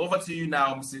platforms. So over to you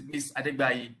now, Ms.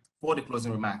 Adegbayi, for the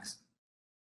closing remarks.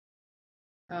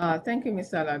 Thank you,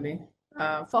 Mr.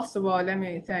 Alabi. First of all, let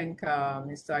me thank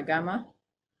Mr. Agama.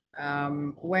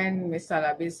 When Mr.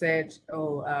 Alabi said,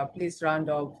 please round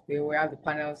up, we will have the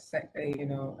panel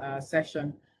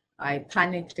session, I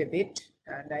panicked a bit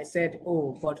and I said,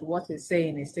 but what he's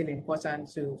saying is still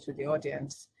important to the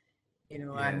audience. you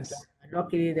know, Yes. and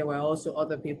luckily there were also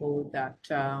other people that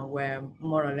were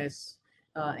more or less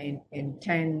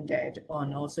intended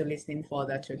on also listening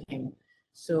further to him.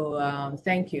 So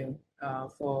thank you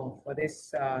for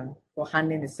this, for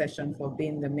handling the session, for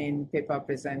being the main paper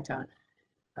presenter.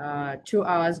 2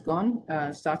 hours gone,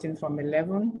 starting from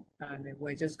 11, and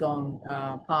we're just gone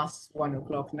past 1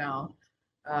 o'clock now.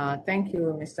 Thank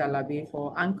you, Mr. Alabi,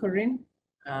 for anchoring.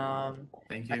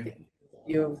 Thank you.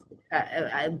 You've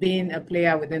been a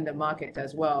player within the market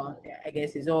as well. I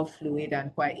guess it's all fluid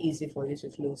and quite easy for you to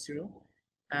flow through.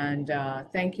 And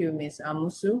thank you, Ms.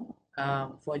 Amusu,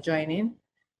 for joining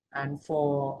and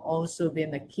for also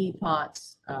being the key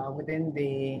parts within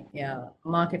the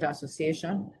market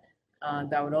association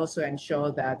that would also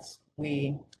ensure that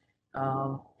we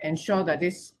ensure that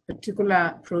this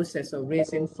particular process of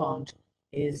raising funds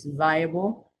is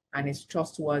viable and is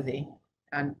trustworthy.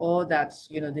 And all that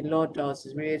the law does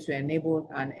is really to enable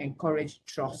and encourage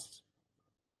trust.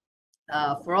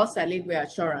 For us at Leadway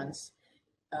Assurance,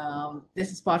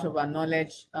 this is part of our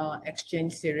knowledge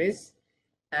exchange series.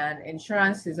 And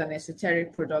insurance is an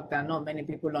esoteric product that not many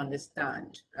people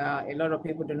understand. A lot of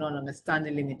people do not understand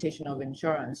the limitation of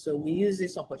insurance. So we use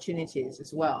these opportunities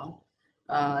as well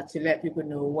to let people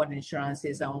know what insurance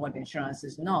is and what insurance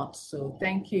is not. So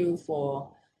thank you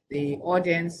for the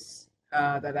audience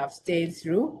that have stayed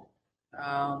through.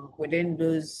 We didn't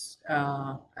lose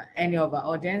any of our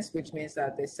audience, which means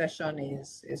that the session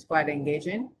is quite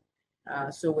engaging.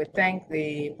 So we thank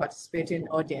the participating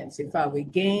audience. In fact, we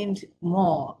gained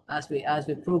more as we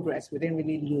progressed. We didn't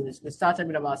really lose. We started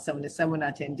with about 77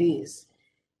 attendees,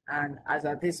 and as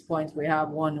at this point, we have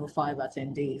 105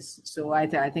 attendees. So I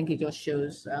think it just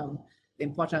shows the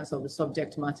importance of the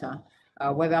subject matter,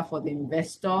 whether for the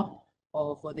investor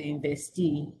or for the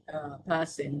investee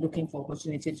person looking for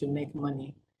opportunity to make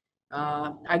money.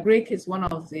 Agritech is one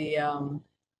of the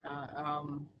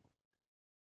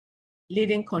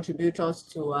leading contributors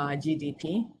to our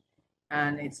GDP,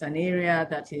 and it's an area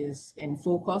that is in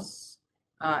focus.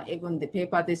 Even the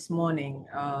paper this morning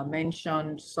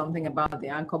mentioned something about the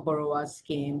anchor borrower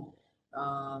scheme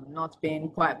not being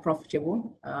quite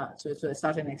profitable to a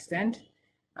certain extent.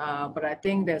 But I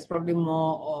think there's probably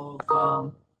more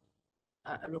of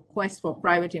a request for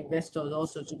private investors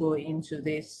also to go into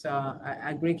this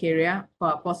agri area,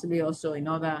 but possibly also in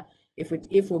other, if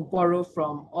we borrow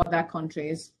from other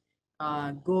countries,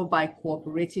 go by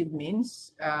cooperative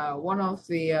means. One of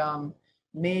the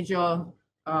major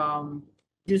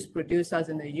juice producers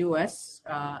in the US,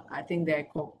 I think they're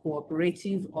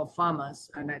cooperative of farmers,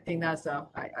 and I think that's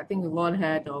I think we've all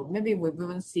heard, or maybe we've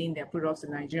even seen their products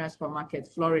in Nigerian supermarket.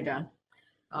 Florida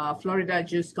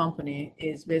Juice Company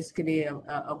is basically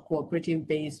a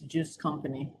cooperative-based juice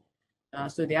company.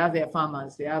 So they have their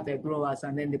farmers, they have their growers,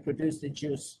 and then they produce the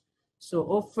juice. So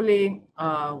hopefully,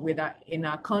 in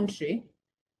our country,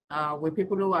 with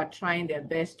people who are trying their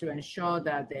best to ensure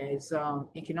that there is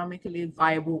economically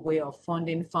viable way of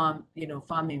funding farm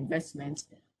investments,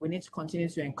 we need to continue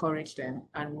to encourage them,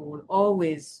 and we will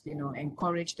always,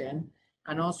 encourage them,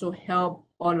 and also help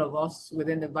all of us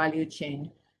within the value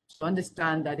chain to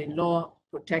understand that the law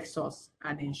protects us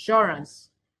and insurance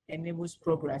enables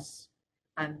progress.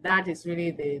 And that is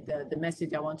really the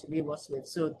message I want to leave us with.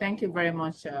 So thank you very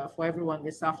much for everyone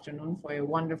this afternoon for a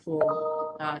wonderful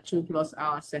 2+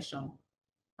 hour session.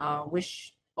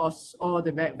 Wish us all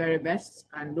the very best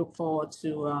and look forward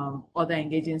to other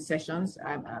engaging sessions.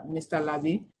 Mr.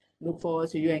 Labi, look forward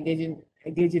to you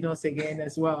engaging us again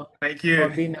as well. Thank you. For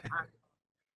being,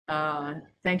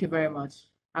 thank you very much.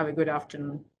 Have a good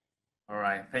afternoon. All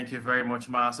right. Thank you very much,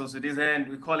 Ma. So to this end,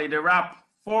 we call it a wrap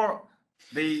for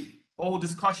the whole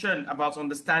discussion about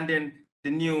understanding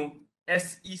the new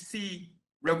SEC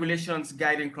regulations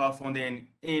guiding crowdfunding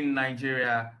in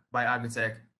Nigeria by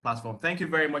Agritech platform. Thank you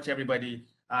very much, everybody,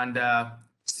 and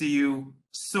see you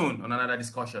soon on another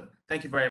discussion. Thank you very much.